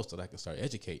someone else that I can start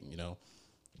educating, you know.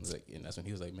 I was like, and that's when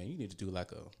he was like, man, you need to do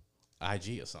like a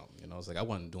IG or something, you know. I was like, I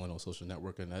wasn't doing no social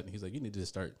network or nothing. He's like, you need to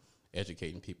just start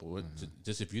educating people.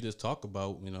 Just if you just talk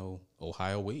about, you know,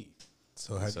 Ohio weed.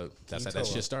 So That's how that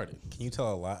shit started. Can you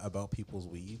tell a lot about people's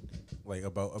weed, like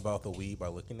about the weed by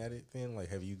looking at it? Then, like,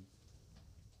 have you,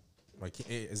 like,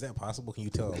 is that possible? Can you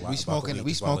tell a lot? We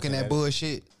smoking that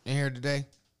bullshit in here today.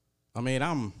 I mean,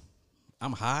 I'm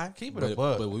high. Keep it but, a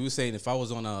buck. But we were saying if I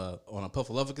was on a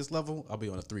Puffaluffa level, I'll be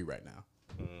on a 3 right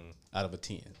now, out of a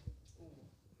 10.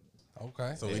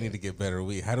 Okay. So we need to get better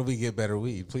weed. How do we get better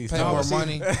weed? Please Pay tell more us.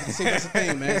 money. See, that's the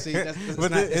thing, man. See, that's But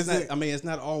not, is it- I mean, it's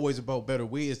not always about better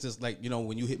weed. It's just like, you know,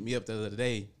 when you hit me up the other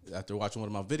day after watching one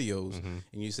of my videos,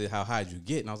 and you said, how high did you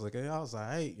get? And I was like, hey, I was all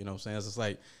right. You know what I'm saying? It's just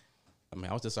like, I mean,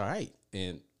 I was just all right.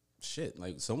 And shit,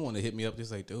 like someone that hit me up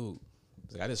just like, dude,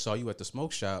 like, I just saw you at the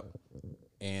smoke shop,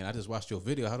 and I just watched your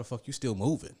video. How the fuck you still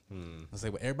moving? I was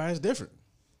like, well, everybody's different.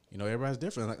 You know, everybody's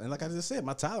different. And like I just said,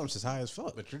 my tolerance is high as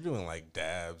fuck. But you're doing like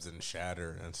dabs and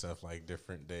shatter and stuff like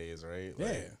different days, right? Yeah.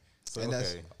 Like, so And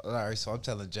that's okay. all right. So I'm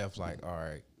telling Jeff, like, all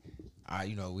right,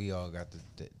 you know, we all got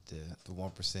the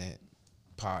 1%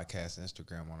 podcast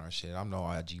Instagram on our shit. I'm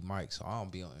no IG Mike, so I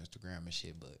don't be on Instagram and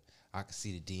shit, but I can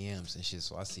see the DMs and shit.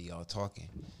 So I see y'all talking.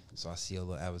 So I see a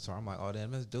little avatar. I'm like, oh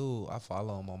damn, this dude. I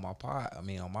follow him on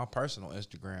on my personal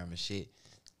Instagram and shit.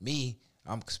 Me,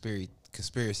 I'm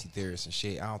conspiracy theorist and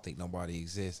shit. I don't think nobody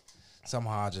exists.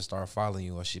 Somehow I just started following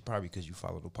you or shit, probably because you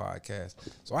follow the podcast.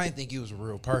 So I didn't think you was a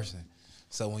real person.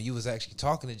 So when you was actually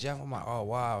talking to Jeff, I'm like, oh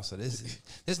wow, so this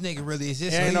nigga really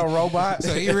exists. Ain't So no robot.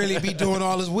 So he really be doing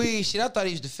all his weed shit. I thought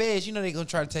he was the feds. You know they gonna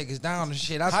try to take us down and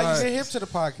shit. How you get hip to the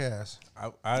podcast?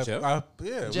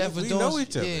 Jeff was we doing know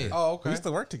each other. yeah. Oh, okay. We used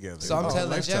to work together. So I'm telling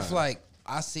lifetime. Jeff, like,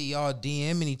 I see y'all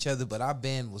DMing each other, but I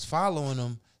was following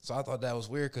him So I thought that was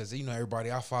weird because, you know,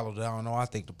 everybody I followed, I don't know, I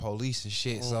think the police and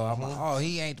shit. So I'm like, oh,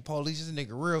 he ain't the police. This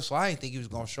nigga real. So I didn't think he was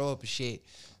going to show up and shit.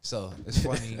 So it's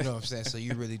funny, you know what I'm saying? So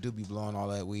you really do be blowing all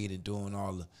that weed and doing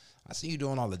all the, I see you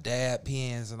doing all the dab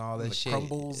pens and all that the shit.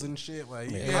 crumbles and shit. Like,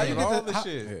 How you get all the- the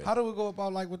shit. How do we go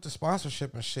about like with the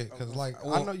sponsorship and shit? Because like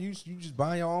I know you just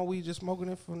buying your own weed, just smoking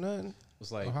it for nothing.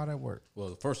 It's like, Or how that work?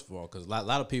 well, first of all, because a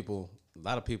lot of people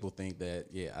think that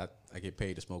I get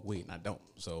paid to smoke weed and I don't.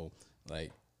 So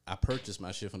like I purchase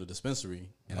my shit from the dispensary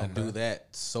and I do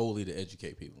that solely to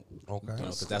educate people. Okay. You know,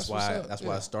 because That's why what's up,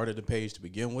 I started the page to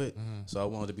begin with. So I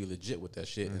wanted to be legit with that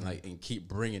shit and keep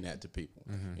bringing that to people.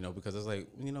 You know, because it's like,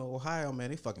 you know, Ohio,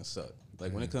 man, they fucking suck.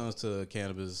 Like when it comes to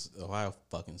cannabis, Ohio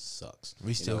fucking sucks.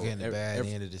 We still you know, getting the bad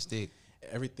end of the stick.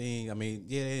 Everything, I mean,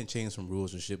 yeah, they didn't change some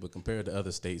rules and shit, but compared to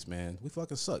other states, man, we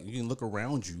fucking suck. You can look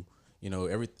around you. You know,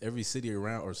 every city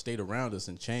around or state around us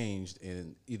and changed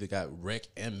and either got rec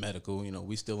and medical. You know,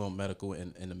 we still on medical,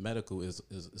 and the medical is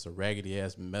a raggedy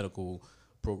ass medical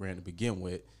program to begin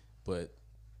with, but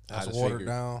That's I just watered figured-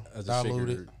 down, I just diluted.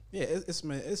 figured- Yeah,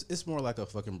 it's more like a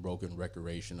fucking broken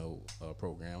recreational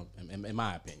program, in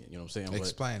my opinion. You know what I'm saying? But-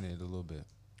 Explain it a little bit.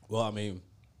 well, I mean,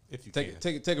 If you take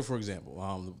it for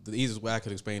example. The easiest way I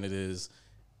could explain it is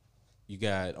you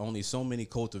got only so many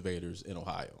cultivators in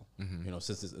Ohio. You know,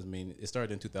 since it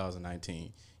started in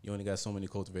 2019. You only got so many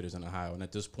cultivators in Ohio, and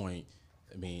at this point,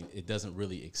 I mean, it doesn't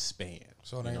really expand.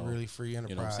 So it you ain't know? really free enterprise.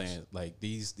 You know what I'm saying? Like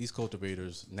these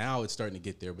cultivators now, it's starting to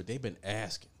get there, but they've been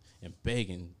asking and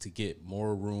begging to get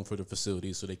more room for the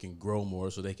facilities so they can grow more,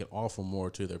 so they can offer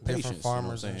more to their Different patients.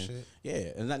 farmers you know and what I'm saying?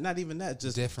 shit. Yeah, and not even that.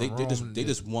 Just Different they room,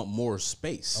 just want more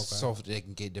space. So they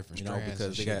can get different You know, strands. because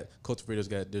and they shit. got cultivators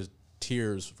there's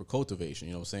tiers for cultivation,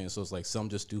 you know what I'm saying? So it's like some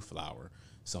just do flower,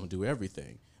 some do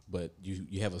everything. But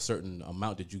you have a certain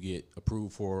amount that you get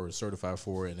approved for or certified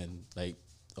for, and then like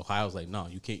Ohio's like, no,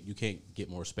 you can't get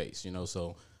more space, you know.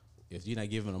 So if you're not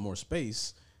giving them more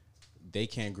space, they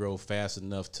can't grow fast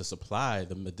enough to supply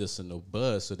the medicinal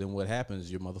bud. So then what happens?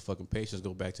 Your motherfucking patients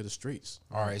go back to the streets.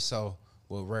 All right, so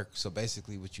so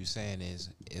basically what you're saying is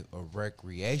if a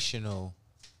recreational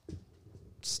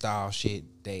style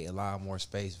shit, they allow more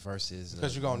space versus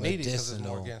Because you're gonna need it because it's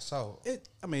more medicinal. getting sold.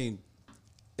 I mean,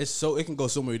 it can go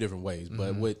so many different ways,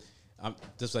 but with I'm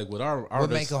just like with our What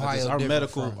make Ohio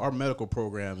different from- our medical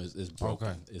program is broken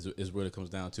Okay. is what it comes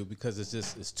down to, because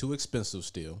it's too expensive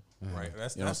still. Right.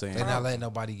 That's You know what I'm saying? They're not letting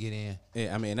nobody get in.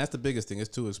 Yeah, I mean, that's the biggest thing. It's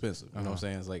too expensive. You know what I'm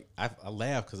saying? It's like I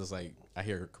laugh because it's like I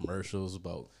hear commercials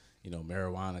about, you know,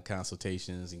 marijuana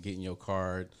consultations and getting your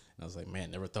card, and I was like, man,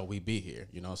 never thought we'd be here.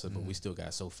 You know, so but we still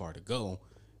got so far to go.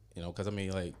 You know, because I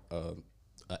mean, like an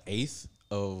eighth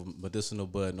of medicinal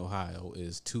bud in Ohio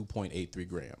is 2.83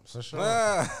 grams. For sure.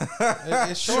 Ah.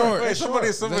 It's short. Wait, somebody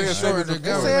They said short this the before.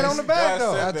 government. Say it on the back,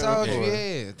 though. God I said that told you,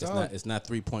 before. yeah. It's not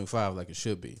 3.5 like it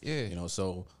should be. Yeah. You know,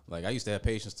 so like I used to have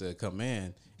patients to come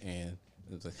in, and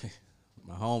it was like,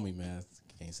 my homie, man,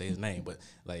 can't say his name, but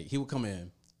like he would come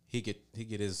in, he get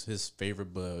his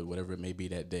favorite bud, whatever it may be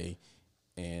that day,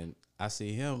 and I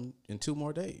see him in 2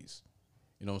 more days.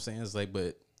 You know what I'm saying? It's like,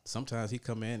 but sometimes he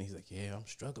come in and he's like, yeah, I'm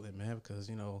struggling, man, because,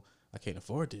 you know, I can't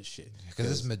afford this shit. Because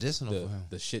it's medicinal for him.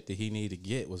 The shit that he needed to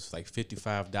get was like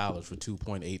 $55 for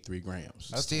 2.83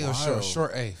 grams. Still wild.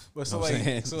 short eighth. But so Know what I'm like,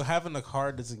 saying? so having a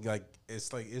card doesn't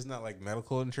it's not like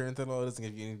medical insurance at all. It doesn't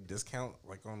give you any discount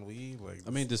like on weed. Like I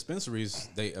mean, dispensaries,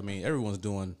 everyone's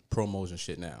doing promos and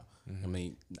shit now. I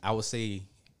mean, I would say,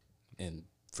 and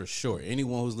for sure,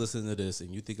 anyone who's listening to this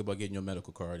and you think about getting your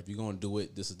medical card, if you're going to do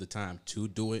it, this is the time to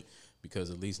do it, because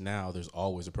at least now there's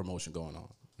always a promotion going on.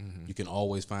 You can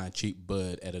always find cheap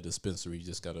bud at a dispensary. You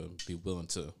just got to be willing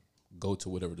to go to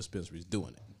whatever dispensary is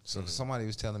doing it. So somebody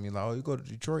was telling me like, oh, you go to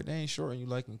Detroit, they ain't short, and you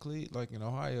like in Cleveland, like in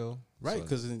Ohio, Right, So-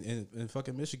 because in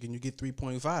fucking Michigan, you get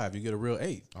 3.5. You get a real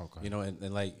 8. Okay. You know, and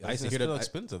like, I used it's to hear still that.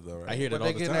 expensive though, right? I hear that But all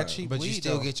they the getting time. that cheap but you weed,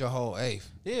 still though. get your whole eighth.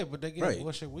 Yeah, but they get Right.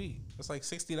 bullshit weed. It's like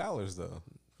 $60 though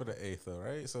for the eighth though,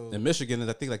 right? So In Michigan,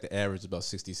 I think like the average is about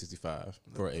 60, 65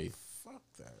 for an 8. fuck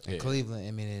that. In Yeah. Cleveland, I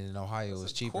mean, in Ohio, it's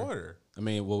It's a cheaper. quarter. I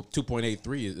mean, well,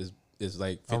 2.83 is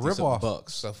like A 50 something ripoff.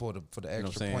 bucks. So for the You know what I'm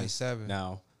extra saying? 0.7.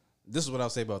 Now, this is what I'll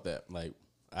say about that. Like,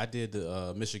 I did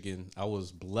the Michigan. I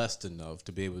was blessed enough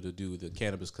to be able to do the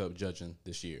Cannabis Cup judging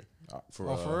this year for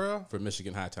real? for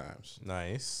Michigan High Times.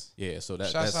 Nice. Yeah, so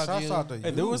Shouts that's out Shouts you. out to you,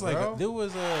 And there was like bro. there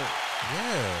was a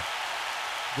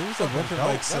bunch of dope. like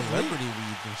That's celebrity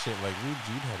weed and shit. Like Rude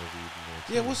Jude had a weed in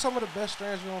there. Yeah, too. what's some of the best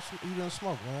strands you done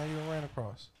smoke, man? You done ran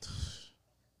across.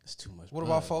 it's too much. What bud,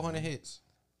 about 400 man. hits?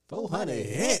 400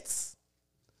 hits?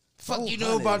 Fuck you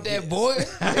know about that, boy?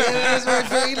 Yeah, that's right,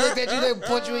 Phil. He looked at you, they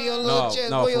put you in your little chest.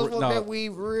 Boy, you smoke that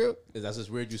weed for real. That's just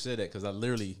weird you said that because I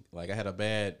literally, like, I had a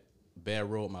bad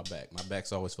roll in my back. My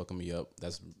back's always fucking me up.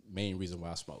 That's the main reason why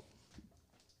I smoke.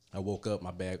 I woke up, my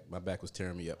back was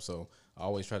tearing me up. So I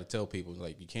always try to tell people,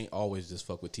 like, you can't always just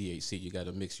fuck with THC. You got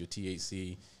to mix your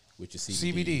THC with your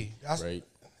CBD. Right?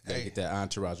 Got to get that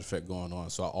entourage effect going on.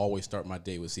 So I always start my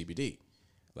day with CBD.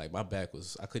 Like, my back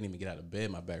was, I couldn't even get out of bed.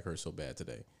 My back hurt so bad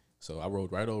today. So I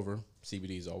rode right over.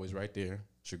 CBD is always right there.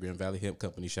 Chagrin Valley Hemp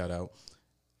Company, shout out.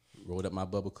 Rolled up my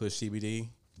Bubba Kush CBD.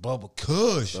 Bubba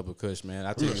Kush. Bubba Kush, man.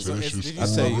 I tell you, Did you I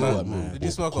tell you what, man. Did you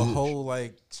smoke a whole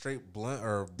like straight blunt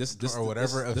or This or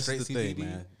whatever of this straight is the CBD? thing,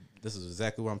 man. This is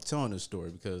exactly why I'm telling this story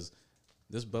because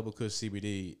this Bubba Kush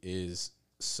CBD is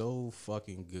so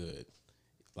fucking good.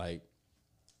 Like,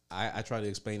 I try to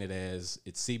explain it as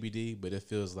it's CBD, but it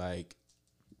feels like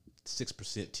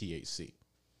 6% THC.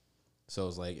 So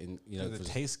it's like, and you know, It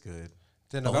tastes good.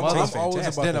 Then I'm a always motherfucker. about the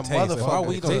taste. If my motherfucker.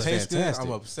 weed don't tastes taste good, fantastic.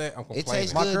 I'm upset. I'm It complaining.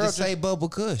 tastes My good girl to just- say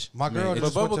Bubba Kush. My girl But just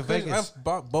went to Bubble Kush, Vegas. I've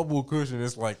bought Bubble Kush and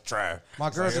it's like trash. My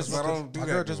girl Like, just I went don't do to, my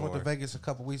that girl just went to anymore. Vegas a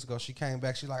couple weeks ago. She came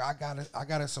back. She's like, I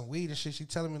got her some weed and shit. She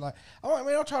telling me like, oh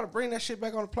man, don't try to bring that shit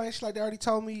back on the plane. She's like, they already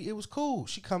told me it was cool.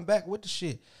 She come back with the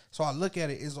shit. So I look at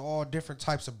it, it's all different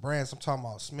types of brands. I'm talking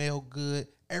about smell good,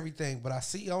 everything. But I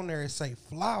see on there it say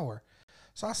flower.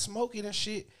 So I smoke it and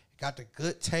shit. Got the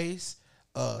good taste,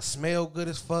 smell good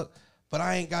as fuck. But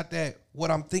I ain't got that what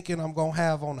I'm thinking I'm gonna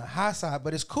have on the high side.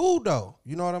 But it's cool though.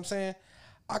 You know what I'm saying?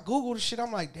 I Googled the shit.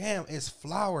 I'm like, damn, it's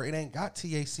flower. It ain't got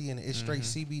THC in it. It's straight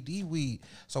CBD weed.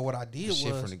 So what I did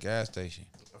Shit was from the gas station.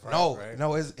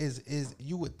 no, is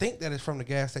you would think that it's from the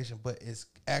gas station, but it's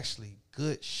actually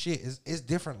good shit. It's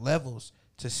different levels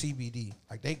to CBD.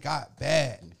 Like they got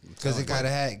bad. Because it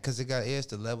it's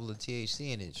the level of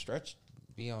THC in it. Stretch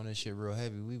be on this shit real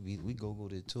heavy. We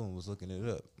Googled it too and was looking it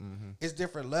up. It's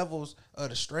different levels of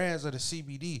the strands of the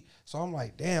CBD. So I'm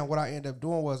like, damn, what I ended up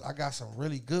doing was I got some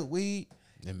really good weed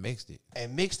And mixed it.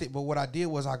 and mixed it. But what I did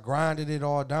was I grinded it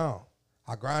all down.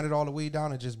 I grinded all the weed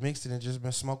down and just mixed it and just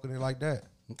been smoking it like that.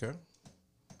 Okay.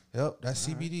 Yep, that's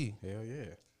CBD. Hell yeah.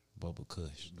 Bubba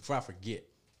Kush. Before I forget,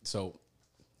 so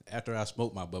after I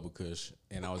smoked my Bubba Kush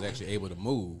and I was actually able to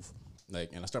move,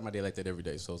 like, and I start my day like that every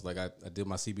day. So it's like I did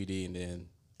my CBD, and then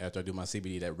after I do my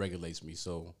CBD, that regulates me.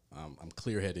 So I'm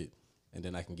clear headed, and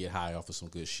then I can get high off of some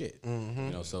good shit. You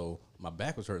know, so my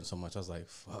back was hurting so much. I was like,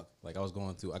 fuck. Like I was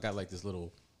going through. I got like this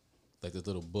little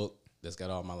book that's got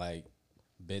all my like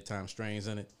bedtime strains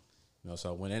in it. You know, so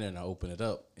I went in and I opened it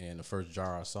up, and the first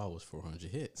jar I saw was 400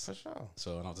 hits. For sure.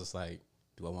 So and I was just like,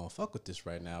 do I want to fuck with this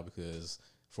right now? Because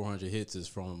 400 hits is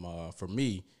from for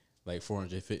me, like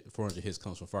 400 hits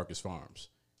comes from Farkas Farms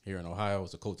here in Ohio.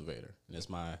 It's a cultivator, and it's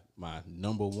my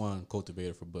number one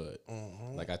cultivator for bud.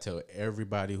 Like I tell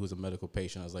everybody who's a medical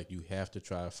patient, I was like, you have to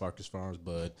try Farkas Farms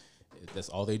bud. That's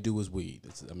all they do is weed.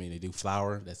 They do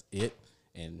flower. That's it.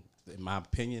 And in my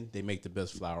opinion, they make the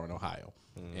best flower in Ohio.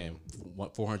 And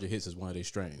 400 hits is one of their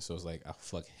strains. So it's like I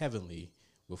fuck heavenly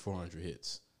with 400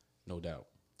 hits, no doubt.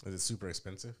 Is it super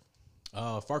expensive?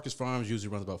 Farkas Farms usually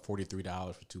runs about $43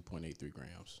 for 2.83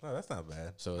 grams. Oh, that's not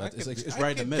bad. So I that's, could it's be-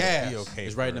 right in the I middle. could be okay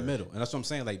It's right in for the middle, and that's what I'm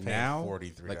saying. Like paying now,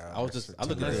 $43 like I look for at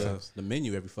 2 grams. the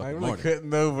menu every I fucking really morning.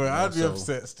 couldn't over. I'd be So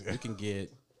upset still. You can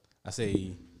get, I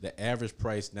say the average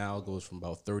price now goes from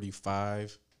about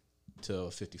 35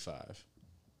 to 55.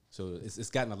 So it's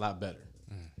gotten a lot better.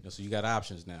 You know, so you got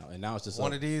options now, and now it's just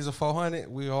One up. of these are 400,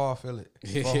 we all feel it.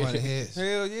 400 hits.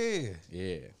 Hell yeah.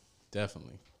 Yeah,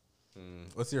 definitely.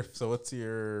 What's your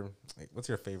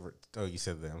favorite? Oh, you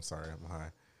said that. I'm sorry. I'm high.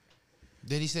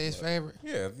 Did he say his favorite?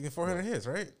 Yeah, you get 400 hits,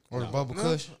 right? Or the No. Bubba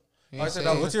Kush? He I ain't said say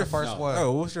that it. was your first No. one.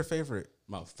 Oh, what's your favorite?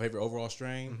 My favorite overall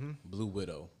strain, Blue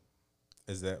Widow.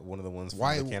 Is that one of the ones from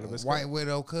White the cannabis? White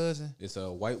Widow cousin. It's a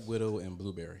White Widow and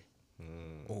Blueberry.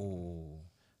 Oh.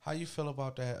 How you feel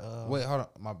about that? Wait, hold on.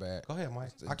 My bad. Go ahead,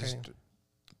 Mike. I Just can't.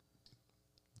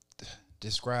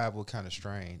 describe what kind of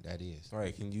strain that is. All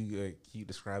right, can you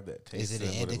describe that taste? Is it an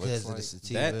and what indica? looks Is it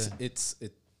a like? sativa?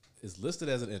 It is listed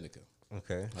as an indica.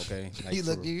 Okay. Okay, You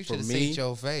look. You should have seen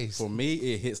your face. For me,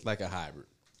 it hits like a hybrid,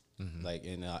 like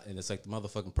and it's like the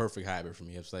motherfucking perfect hybrid for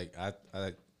me. It's like I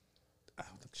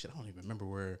shit. I don't even remember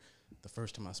where the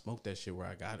first time I smoked that shit where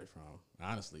I got it from,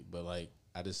 honestly. But like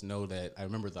I just know that I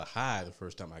remember the high the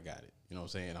first time I got it. You know what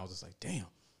I'm saying? I was just like, damn.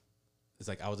 It's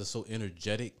like I was just so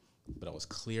energetic, but I was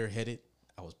clear headed.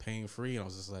 I was pain free, and I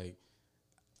was just like,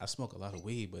 I smoke a lot of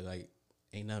weed, but like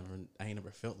I ain't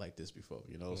never felt like this before.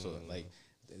 You know, so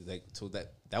so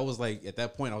that was like at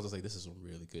that point I was just like, this is some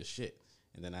really good shit.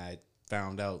 And then I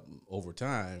found out over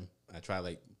time, I tried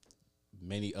like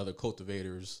many other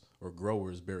cultivators or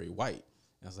growers berry white.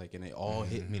 I was like, and they all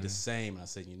hit me the same. And I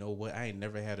said, you know what? I ain't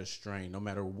never had a strain, no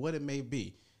matter what it may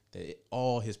be, that it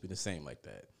all hits me the same like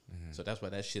that. So that's why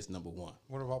that shit's number one.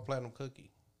 What about Platinum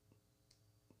Cookie?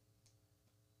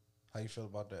 How you feel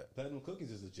about that? Platinum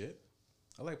cookies is legit.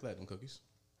 I like platinum cookies.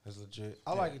 It's legit.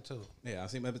 I like it too. Yeah, I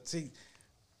see, but see, You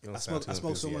don't I sound smoke too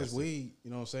so much enthusiastic. weed. You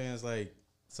know what I'm saying? It's like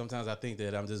sometimes I think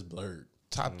that I'm just blurred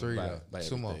Top three by, though. by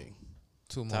Two more. everything.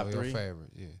 Two more Top of your three? favorite.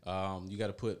 Yeah. You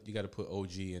gotta put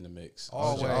OG in the mix.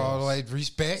 Always. All the way.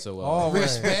 Respect. So Always.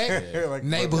 Respect. Yeah, like,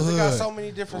 Neighborhood. It got so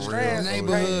many different For real. strands.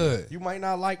 Neighborhood. You might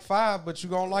not like 5, but you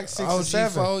gonna like 6 or OG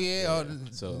 7. 4, yeah.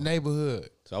 So- Neighborhood.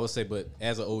 So I would say, but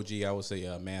as an OG, I would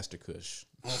say Master Kush.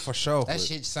 For sure. That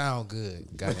shit sound good.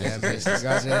 Goddamn it.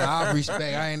 Goddamn, I respect.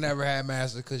 I ain't never had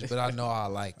Master Kush, but I know I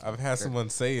like it. I've had someone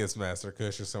say it's Master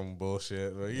Kush or some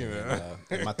bullshit, but you know.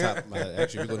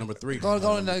 Actually, we go number 3.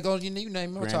 Go, you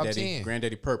name your top 10.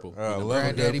 Granddaddy Purple. I love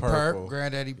Granddaddy good purple. Perp.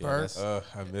 Granddaddy Perp. that's-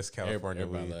 I miss California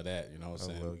Everybody weed. love that. You know what I'm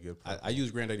I saying? love good I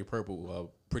use Granddaddy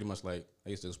Purple pretty much like I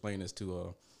used to explain this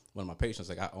to one of my patients.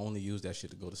 Like I only use that shit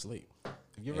to go to sleep.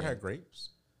 Have you ever had grapes?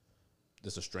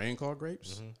 There's a strain called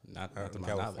grapes. Not to In my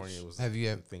California, it knowledge. was Have you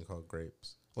a ever- thing called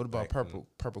grapes. What about Back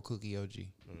purple cookie OG?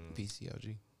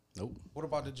 PCOG. Nope. What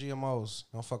about the GMOs?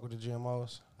 Don't fuck with the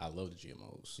GMOs. I love the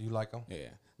GMOs. You like them? Yeah.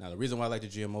 Now the reason why I like the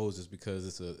GMOs is because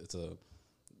it's a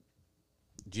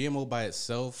GMO by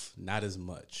itself, not as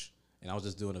much. And I was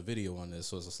just doing a video on this,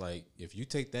 so it's just like if you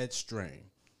take that strain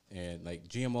and like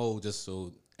GMO, just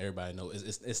so everybody knows,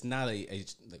 it's not a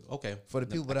like, okay For the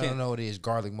people that don't know what it is,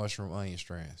 garlic, mushroom, onion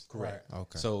strands. correct.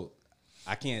 Okay. So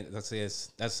I can't. Let's say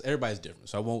that's everybody's different.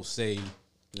 So I won't say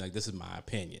like this is my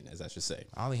opinion, as I should say.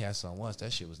 I only had some once.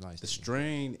 That shit was nice. The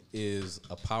strain is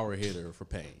a power hitter for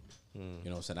pain. You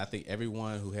know what I'm saying? I think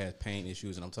everyone who has pain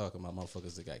issues, and I'm talking about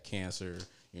motherfuckers that got cancer,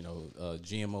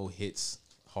 GMO hits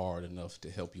hard enough to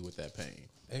help you with that pain.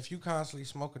 If you constantly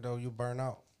smoke it though, you burn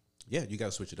out. Yeah, you got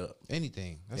to switch it up.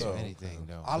 Anything. That's anything,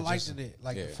 though. I But liked just- it.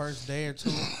 Like yeah. the first day or two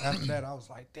after that, I was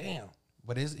like, damn.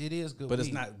 But it is good. But it's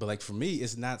weed. not. But like for me,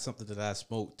 it's not something that I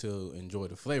smoke to enjoy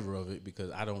the flavor of it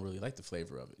because I don't really like the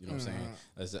flavor of it. You know what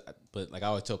I'm saying? But like I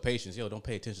always tell patients, don't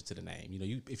pay attention to the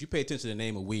name. If you pay attention to the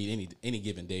name of weed any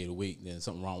given day of the week, then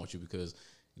something wrong with you because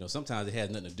sometimes it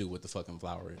has nothing to do with the fucking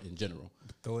flower in general.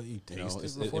 They'll let you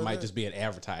taste It might just be an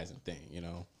advertising thing.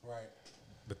 Right.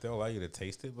 But they'll allow you to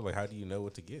taste it. But like, how do you know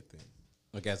what to get then?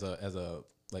 Like as a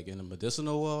like in the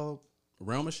medicinal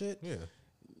realm of shit. Yeah,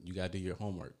 You gotta do your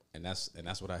homework, and that's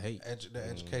what I hate. The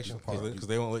education part. because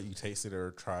they won't let you taste it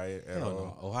or try it at Hell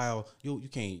all. no. Ohio, you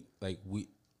can't like we.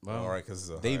 Well, All right, 'cause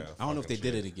it's they. Ohio, I don't know if they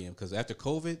fucking did it shit. again because after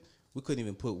COVID, we couldn't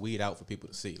even put weed out for people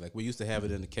to see. Like we used to have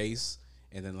it in the case,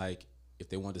 and then like if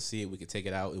they wanted to see it, we could take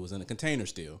it out. It was in a container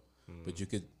still, but you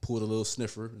could pull the little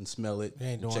sniffer and smell it. They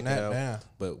ain't and doing check it that out. now.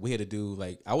 But we had to do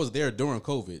like I was there during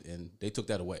COVID, and they took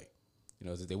that away.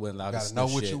 They wouldn't allow You to gotta sniff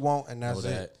know what shit, you want, and know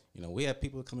that's it. We had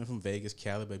people coming from Vegas,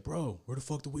 Cali, like, bro, where the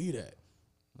fuck the weed at?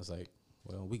 I was like,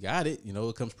 well, we got it.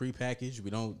 It comes prepackaged. We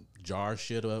don't jar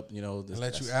shit up. And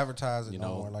let you that's- advertise it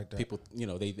no more like that. People,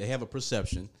 they have a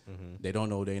perception. They don't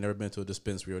know. They ain't never been to a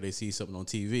dispensary or they see something on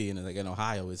TV. And like in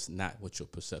Ohio, it's not what your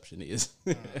perception is.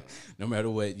 No matter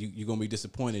what, you're going to be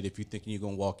disappointed if you're thinking you're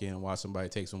going to walk in and watch somebody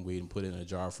take some weed and put it in a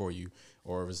jar for you.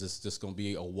 Or is this just going to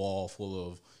be a wall full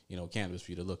of, cannabis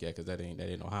for you to look at because that ain't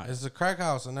Ohio. It's a crack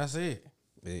house, and that's it.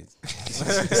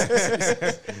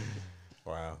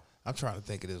 Wow. I'm trying to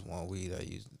think of this one weed I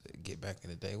used to get back in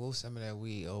the day. What was some of that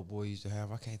weed old boy used to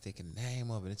have? I can't think of the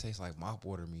name of it. It tastes like mop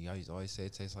water to me. I used to always say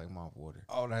it tastes like mop water.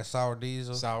 Oh, that sour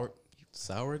diesel.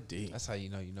 Sour D. That's how you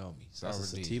know me. Sour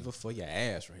That's a diesel. sativa for your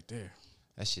ass right there.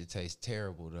 That shit tastes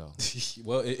terrible though.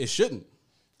 Well, it shouldn't.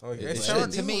 Oh, yeah. It's To sour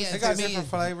me, diesel. to They got me, different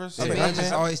flavors. To me, Like, it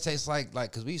just always tastes like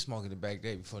because we smoking it back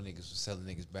there before niggas was selling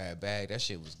niggas bad bag. That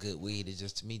shit was good weed. It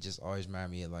just to me just always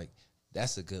remind me of like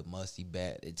that's a good musty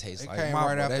bat. It tastes it like came mop right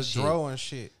water. after That shit, dro and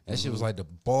shit. that shit was like the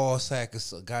ball sack of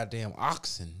some goddamn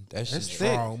oxen. That shit's It's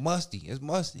thick. strong, musty. It's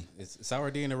musty. It's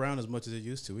sour D ain't around as much as it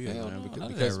used to either, Hell man. no, Because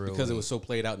none of because, that real because it weed. was so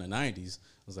played out in the '90s, it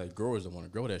was like growers don't want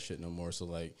to grow that shit no more. So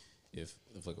like, if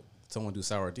like someone do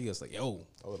sour D, it's like, yo,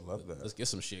 I would love that. let's get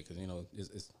some shit because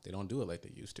they don't do it like they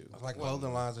used to. Like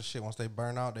clothing lines and shit. Once they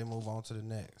burn out, they move on to the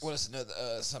next. Well, it's another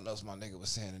something else my nigga was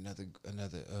saying. Another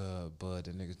bud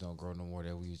that niggas don't grow no more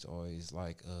that we used to always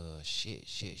like shit.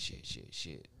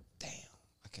 Damn,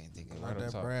 I can't think of it. Not Right that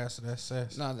off the top. brass, that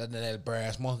sass. None of that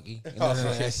brass monkey. None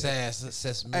of that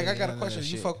sesame. Hey, I got a none of question. that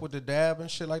You shit. fuck with the dab and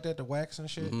shit like that, the wax and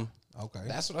shit? Okay.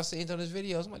 That's what I seen on his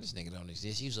videos. I'm like, this nigga don't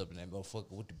exist. He was up in that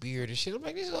motherfucker with the beard and shit. I'm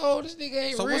like, this nigga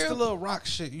ain't So real. what's the little rock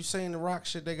shit? You seen the rock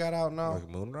shit they got out now? Like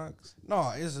moon rocks.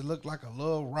 No, it looked like a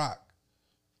little rock.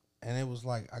 And it was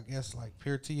like, I guess, like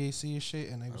pure THC and shit.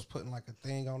 And they was putting like a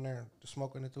thing on there,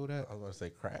 smoking it through that. I was going to say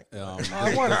crack. No, it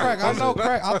wasn't crack. I know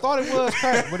crack. I thought it was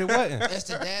crack, but it wasn't. That's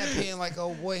the dab pen like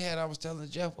old boy had. I was telling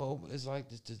Jeff, it's like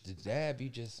the dab. You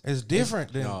just It's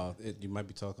different than. No, you might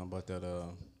be talking about that.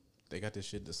 They got this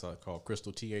shit that's called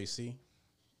crystal THC.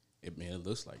 It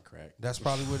looks like crack. That's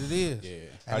probably what it is. Yeah.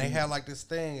 And they had like this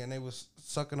thing, and they was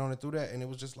sucking on it through that, and it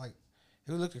was just like,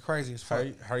 it was looking crazy as fuck.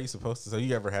 How are you supposed to? So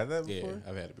you ever had that Yeah, before?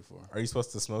 I've had it before. Are you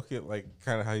supposed to smoke it like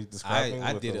kind of how you described it?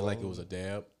 I with did the it like it long- was a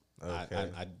dab. Okay.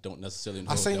 I don't necessarily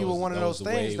know. I if seen that you with was- one of that was those the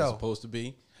way things, it was though. supposed to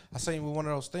be. I seen you with one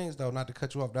of those things though, not to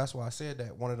cut you off. That's why I said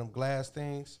that. One of them glass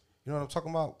things. You know what I'm talking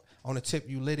about? On the tip,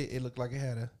 you lit it. It looked like it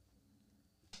had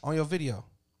on your video.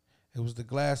 It was the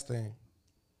glass thing.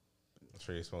 I'm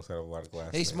sure you smoked out of a lot of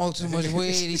glass. he man. smoked too much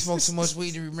weed. He smoked too much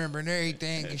weed to remember and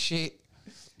everything and shit.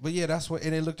 But yeah, that's what,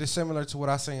 and it looked similar to what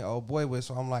I seen old boy with.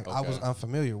 So I'm like, I was Okay.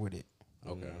 unfamiliar with it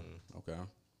Okay. Okay.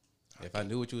 If I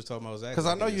knew what you was talking about, was because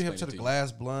I know you hip to the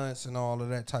glass blunts and all of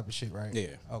that type of shit, right? Yeah.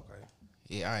 Okay.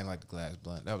 Yeah, I ain't like the glass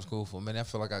blunt. That was cool for a minute. I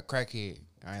feel like a crackhead.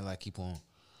 I ain't like keep on.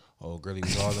 Oh, girly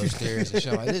was all upstairs and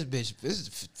shit. Like this bitch,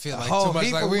 this feel like whole too much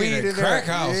heap like of we weed in a in crack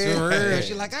there. house. Yeah. For real.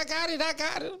 She like, I got it.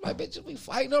 I'm like, bitch, we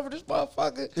fighting over this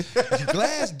motherfucker.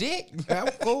 Glass dick. I'm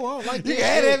cool. I don't like You this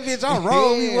had shit. that bitch on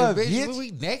roll. We Yeah, what, bitch?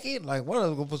 We naked. Like one of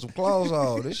us gonna put some clothes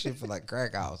on. This shit feel like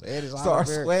crack house. Head is all Start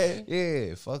over. sweating.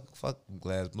 Yeah, fuck them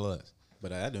glass blunts.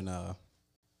 But I do know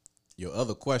your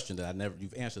other question that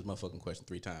you've answered this motherfucking question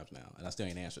 3 times now, and I still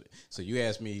ain't answered it. So you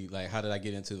asked me like, how did I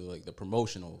get into like the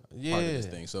promotional part of this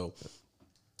Yeah. thing? So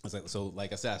it's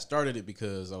like I said, I started it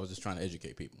because I was just trying to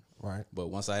educate people. Right. But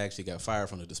once I actually got fired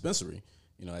from the dispensary,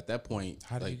 at that point,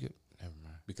 How did like, you get? Never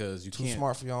mind. because you Too can't.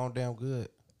 smart for your own damn good.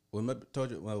 Well, told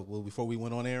you well before we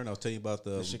went on air, and I was telling you about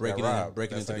the shit breaking got robbed.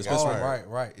 into That's the how you dispensary. got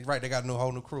Oh, right. They got a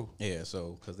whole new crew. Yeah,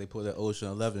 so because they put that Ocean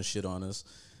 11 shit on us,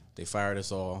 they fired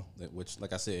us all. Which,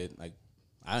 like I said, like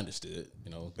I understood.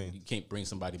 You can't bring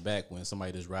somebody back when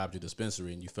somebody just robbed your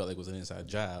dispensary and you felt like it was an inside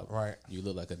job. Right. You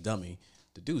look like a dummy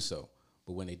to do so.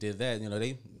 But when they did that,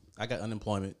 I got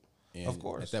unemployment. And Of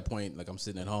course. At that point, like I'm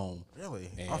sitting at home. Really?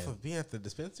 And- Off of being at the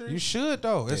dispensary? You should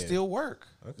though. It's Yeah. still work.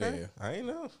 Okay. Yeah. I ain't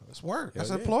know. It's work. Hell That's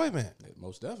yeah. employment.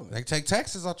 Most definitely. They take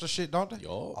taxes out your shit, don't they?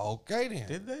 Yo. Okay then.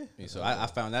 Did they? And so I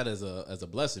found that as a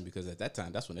blessing because at that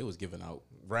time, that's when they was giving out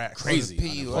Racks. crazy. PUA.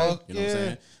 unemployment, Fuck You know what I'm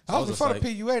saying? That was just before like- the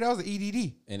PUA. That was the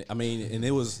EDD.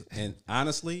 And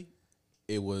honestly,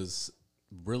 it was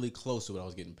really close to what I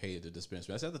was getting paid at the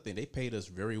dispensary. That's the other thing. They paid us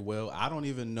very well. I don't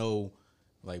even know,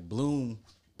 like Bloom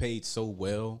paid so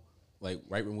well. Like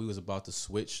right when we was about to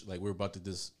switch, like we were about to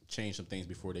just change some things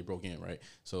before they broke in, right?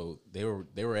 So they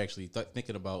were actually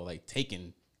thinking about like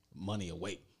taking money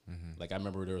away. Like I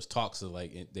remember there was talks of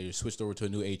like they switched over to a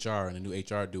new HR, and the new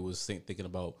HR dude was thinking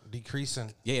about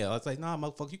Decreasing. I was like, nah,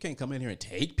 motherfucker, you can't come in here and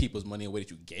take people's money away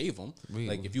that you gave them.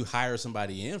 Like, if you hire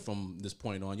somebody in from this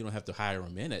point on, you don't have to hire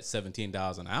them in at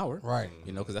 $17 an hour. Right.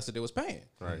 Because that's what they was paying.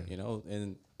 Right.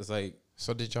 And it's like,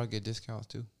 So did y'all get discounts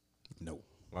too? no.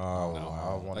 Oh,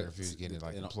 I wonder Like, if you was getting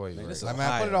like man, employee this rate. is Like,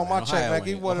 man, put it Ohio, on my man. check, Ohio man.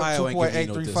 Give ain't- one of Ohio them ain't giving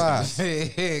you no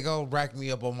 2.835. Hey, go rack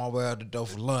me up on my way out the door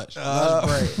for lunch.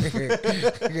 Lunch break.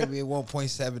 Give me a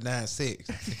 1.796.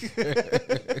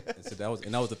 And so that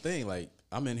was the thing. Like,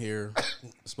 I'm in here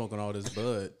smoking all this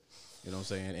bud, you know what I'm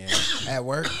saying? And At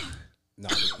work. no,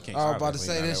 you can't. I was about to Obviously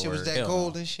say not that at shit was work. that Hell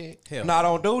gold no. and shit. Hell, Not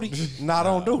on duty. Not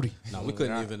on duty. no, we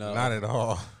couldn't not, even. Not at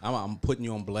all. I'm putting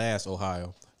you on blast,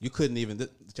 Ohio. You couldn't even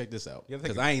check this out Yeah, they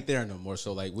because could- I ain't there no more.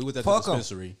 So like we was at Fuck the 'em.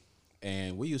 dispensary,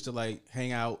 and we used to like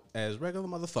hang out as regular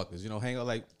motherfuckers. Hang out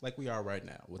like we are right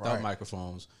now without Right.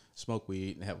 microphones, smoke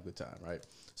weed, and have a good time. Right.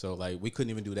 So like we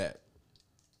couldn't even do that.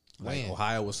 Like When?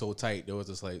 Ohio was so tight, there was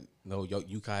just like, no,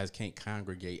 you guys can't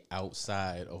congregate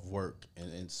outside of work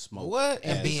and smoke. What?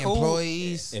 And as- be Cool.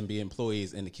 employees. and be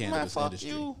employees in the Man, cannabis fuck industry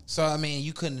you. So I mean,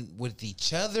 you couldn't with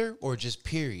each other or just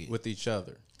period. with each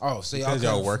other. Oh, so y'all Because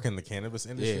y'all couldn't- work in the cannabis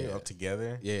industry Yeah. all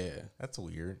together. Yeah. That's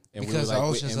weird. And Because were the like,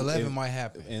 Ocean's 11 might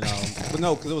happen. And but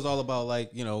no, because it was all about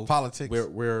like Politics.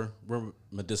 We're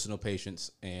medicinal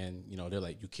patients, and they're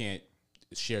like you can't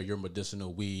share your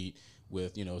medicinal weed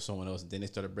with, you know, someone else, and then they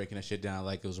started breaking that shit down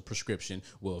like it was a prescription.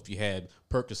 Well, if you had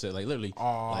Percocet, like literally,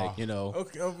 like, you know,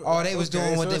 Oh, they was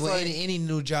doing what so they it's with like- any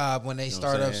new job when they know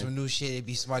start what I'm up saying? some new shit. It'd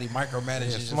be somebody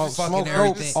micromanaging, just smoke fucking dope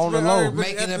everything. on the low.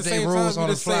 Making at up the they same rules time, on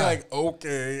you the just say fly. like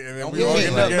okay, and then we Yeah, all yeah,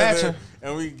 get look, together matching.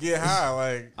 and we get high.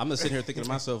 Like I'm just sitting here thinking to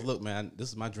myself, look, man, this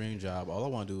is my dream job. All I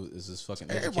want to do is just fucking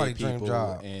Everybody educate dream people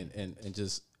job.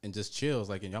 and just chill. It's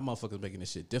like, and y'all motherfuckers making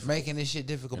this shit difficult. Making this shit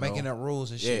difficult, You know? making up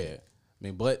rules and shit. Yeah, I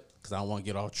mean, but because I don't want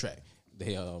to get off track.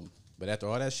 They but after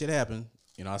all that shit happened,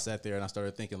 you know, I sat there and I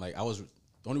started thinking like I was.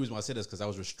 The only reason why I said this because I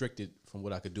was restricted from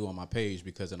what I could do on my page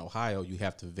because in Ohio you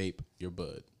have to vape your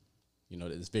bud. You know,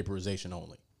 it's vaporization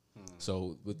only.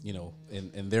 So, with, you know,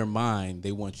 in their mind,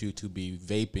 they want you to be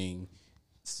vaping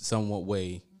somewhat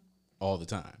way all the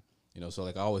time. You know, so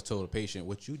like I always told a patient,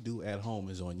 what you do at home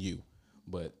is on you.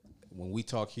 But when we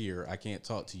talk here, I can't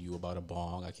talk to you about a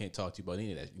bong. I can't talk to you about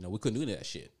any of that. You know, we couldn't do any of that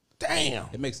shit. Damn.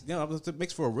 It makes, you know, it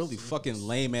makes for a really fucking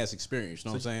lame ass experience. You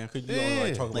know what I'm saying? could you only like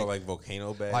Yeah. talk about like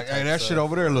volcano bag? Like, type hey, that stuff? shit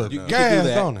over there look You could gas, do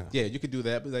that. don't it? Yeah, you could do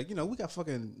that. But like, you know, we got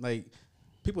fucking like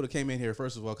people that came in here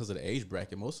first of all because of the age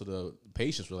bracket. Most of the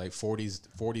patients were like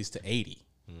 40s to 80.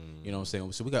 You know what I'm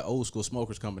saying? So we got old school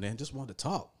smokers coming in, just wanted to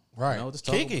talk. Right. You know, just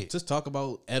Kick it. Just talk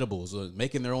about edibles or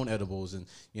making their own edibles, and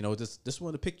you know, just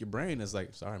want to pick your brain. It's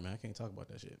like, sorry, man, I can't talk about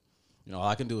that shit. You know, all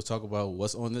I can do is talk about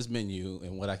what's on this menu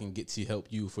and what I can get to help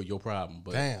you for your problem.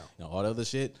 But Damn. you know, all the other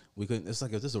shit, we couldn't. It's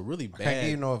like this is a really can't bad, give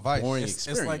you no advice. boring It's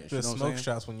experience. like the you know what I'm smoke saying?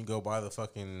 shops when you go buy the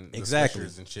fucking Exactly.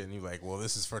 stickers and shit, and you like, well,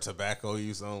 this is for tobacco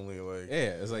use only. Like,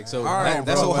 Yeah, it's like so. all right,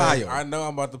 that's bro, Ohio. Like, I know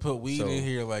I'm about to put weed So- in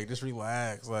here. Like, just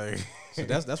relax. Like, So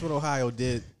that's what Ohio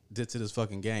did to this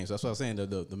fucking game. So that's what I was saying.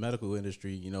 The medical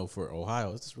industry, you know, for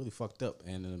Ohio, it's just really fucked up.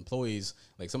 And the employees,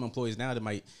 like some employees now, they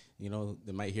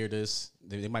might hear this.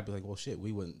 They might be like, well, shit,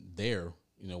 we weren't there,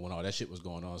 you know, when all that shit was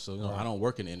going on. So you know, I don't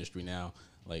work in the industry now,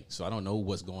 like, so I don't know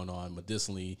what's going on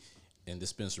medicinally in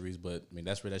dispensaries. But I mean,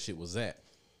 that's where that shit was at.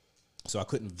 So I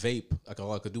couldn't vape. Like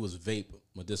all I could do was vape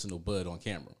medicinal bud on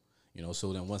camera. You know,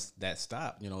 so then once that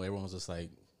stopped, you know, everyone was just like,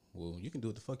 well, you can do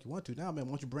what the fuck you want to now, man.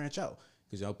 Why don't you branch out?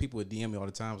 Because you know, people would DM me all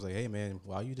the time, was like, hey man,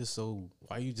 why you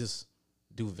just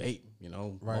do vape? You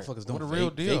know, Right. motherfuckers don't What a vape. real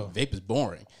deal. Vape is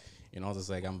boring. You know, I was just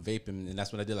like, I'm vaping, and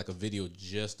that's when I did like a video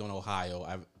just on Ohio.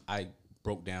 I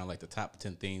broke down like the top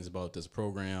 10 things about this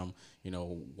program, you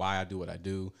know, why I do what I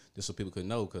do, just so people could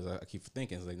know, because I keep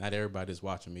thinking, it's like, not everybody that's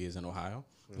watching me is in Ohio.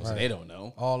 So they don't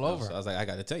know. All You know, over. So I was like, I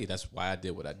got to tell you, that's why I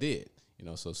did what I did. You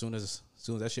know, so as soon as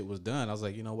that shit was done, I was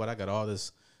like, you know what, I got all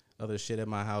this other shit at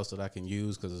my house that I can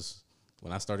use, because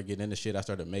when I started getting into shit, I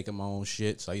started making my own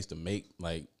shit. So I used to make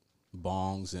like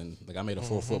bongs, and like I made a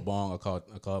 4-foot bong.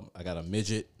 I got a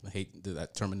midget. I hate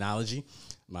that terminology.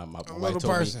 My wife told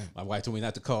person. me. My wife told me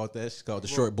not to call it that. She called it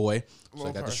the short boy. So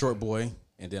I got the short boy,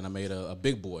 and then I made a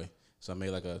big boy. So I made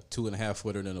like a 2.5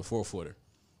 footer and then a 4 footer.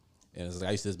 And it's like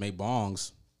I used to just make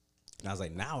bongs. And I was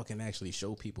like, now I can actually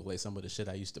show people like some of the shit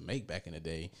I used to make back in the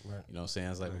day. Right. You know what I'm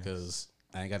saying? It's like, because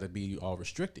I ain't got to be all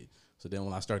restricted. So then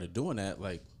when I started doing that,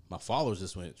 like my followers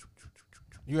just went.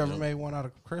 You ever made one out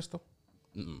of crystal?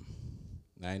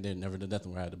 I never did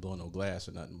nothing where I had to blow no glass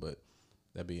or nothing, but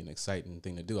that'd be an exciting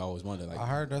thing to do. I always wanted to, like, I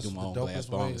heard that's do the my own glass dopest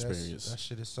bong way. experience. That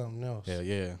shit is something else. Hell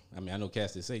yeah. I mean, I know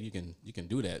Cass did say you can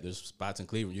do that. There's spots in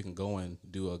Cleveland you can go and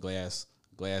do a glass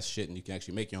shit, and you can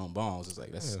actually make your own bongs. It's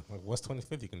like that's yeah, like West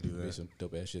 25th, you can do be that. some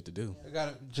dope ass shit to do. They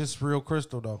got just real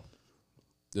crystal though.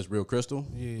 This real crystal.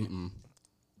 Yeah.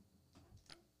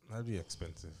 That'd be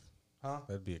expensive. Huh?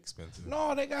 That'd be expensive.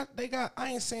 No, they got. I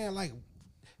ain't saying like,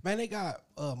 man, they got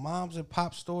moms and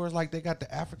pop stores. Like they got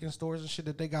the African stores and shit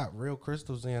that they got real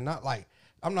crystals in. Not like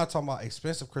I'm not talking about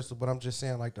expensive crystal, but I'm just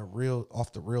saying like the real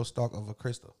off the real stock of a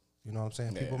crystal. You know what I'm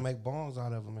saying? People Yeah. make bongs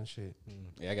out of them and shit.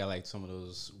 Yeah, I got like some of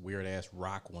those weird ass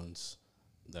rock ones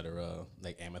that are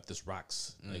like amethyst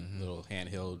rocks, like little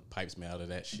handheld pipes made out of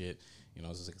that shit. You know,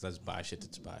 it's just, 'cause I just buy shit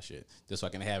to buy shit, just so I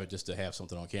can have it, just to have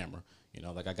something on camera. You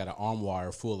know, like I got an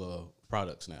armoire full of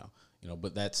products now. You know,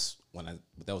 but that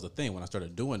was the thing when I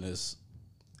started doing this.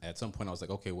 At some point, I was like,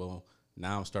 okay, well,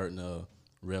 now I'm starting to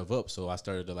rev up, so I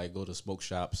started to like go to smoke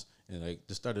shops and like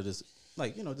just started this.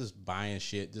 Like, you know, just buying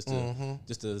shit just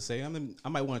to say, I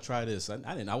might want to try this.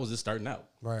 I was just starting out.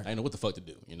 Right. I didn't know what the fuck to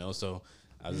do, you know. So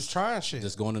I was Just trying shit.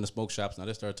 just going in the smoke shops, and I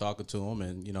just started talking to them,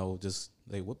 and you know, just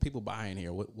like what people buying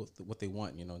here, what they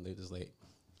want, you know. And they just like,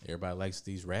 everybody likes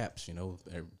these wraps, you know.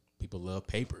 People love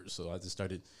papers, so I just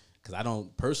started, because I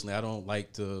don't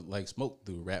like to like smoke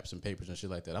through wraps and papers and shit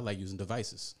like that. I like using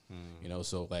devices, you know.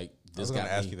 So like I was this gonna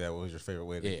got ask me, you that. What was your favorite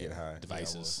way to get high?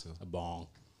 devices, Yeah, I was too. a bong.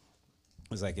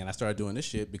 It's like, and I started doing this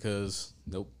shit because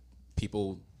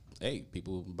people, hey,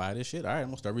 people buy this shit. All right, I'm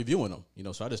gonna start reviewing them. You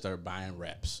know, so I just started buying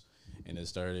wraps. And it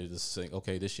started to saying,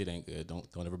 okay, this shit ain't good. Don't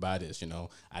ever buy this. You know,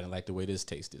 I didn't like the way this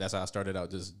tasted. That's how I started out,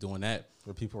 just doing that.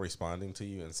 Were people responding to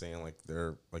you and saying like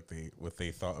what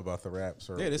they thought about the raps?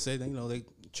 Or Yeah, they say, you know, they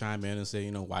chime in and say,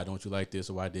 you know, why don't you like this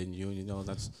or why didn't you? You know,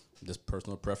 that's just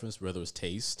personal preference, whether it's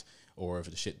taste or if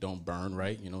the shit don't burn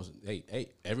right. You know, hey,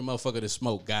 every motherfucker that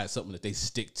smoke got something that they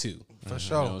stick to. For You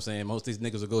sure. know what I'm saying? Most of these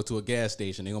niggas will go to a gas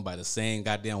station, they gonna buy the same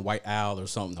goddamn White Owl or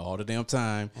something all the damn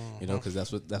time. You know, because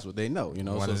that's what they know. You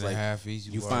know, One so it's and a like half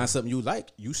easy you water. find something you like,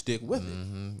 you stick with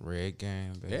it. Red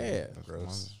game, baby. Yeah.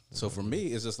 gross. So for me,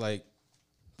 it's just like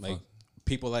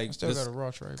people like Still this got a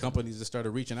raw tray. companies that started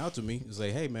reaching out to me. It's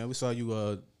like, hey man, we saw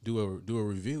you do a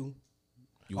review.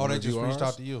 You Oh, wanna they just review reached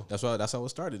ours? out to you. That's how it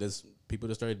started. As people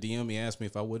that started DM me, asked me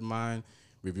if I wouldn't mind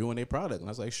reviewing their product, and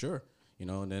I was like, sure. You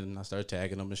know, and then I started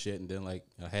tagging them and shit, and then like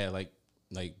I had like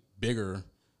bigger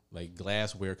like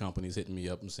glassware companies hitting me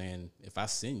up and saying, if I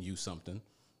send you something,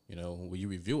 you know, will you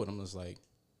review it? I'm just like,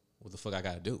 what the fuck I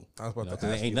gotta do? I was about You know, to 'cause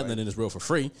there ask ain't you, nothing like, in this world for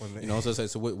free. when they- You know, so I said,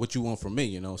 so what you want from me?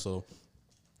 You know, so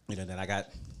you know, then I got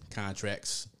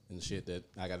contracts and shit that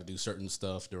I got to do certain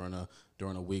stuff during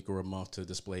a week or a month to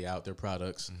display out their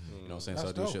products. You know what I'm saying? So I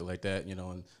That's do dope. shit like that, you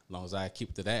know, and as long as I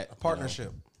keep to that.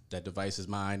 partnership. That device is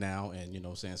mine now, and you know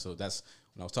what I'm saying? So that's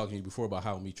when I was talking to you before about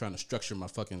how me trying to structure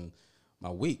my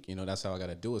week, you know, that's how I got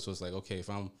to do it. So it's like, okay, if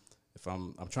I'm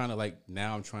trying to like,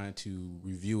 now I'm trying to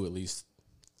review at least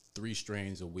 3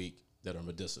 strains a week that are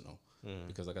medicinal.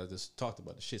 Because like I just talked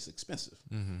about, the shit's expensive.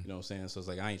 You know what I'm saying? So it's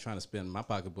like I ain't trying to spend my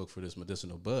pocketbook for this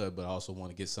medicinal bud, but I also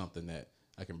want to get something that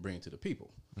I can bring to the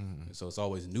people. And so it's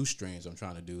always new strains I'm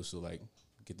trying to do. So like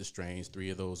get the strains,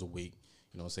 3 of those a week.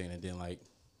 You know what I'm saying? And then like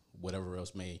whatever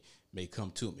else may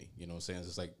come to me. You know what I'm saying?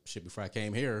 It's like shit. Before I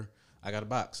came here, I got a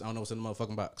box. I don't know what's in the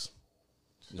motherfucking box.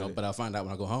 You know, but I'll find out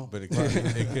when I go home. But it could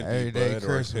be Everyday bud, or it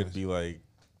Christmas. could be like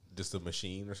just a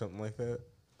machine or something like that. Or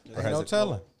Ain't has no it-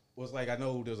 telling. Well, it's like I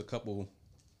know there's a couple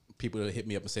people that hit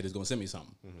me up and say they're gonna send me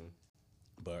something,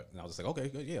 but and I was just like, okay,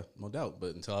 good, yeah, no doubt.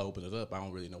 But until I open it up, I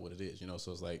don't really know what it is, you know.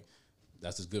 So it's like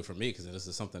that's just good for me because this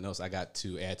is something else I got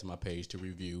to add to my page to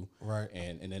review, Right.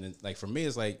 And then it's like for me,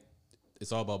 it's like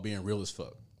it's all about being real as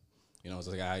fuck, you know. It's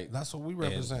like That's what we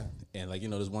represent. and like, you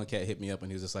know, this one cat hit me up and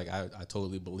he was just like, I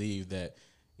totally believe that,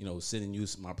 you know, sending you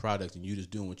my product and you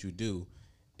just doing what you do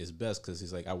is best because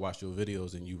he's like, I watch your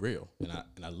videos and you real. And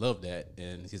I love that.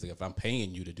 And he's like, if I'm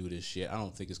paying you to do this shit, I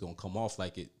don't think it's going to come off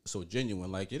like it so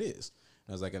genuine like it is.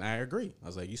 And I was like, and I agree. I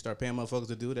was like, you start paying motherfuckers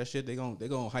to do that shit, they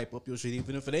gonna hype up your shit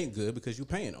even if it ain't good because you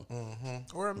paying them.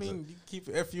 Or I mean, you keep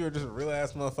if you're just a real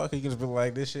ass motherfucker, you can just be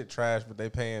like, this shit trash, but they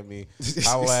paying me.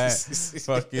 Holla at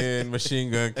fucking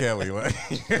Machine Gun Kelly. Like,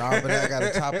 Nah, but I got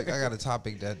a topic. I got a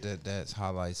topic that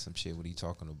highlights some shit. What he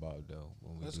talking about though?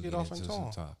 When we Let's do get off into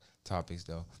and some topics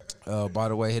though. By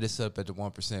the way, hit us up at the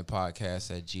 1%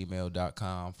 podcast at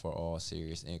gmail.com for all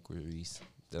serious inquiries.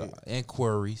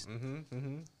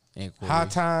 Inquiries. High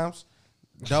times.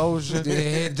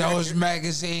 Doja. Those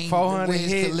magazine, 400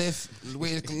 Wiz hits.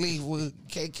 Khalifa,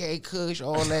 KK Kush,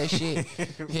 all that shit.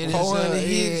 Hit us 400 up,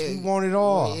 hits. yeah. We want it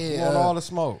all. We Yeah, want all the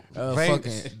smoke.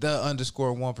 Vegas. Fucking the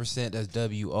 _1%. That's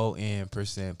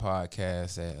WON%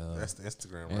 podcast at that's the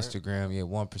Instagram, right? Instagram. Yeah,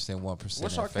 1%.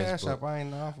 What's at our cash Facebook. app? I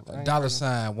ain't know. I ain't Dollar heard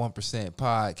sign 1%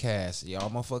 podcast.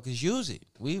 Y'all motherfuckers use it.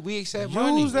 We accept Use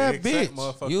money. that They accept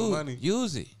bitch. motherfucking money.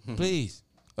 Use it, please.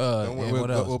 And And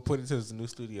what else? we'll put it to the new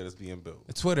studio that's being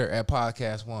built. Twitter at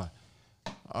podcast 1.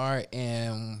 All right,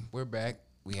 and we're back.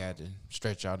 We had to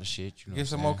stretch out the shit. You know Get what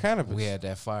some I'm more saying? cannabis. We had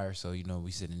that fire, so you know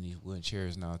we sit in these wooden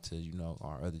chairs now till you know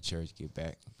our other chairs get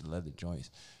back, the leather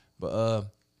joints. But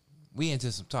we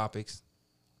into some topics.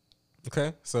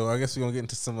 Okay, so I guess we're gonna get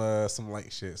into some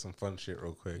light shit, some fun shit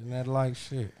real quick. Isn't that like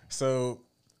shit? So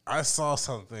I saw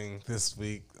something this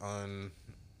week on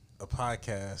a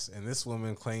podcast, and this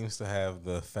woman claims to have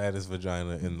the fattest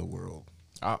vagina in the world.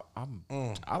 I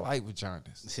like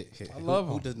vaginas. I love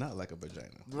who 'em. does not like a vagina?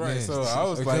 Right. Yeah. So I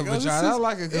was A like, good oh, this vagina. I is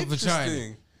like a good vagina.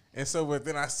 interesting. And so, but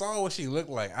then I saw what she looked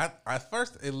like. I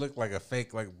first it looked like a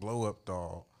fake like blow up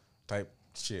doll type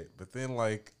shit, but then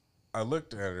like I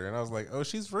looked at her and I was like, oh,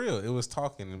 she's real. It was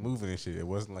talking and moving and shit. It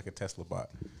wasn't like a Tesla bot.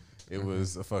 It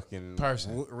was a fucking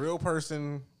Person. real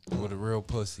person. With a real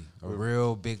pussy, a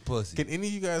real big pussy. Can any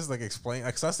of you guys like explain?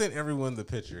 Because I sent everyone the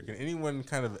picture. Can anyone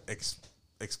kind of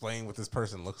explain what this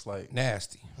person looks like?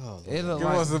 Nasty. It look Give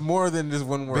like, us more than just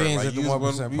one word. Beans Like at the use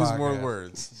 1% use more podcast.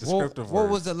 words. what, Descriptive what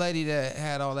words. was the lady that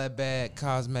had all that bad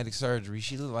cosmetic surgery?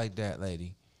 She looked like that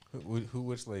lady.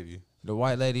 Which lady? The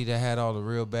white lady that had all the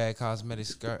real bad cosmetic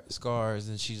scars,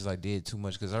 and she's like did too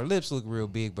much because her lips look real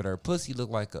big, but her pussy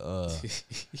looked like a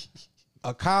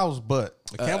A cow's butt.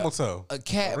 A camel toe. A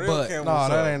cat Real butt. camel No, toe.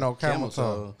 that ain't no camel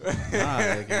toe. Nah,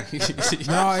 nigga.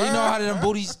 No, you know how them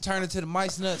booties turn into the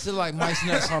mice nuts? It's like mice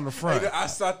nuts on the front. I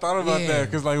thought about Yeah. that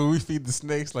because like when we feed the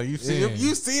snakes, like you've seen Yeah.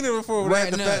 you seen it before. When they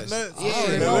had the fat nuts. Yeah.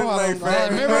 They know look how like them- fat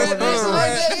Remember nuts. that bitch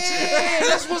like that? Yeah,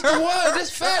 this was the one.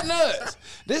 This fat nuts.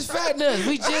 This fat nuts.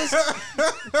 We just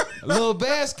Lil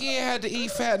Baskin had to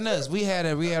eat fat nuts. We had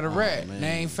a rat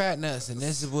named Fat Nuts, and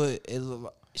this is what it looked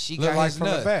like. She Look got like his from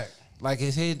nut. the back. Like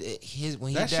his when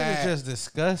he That shit died. is just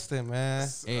disgusting, man.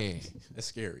 Yeah. That's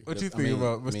scary. What you I think mean,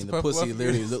 about I Mr. mean, the Puff pussy Luffy?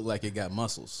 literally looked like it got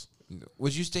muscles.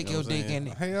 Would you stick your dick in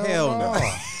it? Hell no.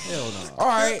 Hell no. All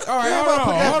right, Put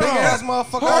that big ass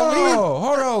motherfucker on me.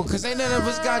 Hold on, cause ain't none of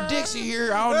us got dicks in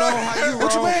here. I don't know how you roll.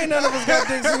 What you mean none of us got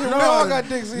dicks in here? We all got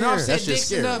dicks in No, I'm here. saying That shit's dicks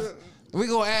scary. enough. We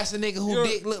gonna ask a nigga who don't-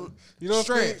 dick look You don't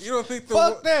stretch. think? You don't think the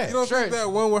Fuck one, that. You don't Stretch. think that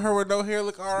one with her with no hair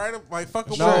look all right? Like fuck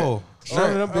a No, boy.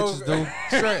 none of them bitches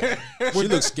do. Stretch. She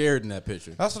looks scared in that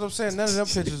picture. That's what I'm saying. None of them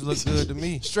pictures look good to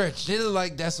me. Stretch. They look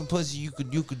like that's some pussy you could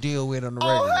deal with on the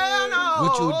regular.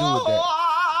 What you would do with that?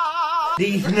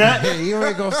 These nuts. Hey, you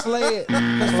ain't gonna slay it.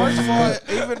 Because first of all,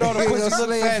 even though the He pussy gonna look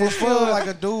slay fat, it it for still fun. like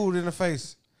a dude in the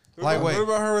face. Like, wait, What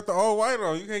about her with the all white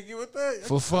on? You can't get with that.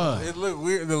 For fun. It look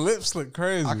weird. The lips look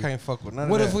crazy. I can't fuck with none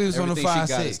What of if that. we was on the Everything she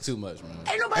got 5'6"? is too much, man.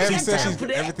 Ain't nobody She got said time for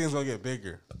that. everything's gonna get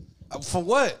bigger. For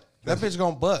what? That bitch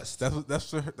gonna bust.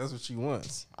 That's what she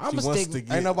wants. I'ma She wants stick- to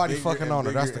get Ain't nobody bigger fucking and on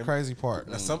her. That's bigger the and- crazy part.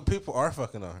 Now, some people are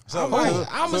fucking on her. So, I'm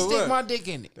gonna so stick look, my dick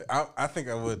in it. I think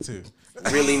I would too.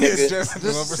 Really, It's nigga? just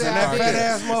This 1% sad That hard. fat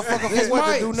ass motherfucker This for what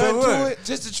might- to do so nothing to look. it.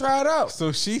 Just to try it out.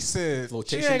 So she said. She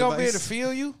Flotation ain't gonna be able to device.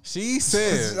 feel you. She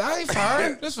said. I ain't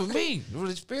fired. This was me. With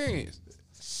experience.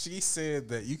 She said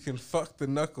that you can fuck the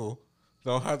knuckle.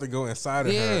 Don't have to go inside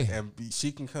of Yeah. her, and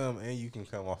she can come and you can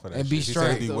come off of that. And shit. be She said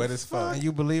straight. it'd be wet as fuck. And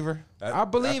you believe her? I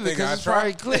believe it think because I it's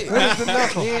probably tried. click. What is the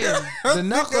knuckle? Yeah, the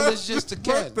knuckle is just a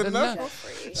cat. the The knuckle?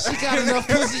 She got enough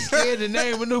pussy scared to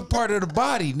name a new part of the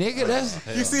body, nigga. That's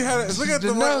You see how? Look at The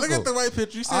the white, look knuckle. at the white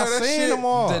picture. You see I how that seen shit them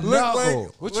all. The look knuckle.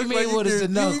 like- What you look mean, like what is the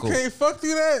can- knuckle? You can't fuck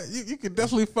through that. You can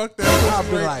definitely fuck that I'll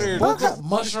pussy be right like, there. "Boop,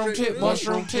 mushroom tip,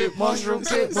 mushroom tip, mushroom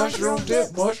tip, mushroom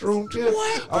tip, mushroom tip.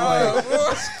 I'm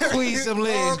like, squeeze them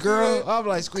legs, girl. I'm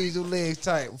like, squeeze them legs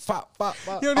tight. Pop, pop,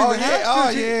 pop. You don't Oh even yeah, have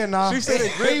oh to. yeah, nah. She said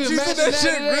it grip. Even She said imagine that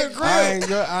shit grip.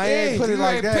 I ain't put it you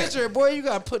like ain't that. Picture it, boy. You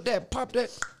gotta put that, pop that.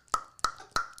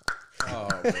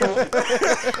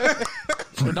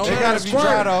 But don't They let gotta it be squirt.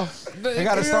 dry though. They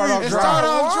gotta start off It dry. start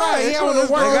off dry. Why? He don't wanna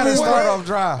They work gotta up a start wet. off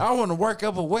dry. I want to work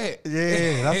up a wet.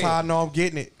 Yeah, that's how I know I'm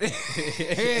getting it.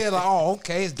 Yeah, like, oh,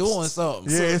 okay, it's doing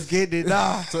something. Yeah, it's getting it.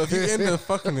 Nah. So if you end up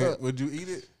fucking it, would you eat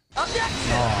it?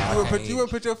 You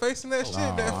wouldn't put your face in that shit.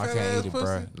 No, that I fat can't ass eat it, pussy.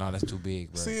 bro. No, that's too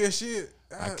big, bro. See that shit.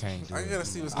 I can't do I it. gotta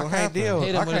see what's I gonna can't happen. deal.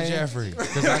 Hit I him with a can't. Jeffrey,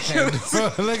 because I can't do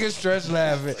it. Look at Stretch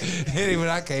laughing. Hit him,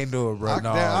 I can't do it, bro.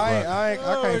 No, I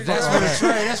can't. That's fuck what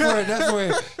with the that.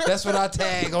 train. That's what I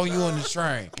tag on you on the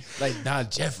train. Like, nah,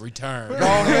 Jeffrey turn. Go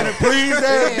ahead and please Yeah, I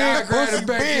that grab big the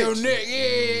back of pussy your bitch.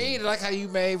 neck. Yeah, like how you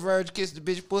made Verge kiss the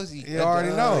bitch pussy. You already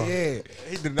know. Yeah,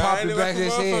 He pop denied it it back like a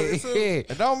his motherfucker, head. too. Yeah.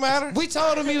 It don't matter. We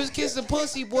told him he was kissing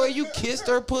pussy, boy. You kissed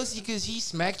her pussy because he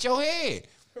smacked your head.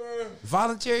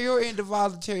 Voluntary or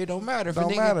involuntary, don't matter. If a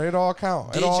Don't nigga matter. It all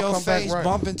count. did It all your come back face right.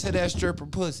 bump into that stripper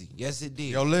pussy? Yes, it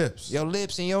did. Your lips. Your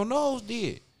lips and your nose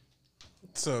did.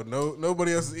 So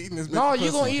nobody else is eating this. No, bitch you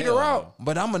pussy. gonna eat Hell her no. out.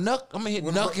 But I'm gonna hit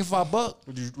What nuck about- if I buck.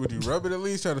 Would you rub it at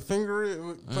least? Try to finger it?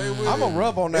 Play with it? I'ma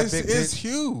rub on that it's, big It's bitch.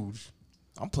 huge.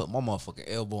 I'm putting my motherfucking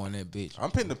elbow in that bitch.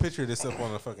 I'm putting a picture of this up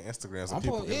on the fucking Instagram so I'm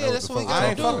people putting- can yeah, know that's what what the we fuck gotta I I'm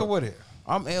ain't do. doing. fucking with it.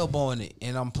 I'm elbowing it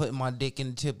and I'm putting my dick in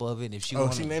the tip of it. If she Oh,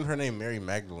 wanna, she named her name Mary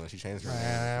Magdalene. She changed her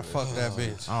Man, name. fuck that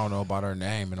bitch. I don't know about her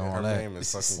name and all Her that. name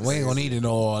is fucking. We ain't gonna need to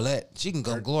know all that. She can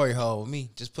go glory hole with me.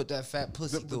 Just put that fat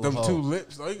pussy through a Them hole. two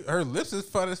lips. Like, her lips is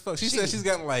fat as fuck. She said she's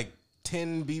gotten like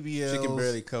 10 BBLs. She can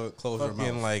barely close her mouth.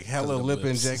 fucking like hella 'cause of lip them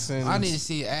lips. injections. I need to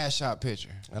see an ass shot picture.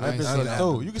 And I that ain't bitch seen look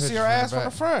through. You can see her ass from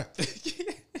the front.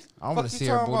 I want to Fuck see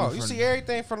you her talking booty. about? You from see the-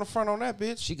 everything from the front on that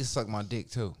bitch. She can suck my dick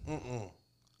too.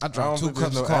 I I drank don't 2 think there's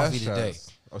cups no of coffee ass today.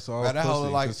 shots. Oh, so all Man, that hoe pussy,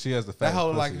 look like 'cause she has the that fat hoe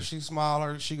look like pussy. if she smile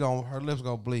her lips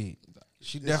gonna bleed.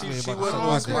 She definitely She about to wasn't suck on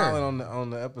my smiling dick. on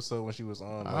the episode when she was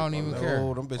on. I don't even that- care.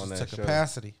 Oh, them on bitches that took show.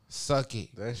 capacity. Suck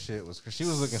it. That shit was. Cause she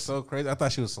was looking so crazy. I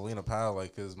thought she was Selena Powell,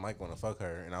 like, cause Mike want to fuck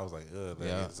her, and I was like, ugh, that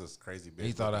Yeah. is this crazy bitch.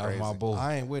 He thought I looking was my crazy. boo.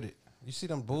 I ain't with it. You see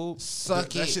them boobs? Suck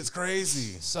That it. shit's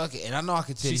crazy. Suck it. And I know I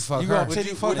can titty fuck You her. gonna titty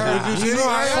you- fuck would her? you- would you You know, titty-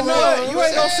 I I know know. you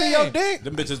ain't gonna see your dick.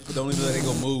 Them bitches don't even let they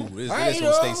go move. They I just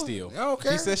know. gonna stay still.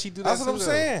 Okay. She said she do that. That's what I'm too,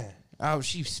 though. saying. Oh,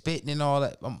 she spitting and all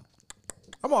that.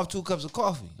 I'm off 2 cups of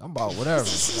coffee. I'm about whatever.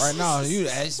 Right now, you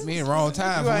ask me in the wrong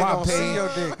time You for ain't my gonna see opinion. your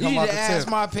dick You come need out to the ask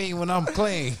tip. my opinion when I'm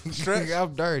clean.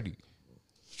 I'm dirty.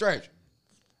 Stretch.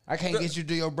 I can't get you to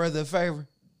do your brother a favor.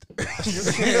 I'm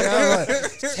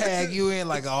like, tag you in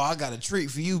like, oh, I got a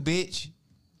treat for you, bitch.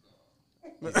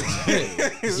 You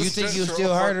think you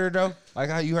still hurt her though? Like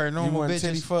how you hurt You normal want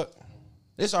titty bitches? fuck?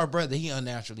 This our brother. He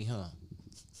unnaturally hung.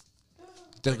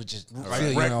 That was just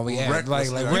feel you rec- know we had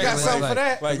reckless. like You got reckless, something for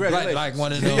that? like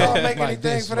one of them. Y'all make like anything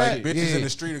this, for like, that? Bitches yeah. in the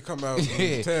street to come out and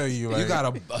Yeah. tell you like You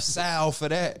got a salve for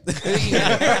that.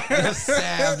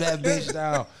 Salve that bitch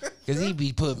down. Cause he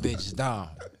be putting bitches down.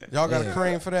 Y'all got a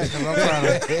cream for that? Cause I'm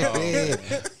trying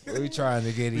to. We trying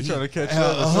to get it. you trying to catch a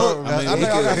up or hook. something. I know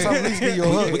y'all got something. At least give you a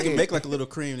hook. We can make like a little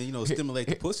cream to, stimulate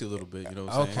the pussy a little bit. You know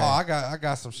what I'm Okay. Oh, saying? I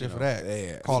got some shit for that.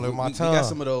 yeah. Call it my We tongue. got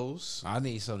some of those. I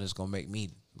need something that's gonna make me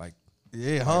like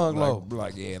Yeah, hung low.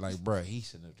 like bruh, he's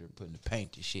sitting up there putting the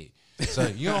paint to shit. So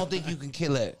you don't think you can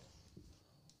kill that?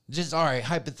 Just all right,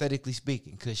 hypothetically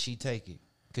speaking, could she take it?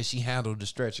 Could she handle the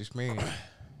stretch experience?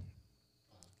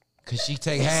 Could she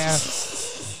take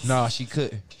half? No, she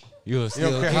couldn't. You'll You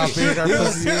still don't care how big her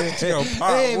pussy is.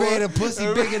 Hey man, a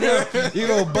pussy big enough. You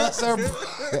gonna bust her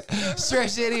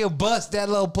stretch it, he'll bust that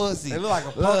little pussy. It look like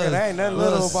a pumpkin. There ain't nothing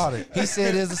little about it. He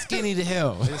said it's a skinny to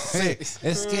him. It's 6.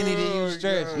 It's skinny to you,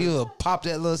 stretch. God. You'll pop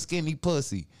that little skinny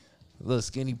pussy. Little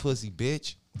skinny pussy,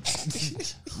 bitch.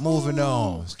 Moving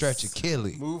on. Stretch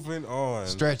Achilles. Moving on.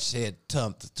 Stretch said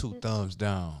 2 thumbs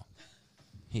down.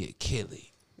 He'd kill it.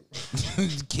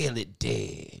 Kill it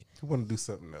dead. You want to do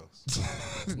something else?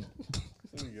 Let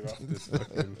me get off this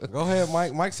fucking. Go ahead,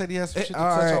 Mike. Mike said he has some shit to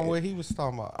all touch right. on what he was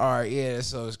talking about. All right, yeah,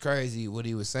 so it's crazy what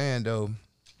he was saying though.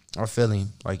 I'm feeling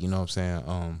like, you know what I'm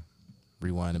saying,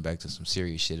 rewinding back to some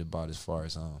serious shit about as far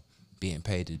as being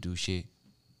paid to do shit.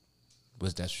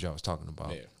 That's what y'all was talking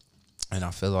about. Yeah. And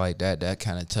I feel like that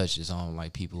kind of touches on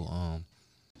like people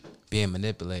being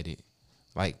manipulated.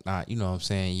 Like not, you know what I'm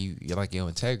saying, you're like your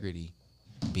integrity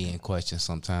being questioned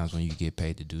sometimes when you get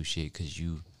paid to do shit cuz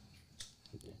you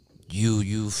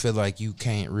feel like you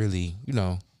can't really,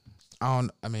 I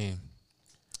mean,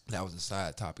 that was a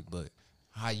side topic, but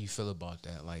how you feel about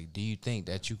that? Like, do you think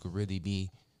that you could really be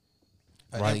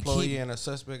An employee and a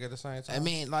suspect at the same time? I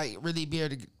mean, like, really be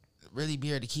able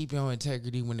to keep your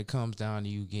integrity when it comes down to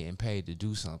you getting paid to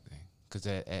do something? Because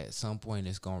at some point,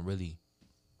 it's gonna be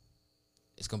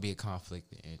a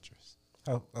conflict of interest.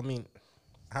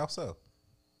 How so?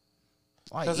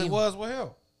 Like, Because it even- was with him.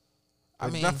 I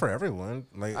It's mean, not for everyone.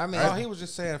 Like, I mean, No, he was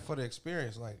just saying for the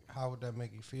experience. Like, how would that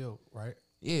make you feel, right?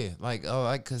 yeah, like,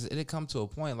 because it come to a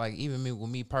point, like, even with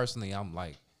me personally, I'm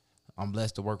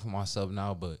blessed to work for myself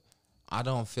now, but I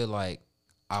don't feel like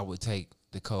I would take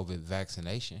the COVID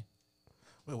vaccination.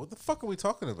 wait, what the fuck are we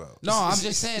talking about? No, I'm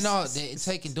just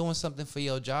saying, doing something for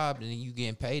your job and then you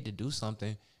getting paid to do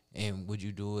something. And would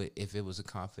you do it if it was a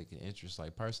conflict of interest?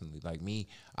 Like, personally, like me,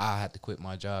 I had to quit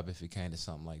my job if it came to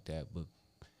something like that. But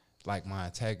like my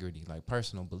integrity, like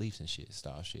personal beliefs and shit,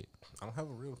 style shit. I don't have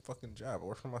a real fucking job. I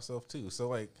work for myself too. So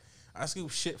like, I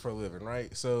scoop shit for a living,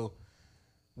 right? So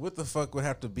what the fuck would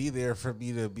have to be there for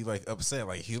me to be like upset,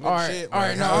 like human shit? All right,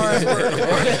 Like, no, how all does right,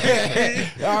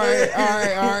 this work?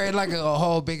 all right, like a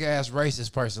whole big ass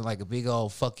racist person, like a big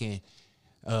old fucking,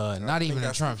 not even a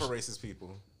I Trump. speak for racist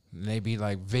people. They be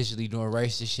like visually doing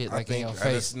racist shit, like in your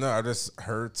face, I just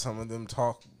heard some of them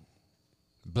talk some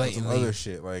blatantly. other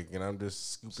shit, like, and I'm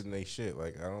just scooping they shit.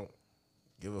 Like, I don't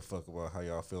give a fuck about how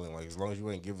y'all feeling. Like, as long as you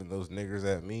ain't giving those niggers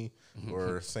at me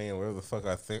or saying whatever the fuck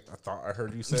I thought I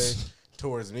heard you say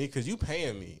towards me, because you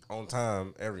paying me on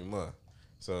time every month,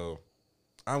 so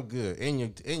I'm good. And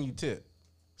you tip,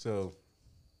 so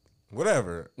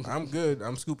whatever. I'm good.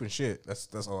 I'm scooping shit.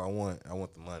 That's all I want. I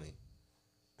want the money.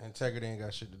 Integrity ain't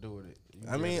got shit to do with it. You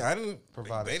I mean, just I didn't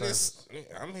provide a They service. just.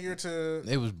 I'm here to.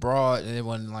 It was broad, and it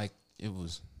wasn't like it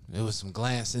was some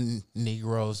glancing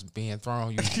Negroes being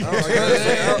thrown. You, I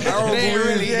don't They believe,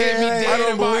 really hit me I dead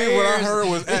don't in my believe what I ears. heard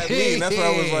was at me. And that's why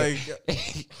I was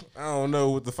like, I don't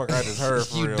know what the fuck I just heard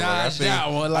for You real. dodged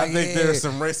that one, like, I think yeah. there's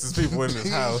some racist people in this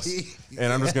house,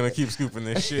 and I'm just gonna keep scooping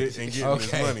this shit and getting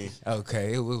this money.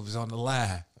 Okay, it was on the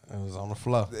line. It was on the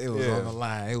floor. It was Yeah. on the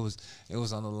line. It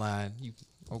was on the line.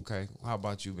 Okay, how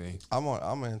about you, man? I'm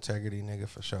an integrity nigga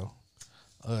for sure.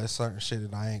 It's certain shit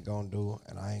that I ain't gonna do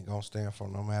and I ain't gonna stand for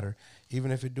no matter.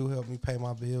 Even if it do help me pay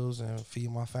my bills and feed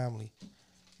my family.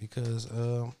 Because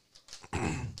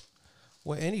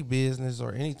with any business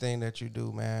or anything that you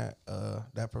do, man,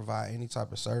 that provide any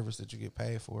type of service that you get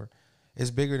paid for,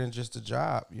 it's bigger than just a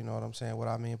job. You know what I'm saying? What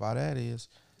I mean by that is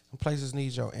places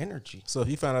need your energy. So if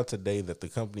you found out today that the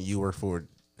company you work for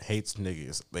hates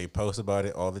niggas. They post about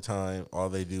it all the time. All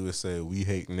they do is say, we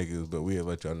hate niggas, but we'll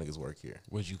let y'all niggas work here.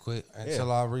 Would you quit?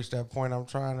 Until I reach that point I'm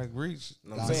trying to reach.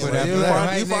 I'm I'll saying, quit like, after you that.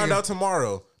 find, you find nigga. out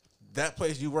tomorrow, that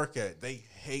place you work at, they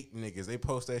hate niggas. They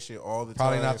post that shit all the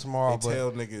Probably time. not tomorrow, They but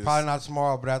tell niggas. probably not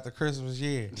tomorrow, but after Christmas,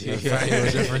 yeah. Yeah, you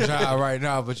a different job right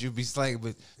now, but you be slanging,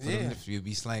 but Yeah. you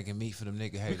be slanging meat for them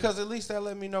nigga haters. Because at least that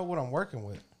let me know what I'm working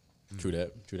with. True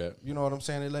that. True that. You know what I'm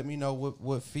saying? It let me know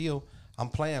what field I'm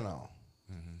playing on.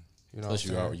 You know Plus,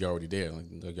 what I'm saying? you're already there. Like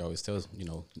you always tell us, you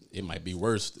know, it might be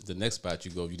worse the next spot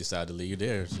you go if you decide to leave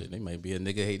there. Shit, they might be a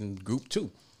nigga hating group too.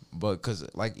 But because,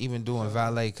 like, even doing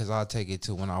valet, because I'll take it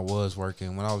to when I was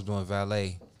working. When I was doing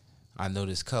valet, I know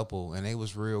this couple, and they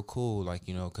was real cool. Like,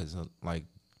 you know, because, like,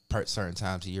 certain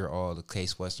times of year, all the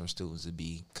Case Western students would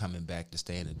be coming back to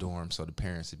stay in the dorm, so the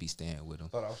parents would be staying with them.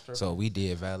 Thought I was tripping. So we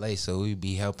did valet, so we'd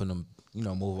be helping them, you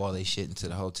know, move all their shit into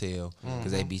the hotel,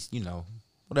 because they be, you know,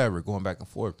 whatever, going back and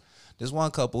forth. There's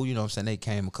one couple, you know what I'm saying, they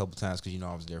came a couple times because, you know,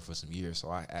 I was there for some years, so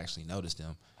I actually noticed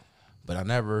them. But I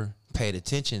never paid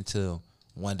attention till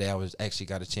one day I was actually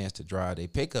got a chance to drive a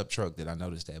pickup truck that I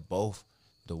noticed that both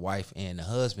the wife and the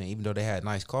husband, even though they had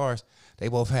nice cars, they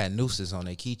both had nooses on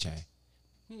their keychain.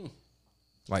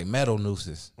 Like metal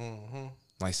nooses.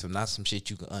 Like not some shit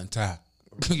you can untie.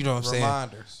 You know what I'm saying?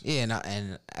 Reminders.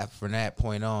 Yeah, from that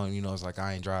point on, you know, it's like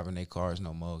I ain't driving their cars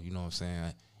no more. You know what I'm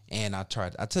saying? And I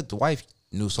took the wife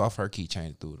noose off her keychain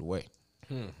and threw it away.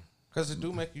 Because it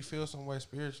do make you feel some way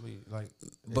spiritually. Like,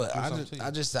 it But do I something to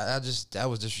you. just that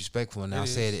was disrespectful, and I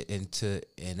said it.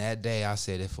 And that day I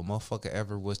said, if a motherfucker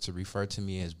ever was to refer to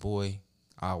me as boy,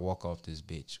 I'll walk off this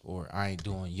bitch, or I ain't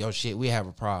doing your shit. We have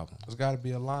a problem. There's got to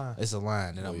be a line. It's a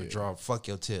line that I'm gonna draw. Fuck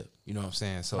your tip. You know what I'm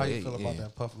saying? So How you feel about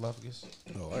that, Puffaluffagus?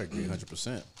 Oh, I agree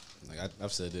 100%. Like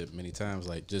I've said it many times.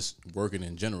 Like just working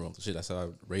in general, shit. That's how I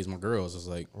raise my girls. It's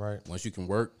like once you can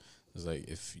work, it's like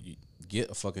if you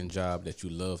get a fucking job that you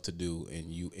love to do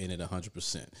and you in it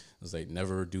 100%. It's like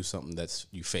never do something that's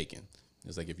you faking.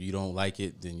 It's like if you don't like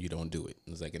it, then you don't do it.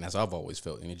 It's like, and that's how I've always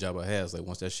felt. Any job I had, it's like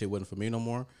once that shit wasn't for me no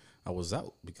more, I was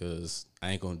out because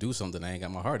I ain't gonna do something I ain't got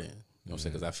my heart in. You know what I'm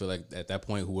saying? Because I feel like at that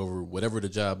point, whatever the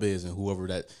job is, and whoever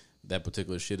that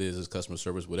particular shit is customer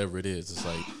service, whatever it is, it's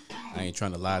like I ain't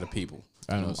trying to lie to people.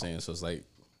 You know what I'm saying? So it's like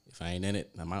if I ain't in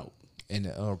it, I'm out. And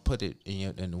or put it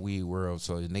in the weed world,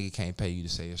 so the nigga can't pay you to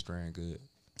say it's strand good.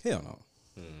 Hell no.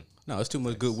 No, it's too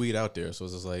much good weed out there. So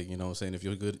it's just like, you know what I'm saying, if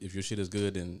your shit is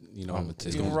good, then you know it's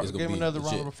Give gonna him be another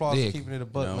round legit. of applause Yeah. for keeping it a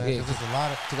buck, You know? man. Yeah. Because there's a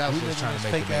lot of I was we live just in trying this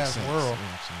to make it fake make ass sense. world. You know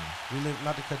what I'm saying? We live,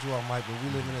 not to cut you off, Mike, but we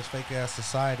live in this fake ass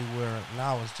society where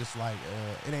now it's just like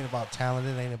it ain't about talent,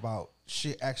 it ain't about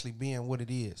shit actually being what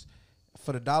it is.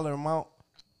 For the dollar amount,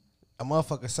 a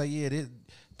motherfucker say the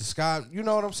sky, you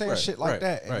know what I'm saying, Right, shit like right,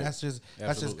 that, and right. that's just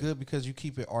Absolutely. good because you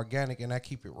keep it organic and I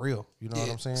keep it real. You know what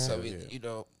I'm saying? So you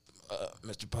know,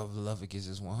 Mr. Puffaluffagus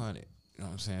is 100. You know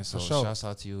what I'm saying? So For sure. shouts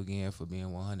out to you again for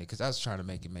being 100. Because I was trying to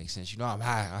make it make sense. You know, I'm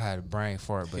high. I had a brain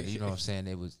fart, but you know what I'm saying?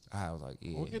 I was like,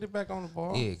 yeah. We'll get it back on the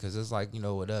ball. Yeah, because it's like, you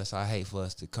know, with us, I hate for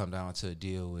us to come down to a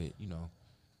deal with, you know,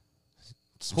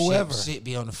 some Whoever. shit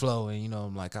be on the floor, and you know,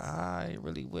 I'm like, I ain't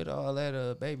really with all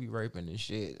that baby raping and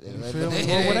shit. feel me?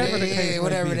 Or whatever the case may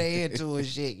whatever be. they into and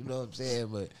shit, you know what I'm saying?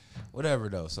 But whatever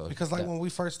though. So Because like when we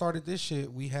first started this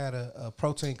shit, we had a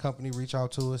protein company reach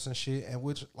out to us and shit, and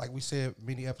which, like we said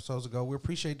many episodes ago, we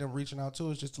appreciate them reaching out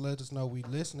to us just to let us know we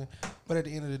listening. But at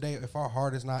the end of the day, if our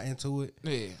heart is not into it,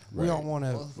 yeah, we don't want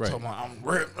to. Right. I'm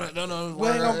ripped. No, We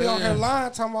ain't gonna be on here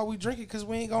lying talking about we drink it because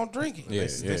we ain't gonna drink it. Yeah,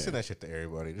 They send that shit to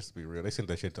everybody. Just to be real, they send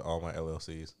that shit to all my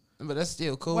LLCs. But that's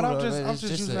still cool. But I'm though. just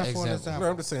It's using an that for an No, example.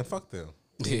 I'm just saying, fuck them.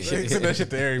 Yeah. They send that shit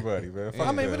to everybody, man. Fuck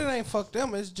I mean, them. but it ain't fuck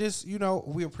them. It's just, you know,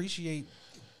 we appreciate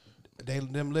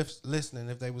them listening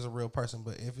if they was a real person.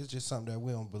 But if it's just something that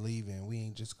we don't believe in, we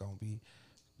ain't just gonna be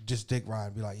just dick ride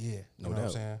and be like, yeah, you know what I'm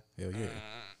saying? Hell yeah.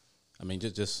 I mean,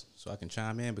 just so I can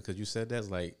chime in because you said that's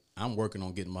like I'm working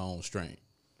on getting my own strain.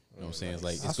 You know what I'm saying? It's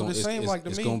like That's what it seemed like to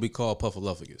it's me. gonna be called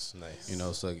Puffaluffagus. Nice. You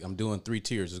know, so like I'm doing 3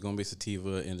 tiers. It's gonna be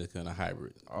sativa, indica, and a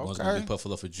hybrid. One's gonna be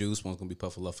Puffaluffa juice. One's gonna be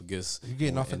Puffaluffagus. You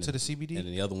getting off and into the CBD? And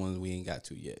then the other ones we ain't got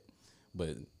to yet.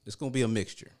 But it's gonna be a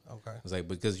mixture. Okay. It's like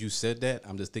because you said that,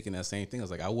 I'm just thinking that same thing. I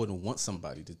was like, I wouldn't want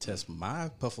somebody to test my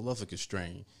Puffaluffagus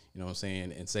strain, you know what I'm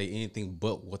saying, and say anything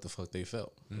but what the fuck they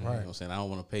felt. You know what I'm saying? I don't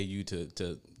want to pay you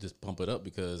to just pump it up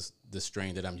because the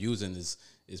strain that I'm using is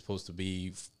supposed to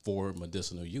be for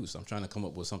medicinal use. I'm trying to come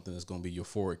up with something that's gonna be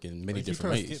euphoric in many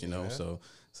different ways, you know. So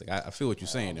it's like I feel what you're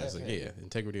saying. It's like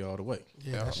integrity all the way.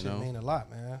 Yeah, that You shit know? mean a lot,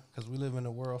 man. Because we live in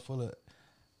a world full of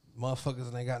motherfuckers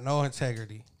and they got no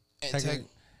integrity.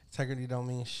 Integrity don't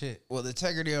mean shit. Well,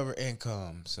 integrity over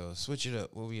income. So switch it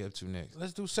up. What we up to next?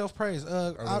 Let's do self-praise.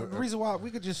 The reason why we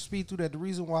could just speed through that. The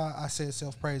reason why I said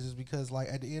self-praise is because, like,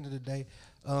 at the end of the day,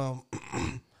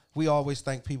 we always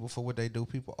thank people for what they do.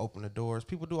 People open the doors.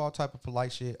 People do all type of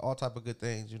polite shit, all type of good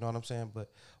things. You know what I'm saying?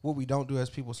 But what we don't do as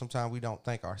people, sometimes we don't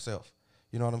thank ourselves.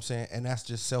 You know what I'm saying? And that's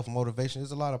just self-motivation.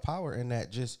 There's a lot of power in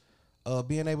that. Just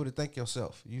being able to thank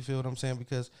yourself. You feel what I'm saying?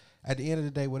 Because at the end of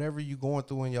the day, whatever you're going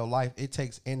through in your life, it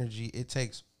takes energy. It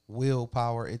takes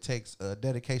willpower. It takes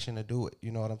dedication to do it.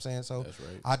 You know what I'm saying? So That's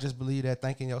right. I just believe that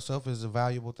thanking yourself is a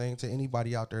valuable thing to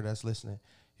anybody out there that's listening.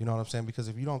 You know what I'm saying? Because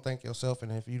if you don't thank yourself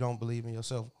and if you don't believe in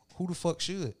yourself, who the fuck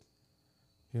should?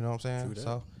 You know what I'm saying? True that.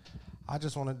 So I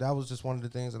just wanted, that was just one of the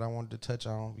things that I wanted to touch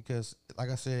on because, like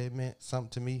I said, it meant something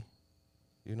to me.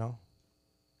 You know?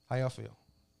 How y'all feel?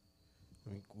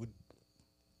 I mean,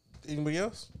 anybody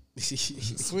else?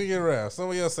 Swing it around.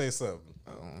 Somebody else say something.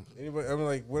 Anybody? I mean,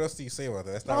 like, what else do you say about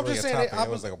that? That's No, not I'm really a just saying topic. that I That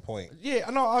was was- like a point. Yeah,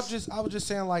 no, I was just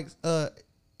saying like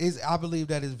I believe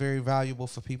that is very valuable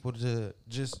for people to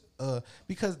just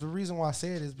because the reason why I say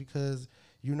it is because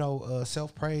you know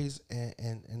self praise and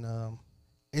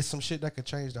it's some shit that could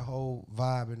change the whole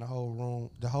vibe in the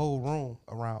whole room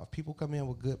around. If people come in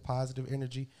with good positive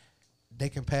energy, they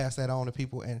can pass that on to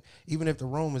people, and even if the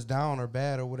room is down or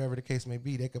bad or whatever the case may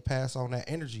be, they could pass on that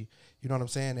energy. You know what I'm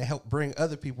saying? And help bring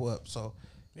other people up. So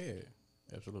Yeah,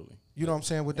 absolutely. you know what I'm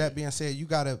saying? With that being said, you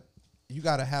gotta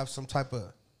have some type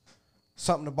of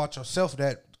something about yourself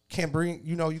that can bring,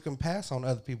 you know, you can pass on to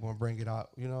other people and bring it out.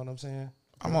 You know what I'm saying?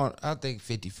 I think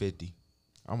 50-50.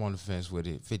 I'm on the fence with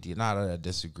it. 50. Not that I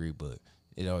disagree, but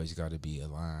it always got to be a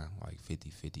line like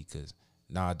 50-50 because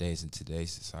nowadays in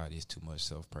today's society, it's too much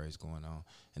self-praise going on.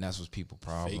 And that's what's people's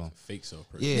problem. Fake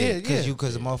self-praise. Yeah, Yeah.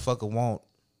 because a motherfucker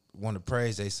want to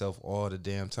praise themselves all the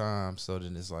damn time. So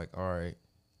then it's like, all right,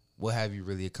 what have you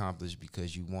really accomplished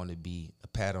because you want to be a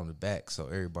pat on the back? So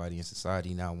everybody in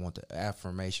society now want the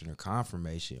affirmation or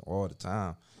confirmation all the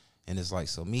time. And it's like,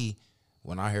 so me,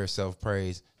 when I hear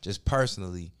self-praise, just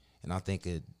personally, and I think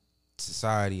of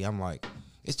society, I'm like,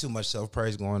 it's too much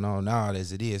self-praise going on now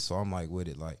as it is. So I'm like with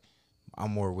it, like,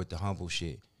 I'm more with the humble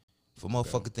shit. If a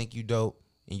motherfucker think you dope,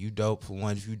 and you dope, for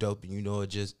one, if you dope and you know it,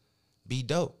 just be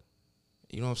dope.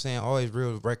 You know what I'm saying? Always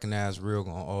real, recognize real,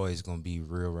 always gonna be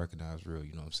real, recognize real.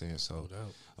 You know what I'm saying? So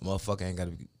a motherfucker ain't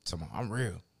gotta be talking about, I'm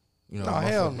real. You know, No,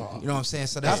 hell no. You know what I'm saying?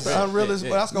 So That's the unrealist,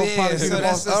 but that's gonna probably be the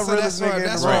most unrealist nigga in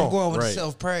that's the where I'm room. going with the Right.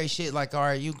 self-praise shit. Like, all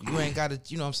right, you ain't got to,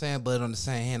 you know what I'm saying? But on the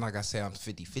same hand, like I said, I'm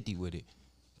 50-50 with it.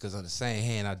 Because on the same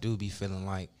hand, I do be feeling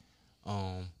like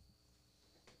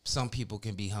some people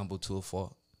can be humble to a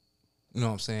fault. You know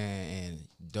what I'm saying? And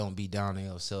don't be down on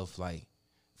yourself. Like,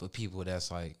 for people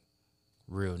that's like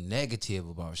real negative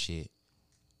about shit,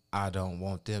 I don't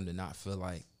want them to not feel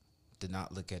like, to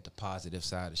not look at the positive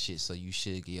side of shit. So you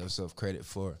should give yourself credit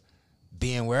for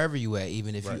being wherever you at,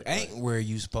 even if you ain't where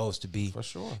you supposed to be. For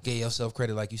sure. Give yourself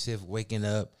credit, like you said, for waking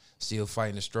up, still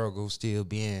fighting the struggle, still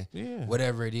being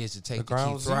whatever it is to take The to keep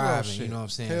ground zero thriving. shit. You know what I'm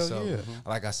saying? Hell So, yeah.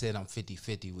 like I said, I'm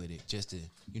 50-50 with it, just to,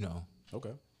 you know,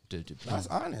 Okay. to That's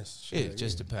honest. yeah,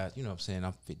 just to pass. You know what I'm saying?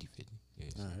 I'm 50-50. Yeah.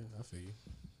 All right, I feel you.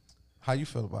 How you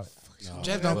feel about it?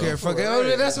 Jeff don't care. Fuck it. Oh,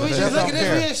 that's what we Jeff just looking don't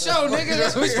at. We a show, nigga.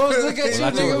 That's what we supposed to look at you, Well,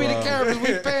 I do, nigga. We the characters.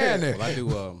 We paying it. Well, I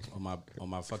do on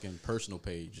my fucking personal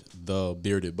page, the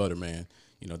Bearded Butterman.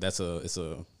 You know,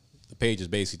 the page is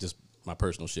basically just my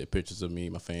personal shit, pictures of me,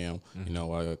 my fam. You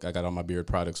know, I got all my beard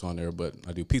products on there, but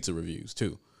I do pizza reviews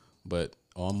too. But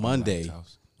on Monday,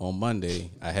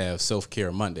 I have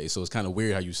self-care Monday. So it's kind of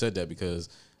weird how you said that because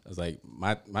I was like,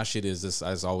 my shit is this.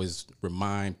 I just always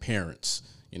remind parents,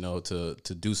 you know, to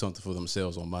do something for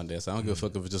themselves on Monday. So I don't give a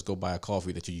fuck if it just go buy a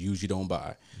coffee that you usually don't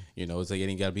buy. You know, it's like it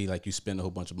ain't gotta be like you spend a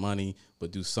whole bunch of money,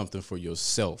 but do something for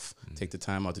yourself. Take the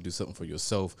time out to do something for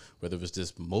yourself, whether it's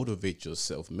just motivate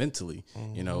yourself mentally,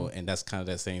 you know, and that's kind of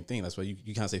that same thing. That's why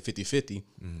you kind of say 50-50.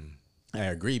 I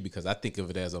agree because I think of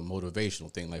it as a motivational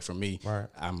thing. Like for me, Right.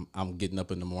 I'm getting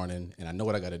up in the morning and I know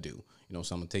what I got to do. You know,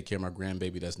 so I'm gonna take care of my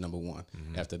grandbaby. That's number one.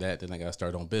 After that, then I got to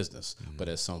start on business. But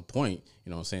at some point, you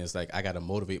know what I'm saying? It's like I got to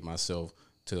motivate myself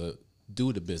to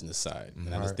do the business side.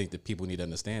 And I just think that people need to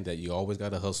understand that you always got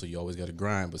to hustle. You always got to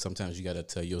grind. But sometimes you got to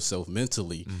tell yourself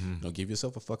mentally, you know, give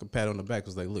yourself a fucking pat on the back.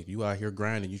 It's like, look, you out here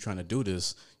grinding. You trying to do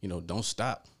this. You know, don't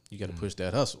stop. You got to push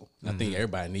that hustle. And I think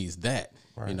everybody needs that,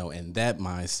 you know, and that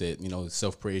mindset, you know,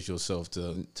 self-praise yourself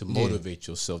to motivate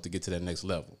yourself to get to that next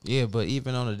level. Yeah, but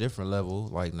even on a different level,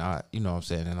 like not, you know what I'm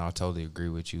saying, and I totally agree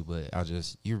with you, but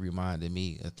you reminded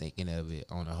me of thinking of it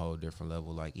on a whole different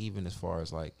level, like even as far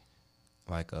as like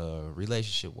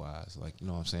relationship wise, like, you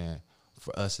know what I'm saying,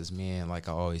 for us as men, like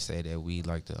I always say that we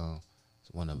like to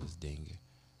One of us dinging.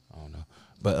 I don't know.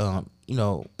 But you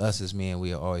know, us as men,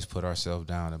 we always put ourselves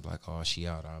down and be like, oh, she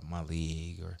out of my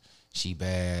league, or she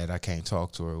bad, I can't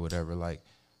talk to her, or whatever. Like,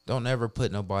 don't ever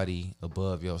put nobody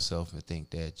above yourself and think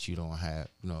that you don't have,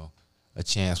 you know, a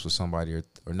chance with somebody or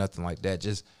nothing like that.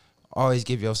 Just always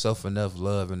give yourself enough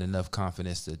love and enough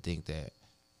confidence to think that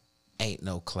ain't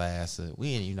no class of,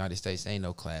 we in the United States, ain't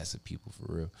no class of people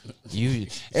for real.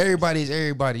 Everybody's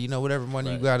everybody. You know, whatever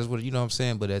money you got is what, you know what I'm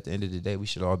saying? But at the end of the day, we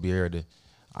should all be able to,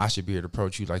 I should be able to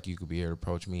approach you like you could be able to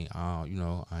approach me. You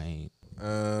know, I ain't.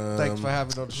 Thanks for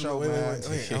having on the show, wait, man.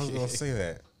 wait. I was gonna say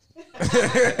that.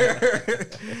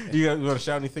 You want to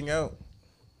shout anything out,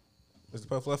 Mr.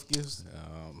 Pufflufkis?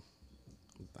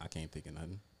 I can't think of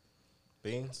nothing.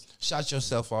 Beans? Shout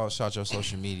yourself out. Shout your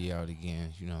social media out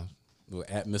again, you know. We're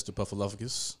at Mr.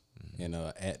 Puffalufficus and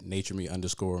at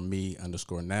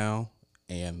natureme_me_now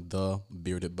and the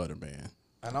Bearded Butter Man.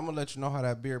 And I'm gonna let you know how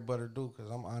that beard butter do,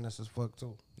 cause I'm honest as fuck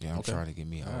too. Yeah, I'm trying to get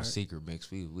me a secret mix.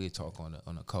 We talk on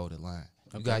the coded line.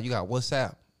 You got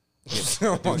WhatsApp. I do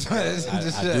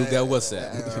got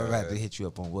WhatsApp. I'm about to hit you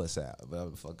up on WhatsApp. But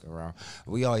I'm fucking around.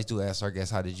 We always do ask our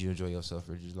guests, how did you enjoy yourself,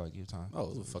 or did you like your time? Oh,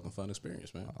 it was a fucking fun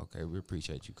experience, man. Okay, we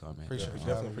appreciate you coming.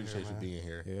 Definitely appreciate you being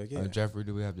here. Yeah. Jeffrey,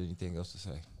 do we have anything else to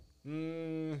say?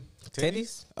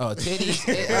 Titties? Oh,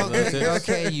 titties.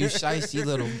 Okay, you shicey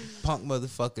little punk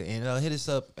motherfucker. And hit us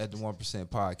up at the 1%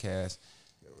 podcast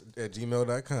At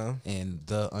gmail.com. and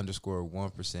the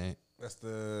 _1% That's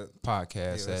the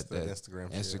podcast that's at the that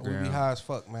Instagram. We be high as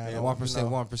fuck, man. Yeah,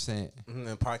 1%.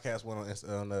 And podcast one on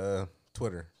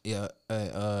Twitter. Yeah,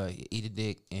 eat a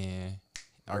dick and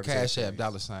our Already Cash said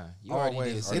App titties. $. You already did.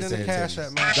 Always. say Get in the titties. Cash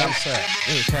App, man. $.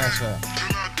 Yeah, Cash App.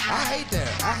 I hate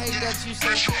that. I hate that you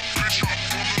say.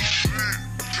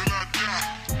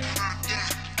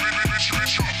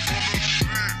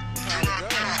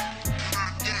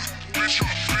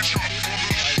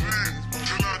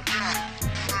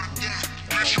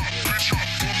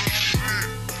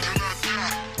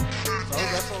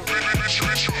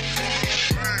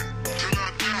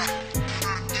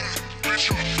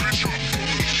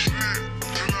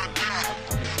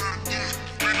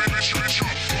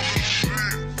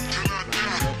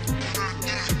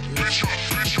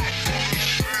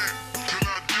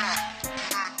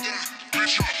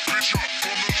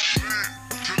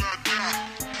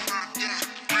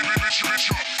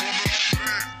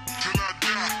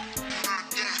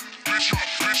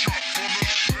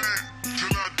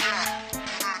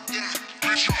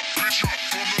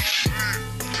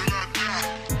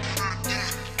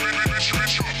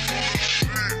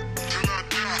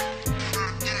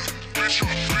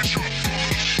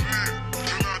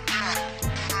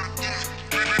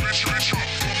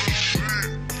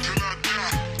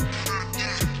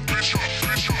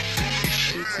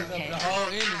 The whole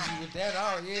energy with that.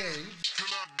 Oh yeah.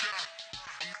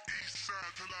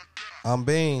 I'm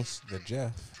Beans, The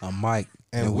Jeff. I'm Mike,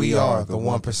 and we are the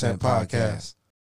 1% podcast.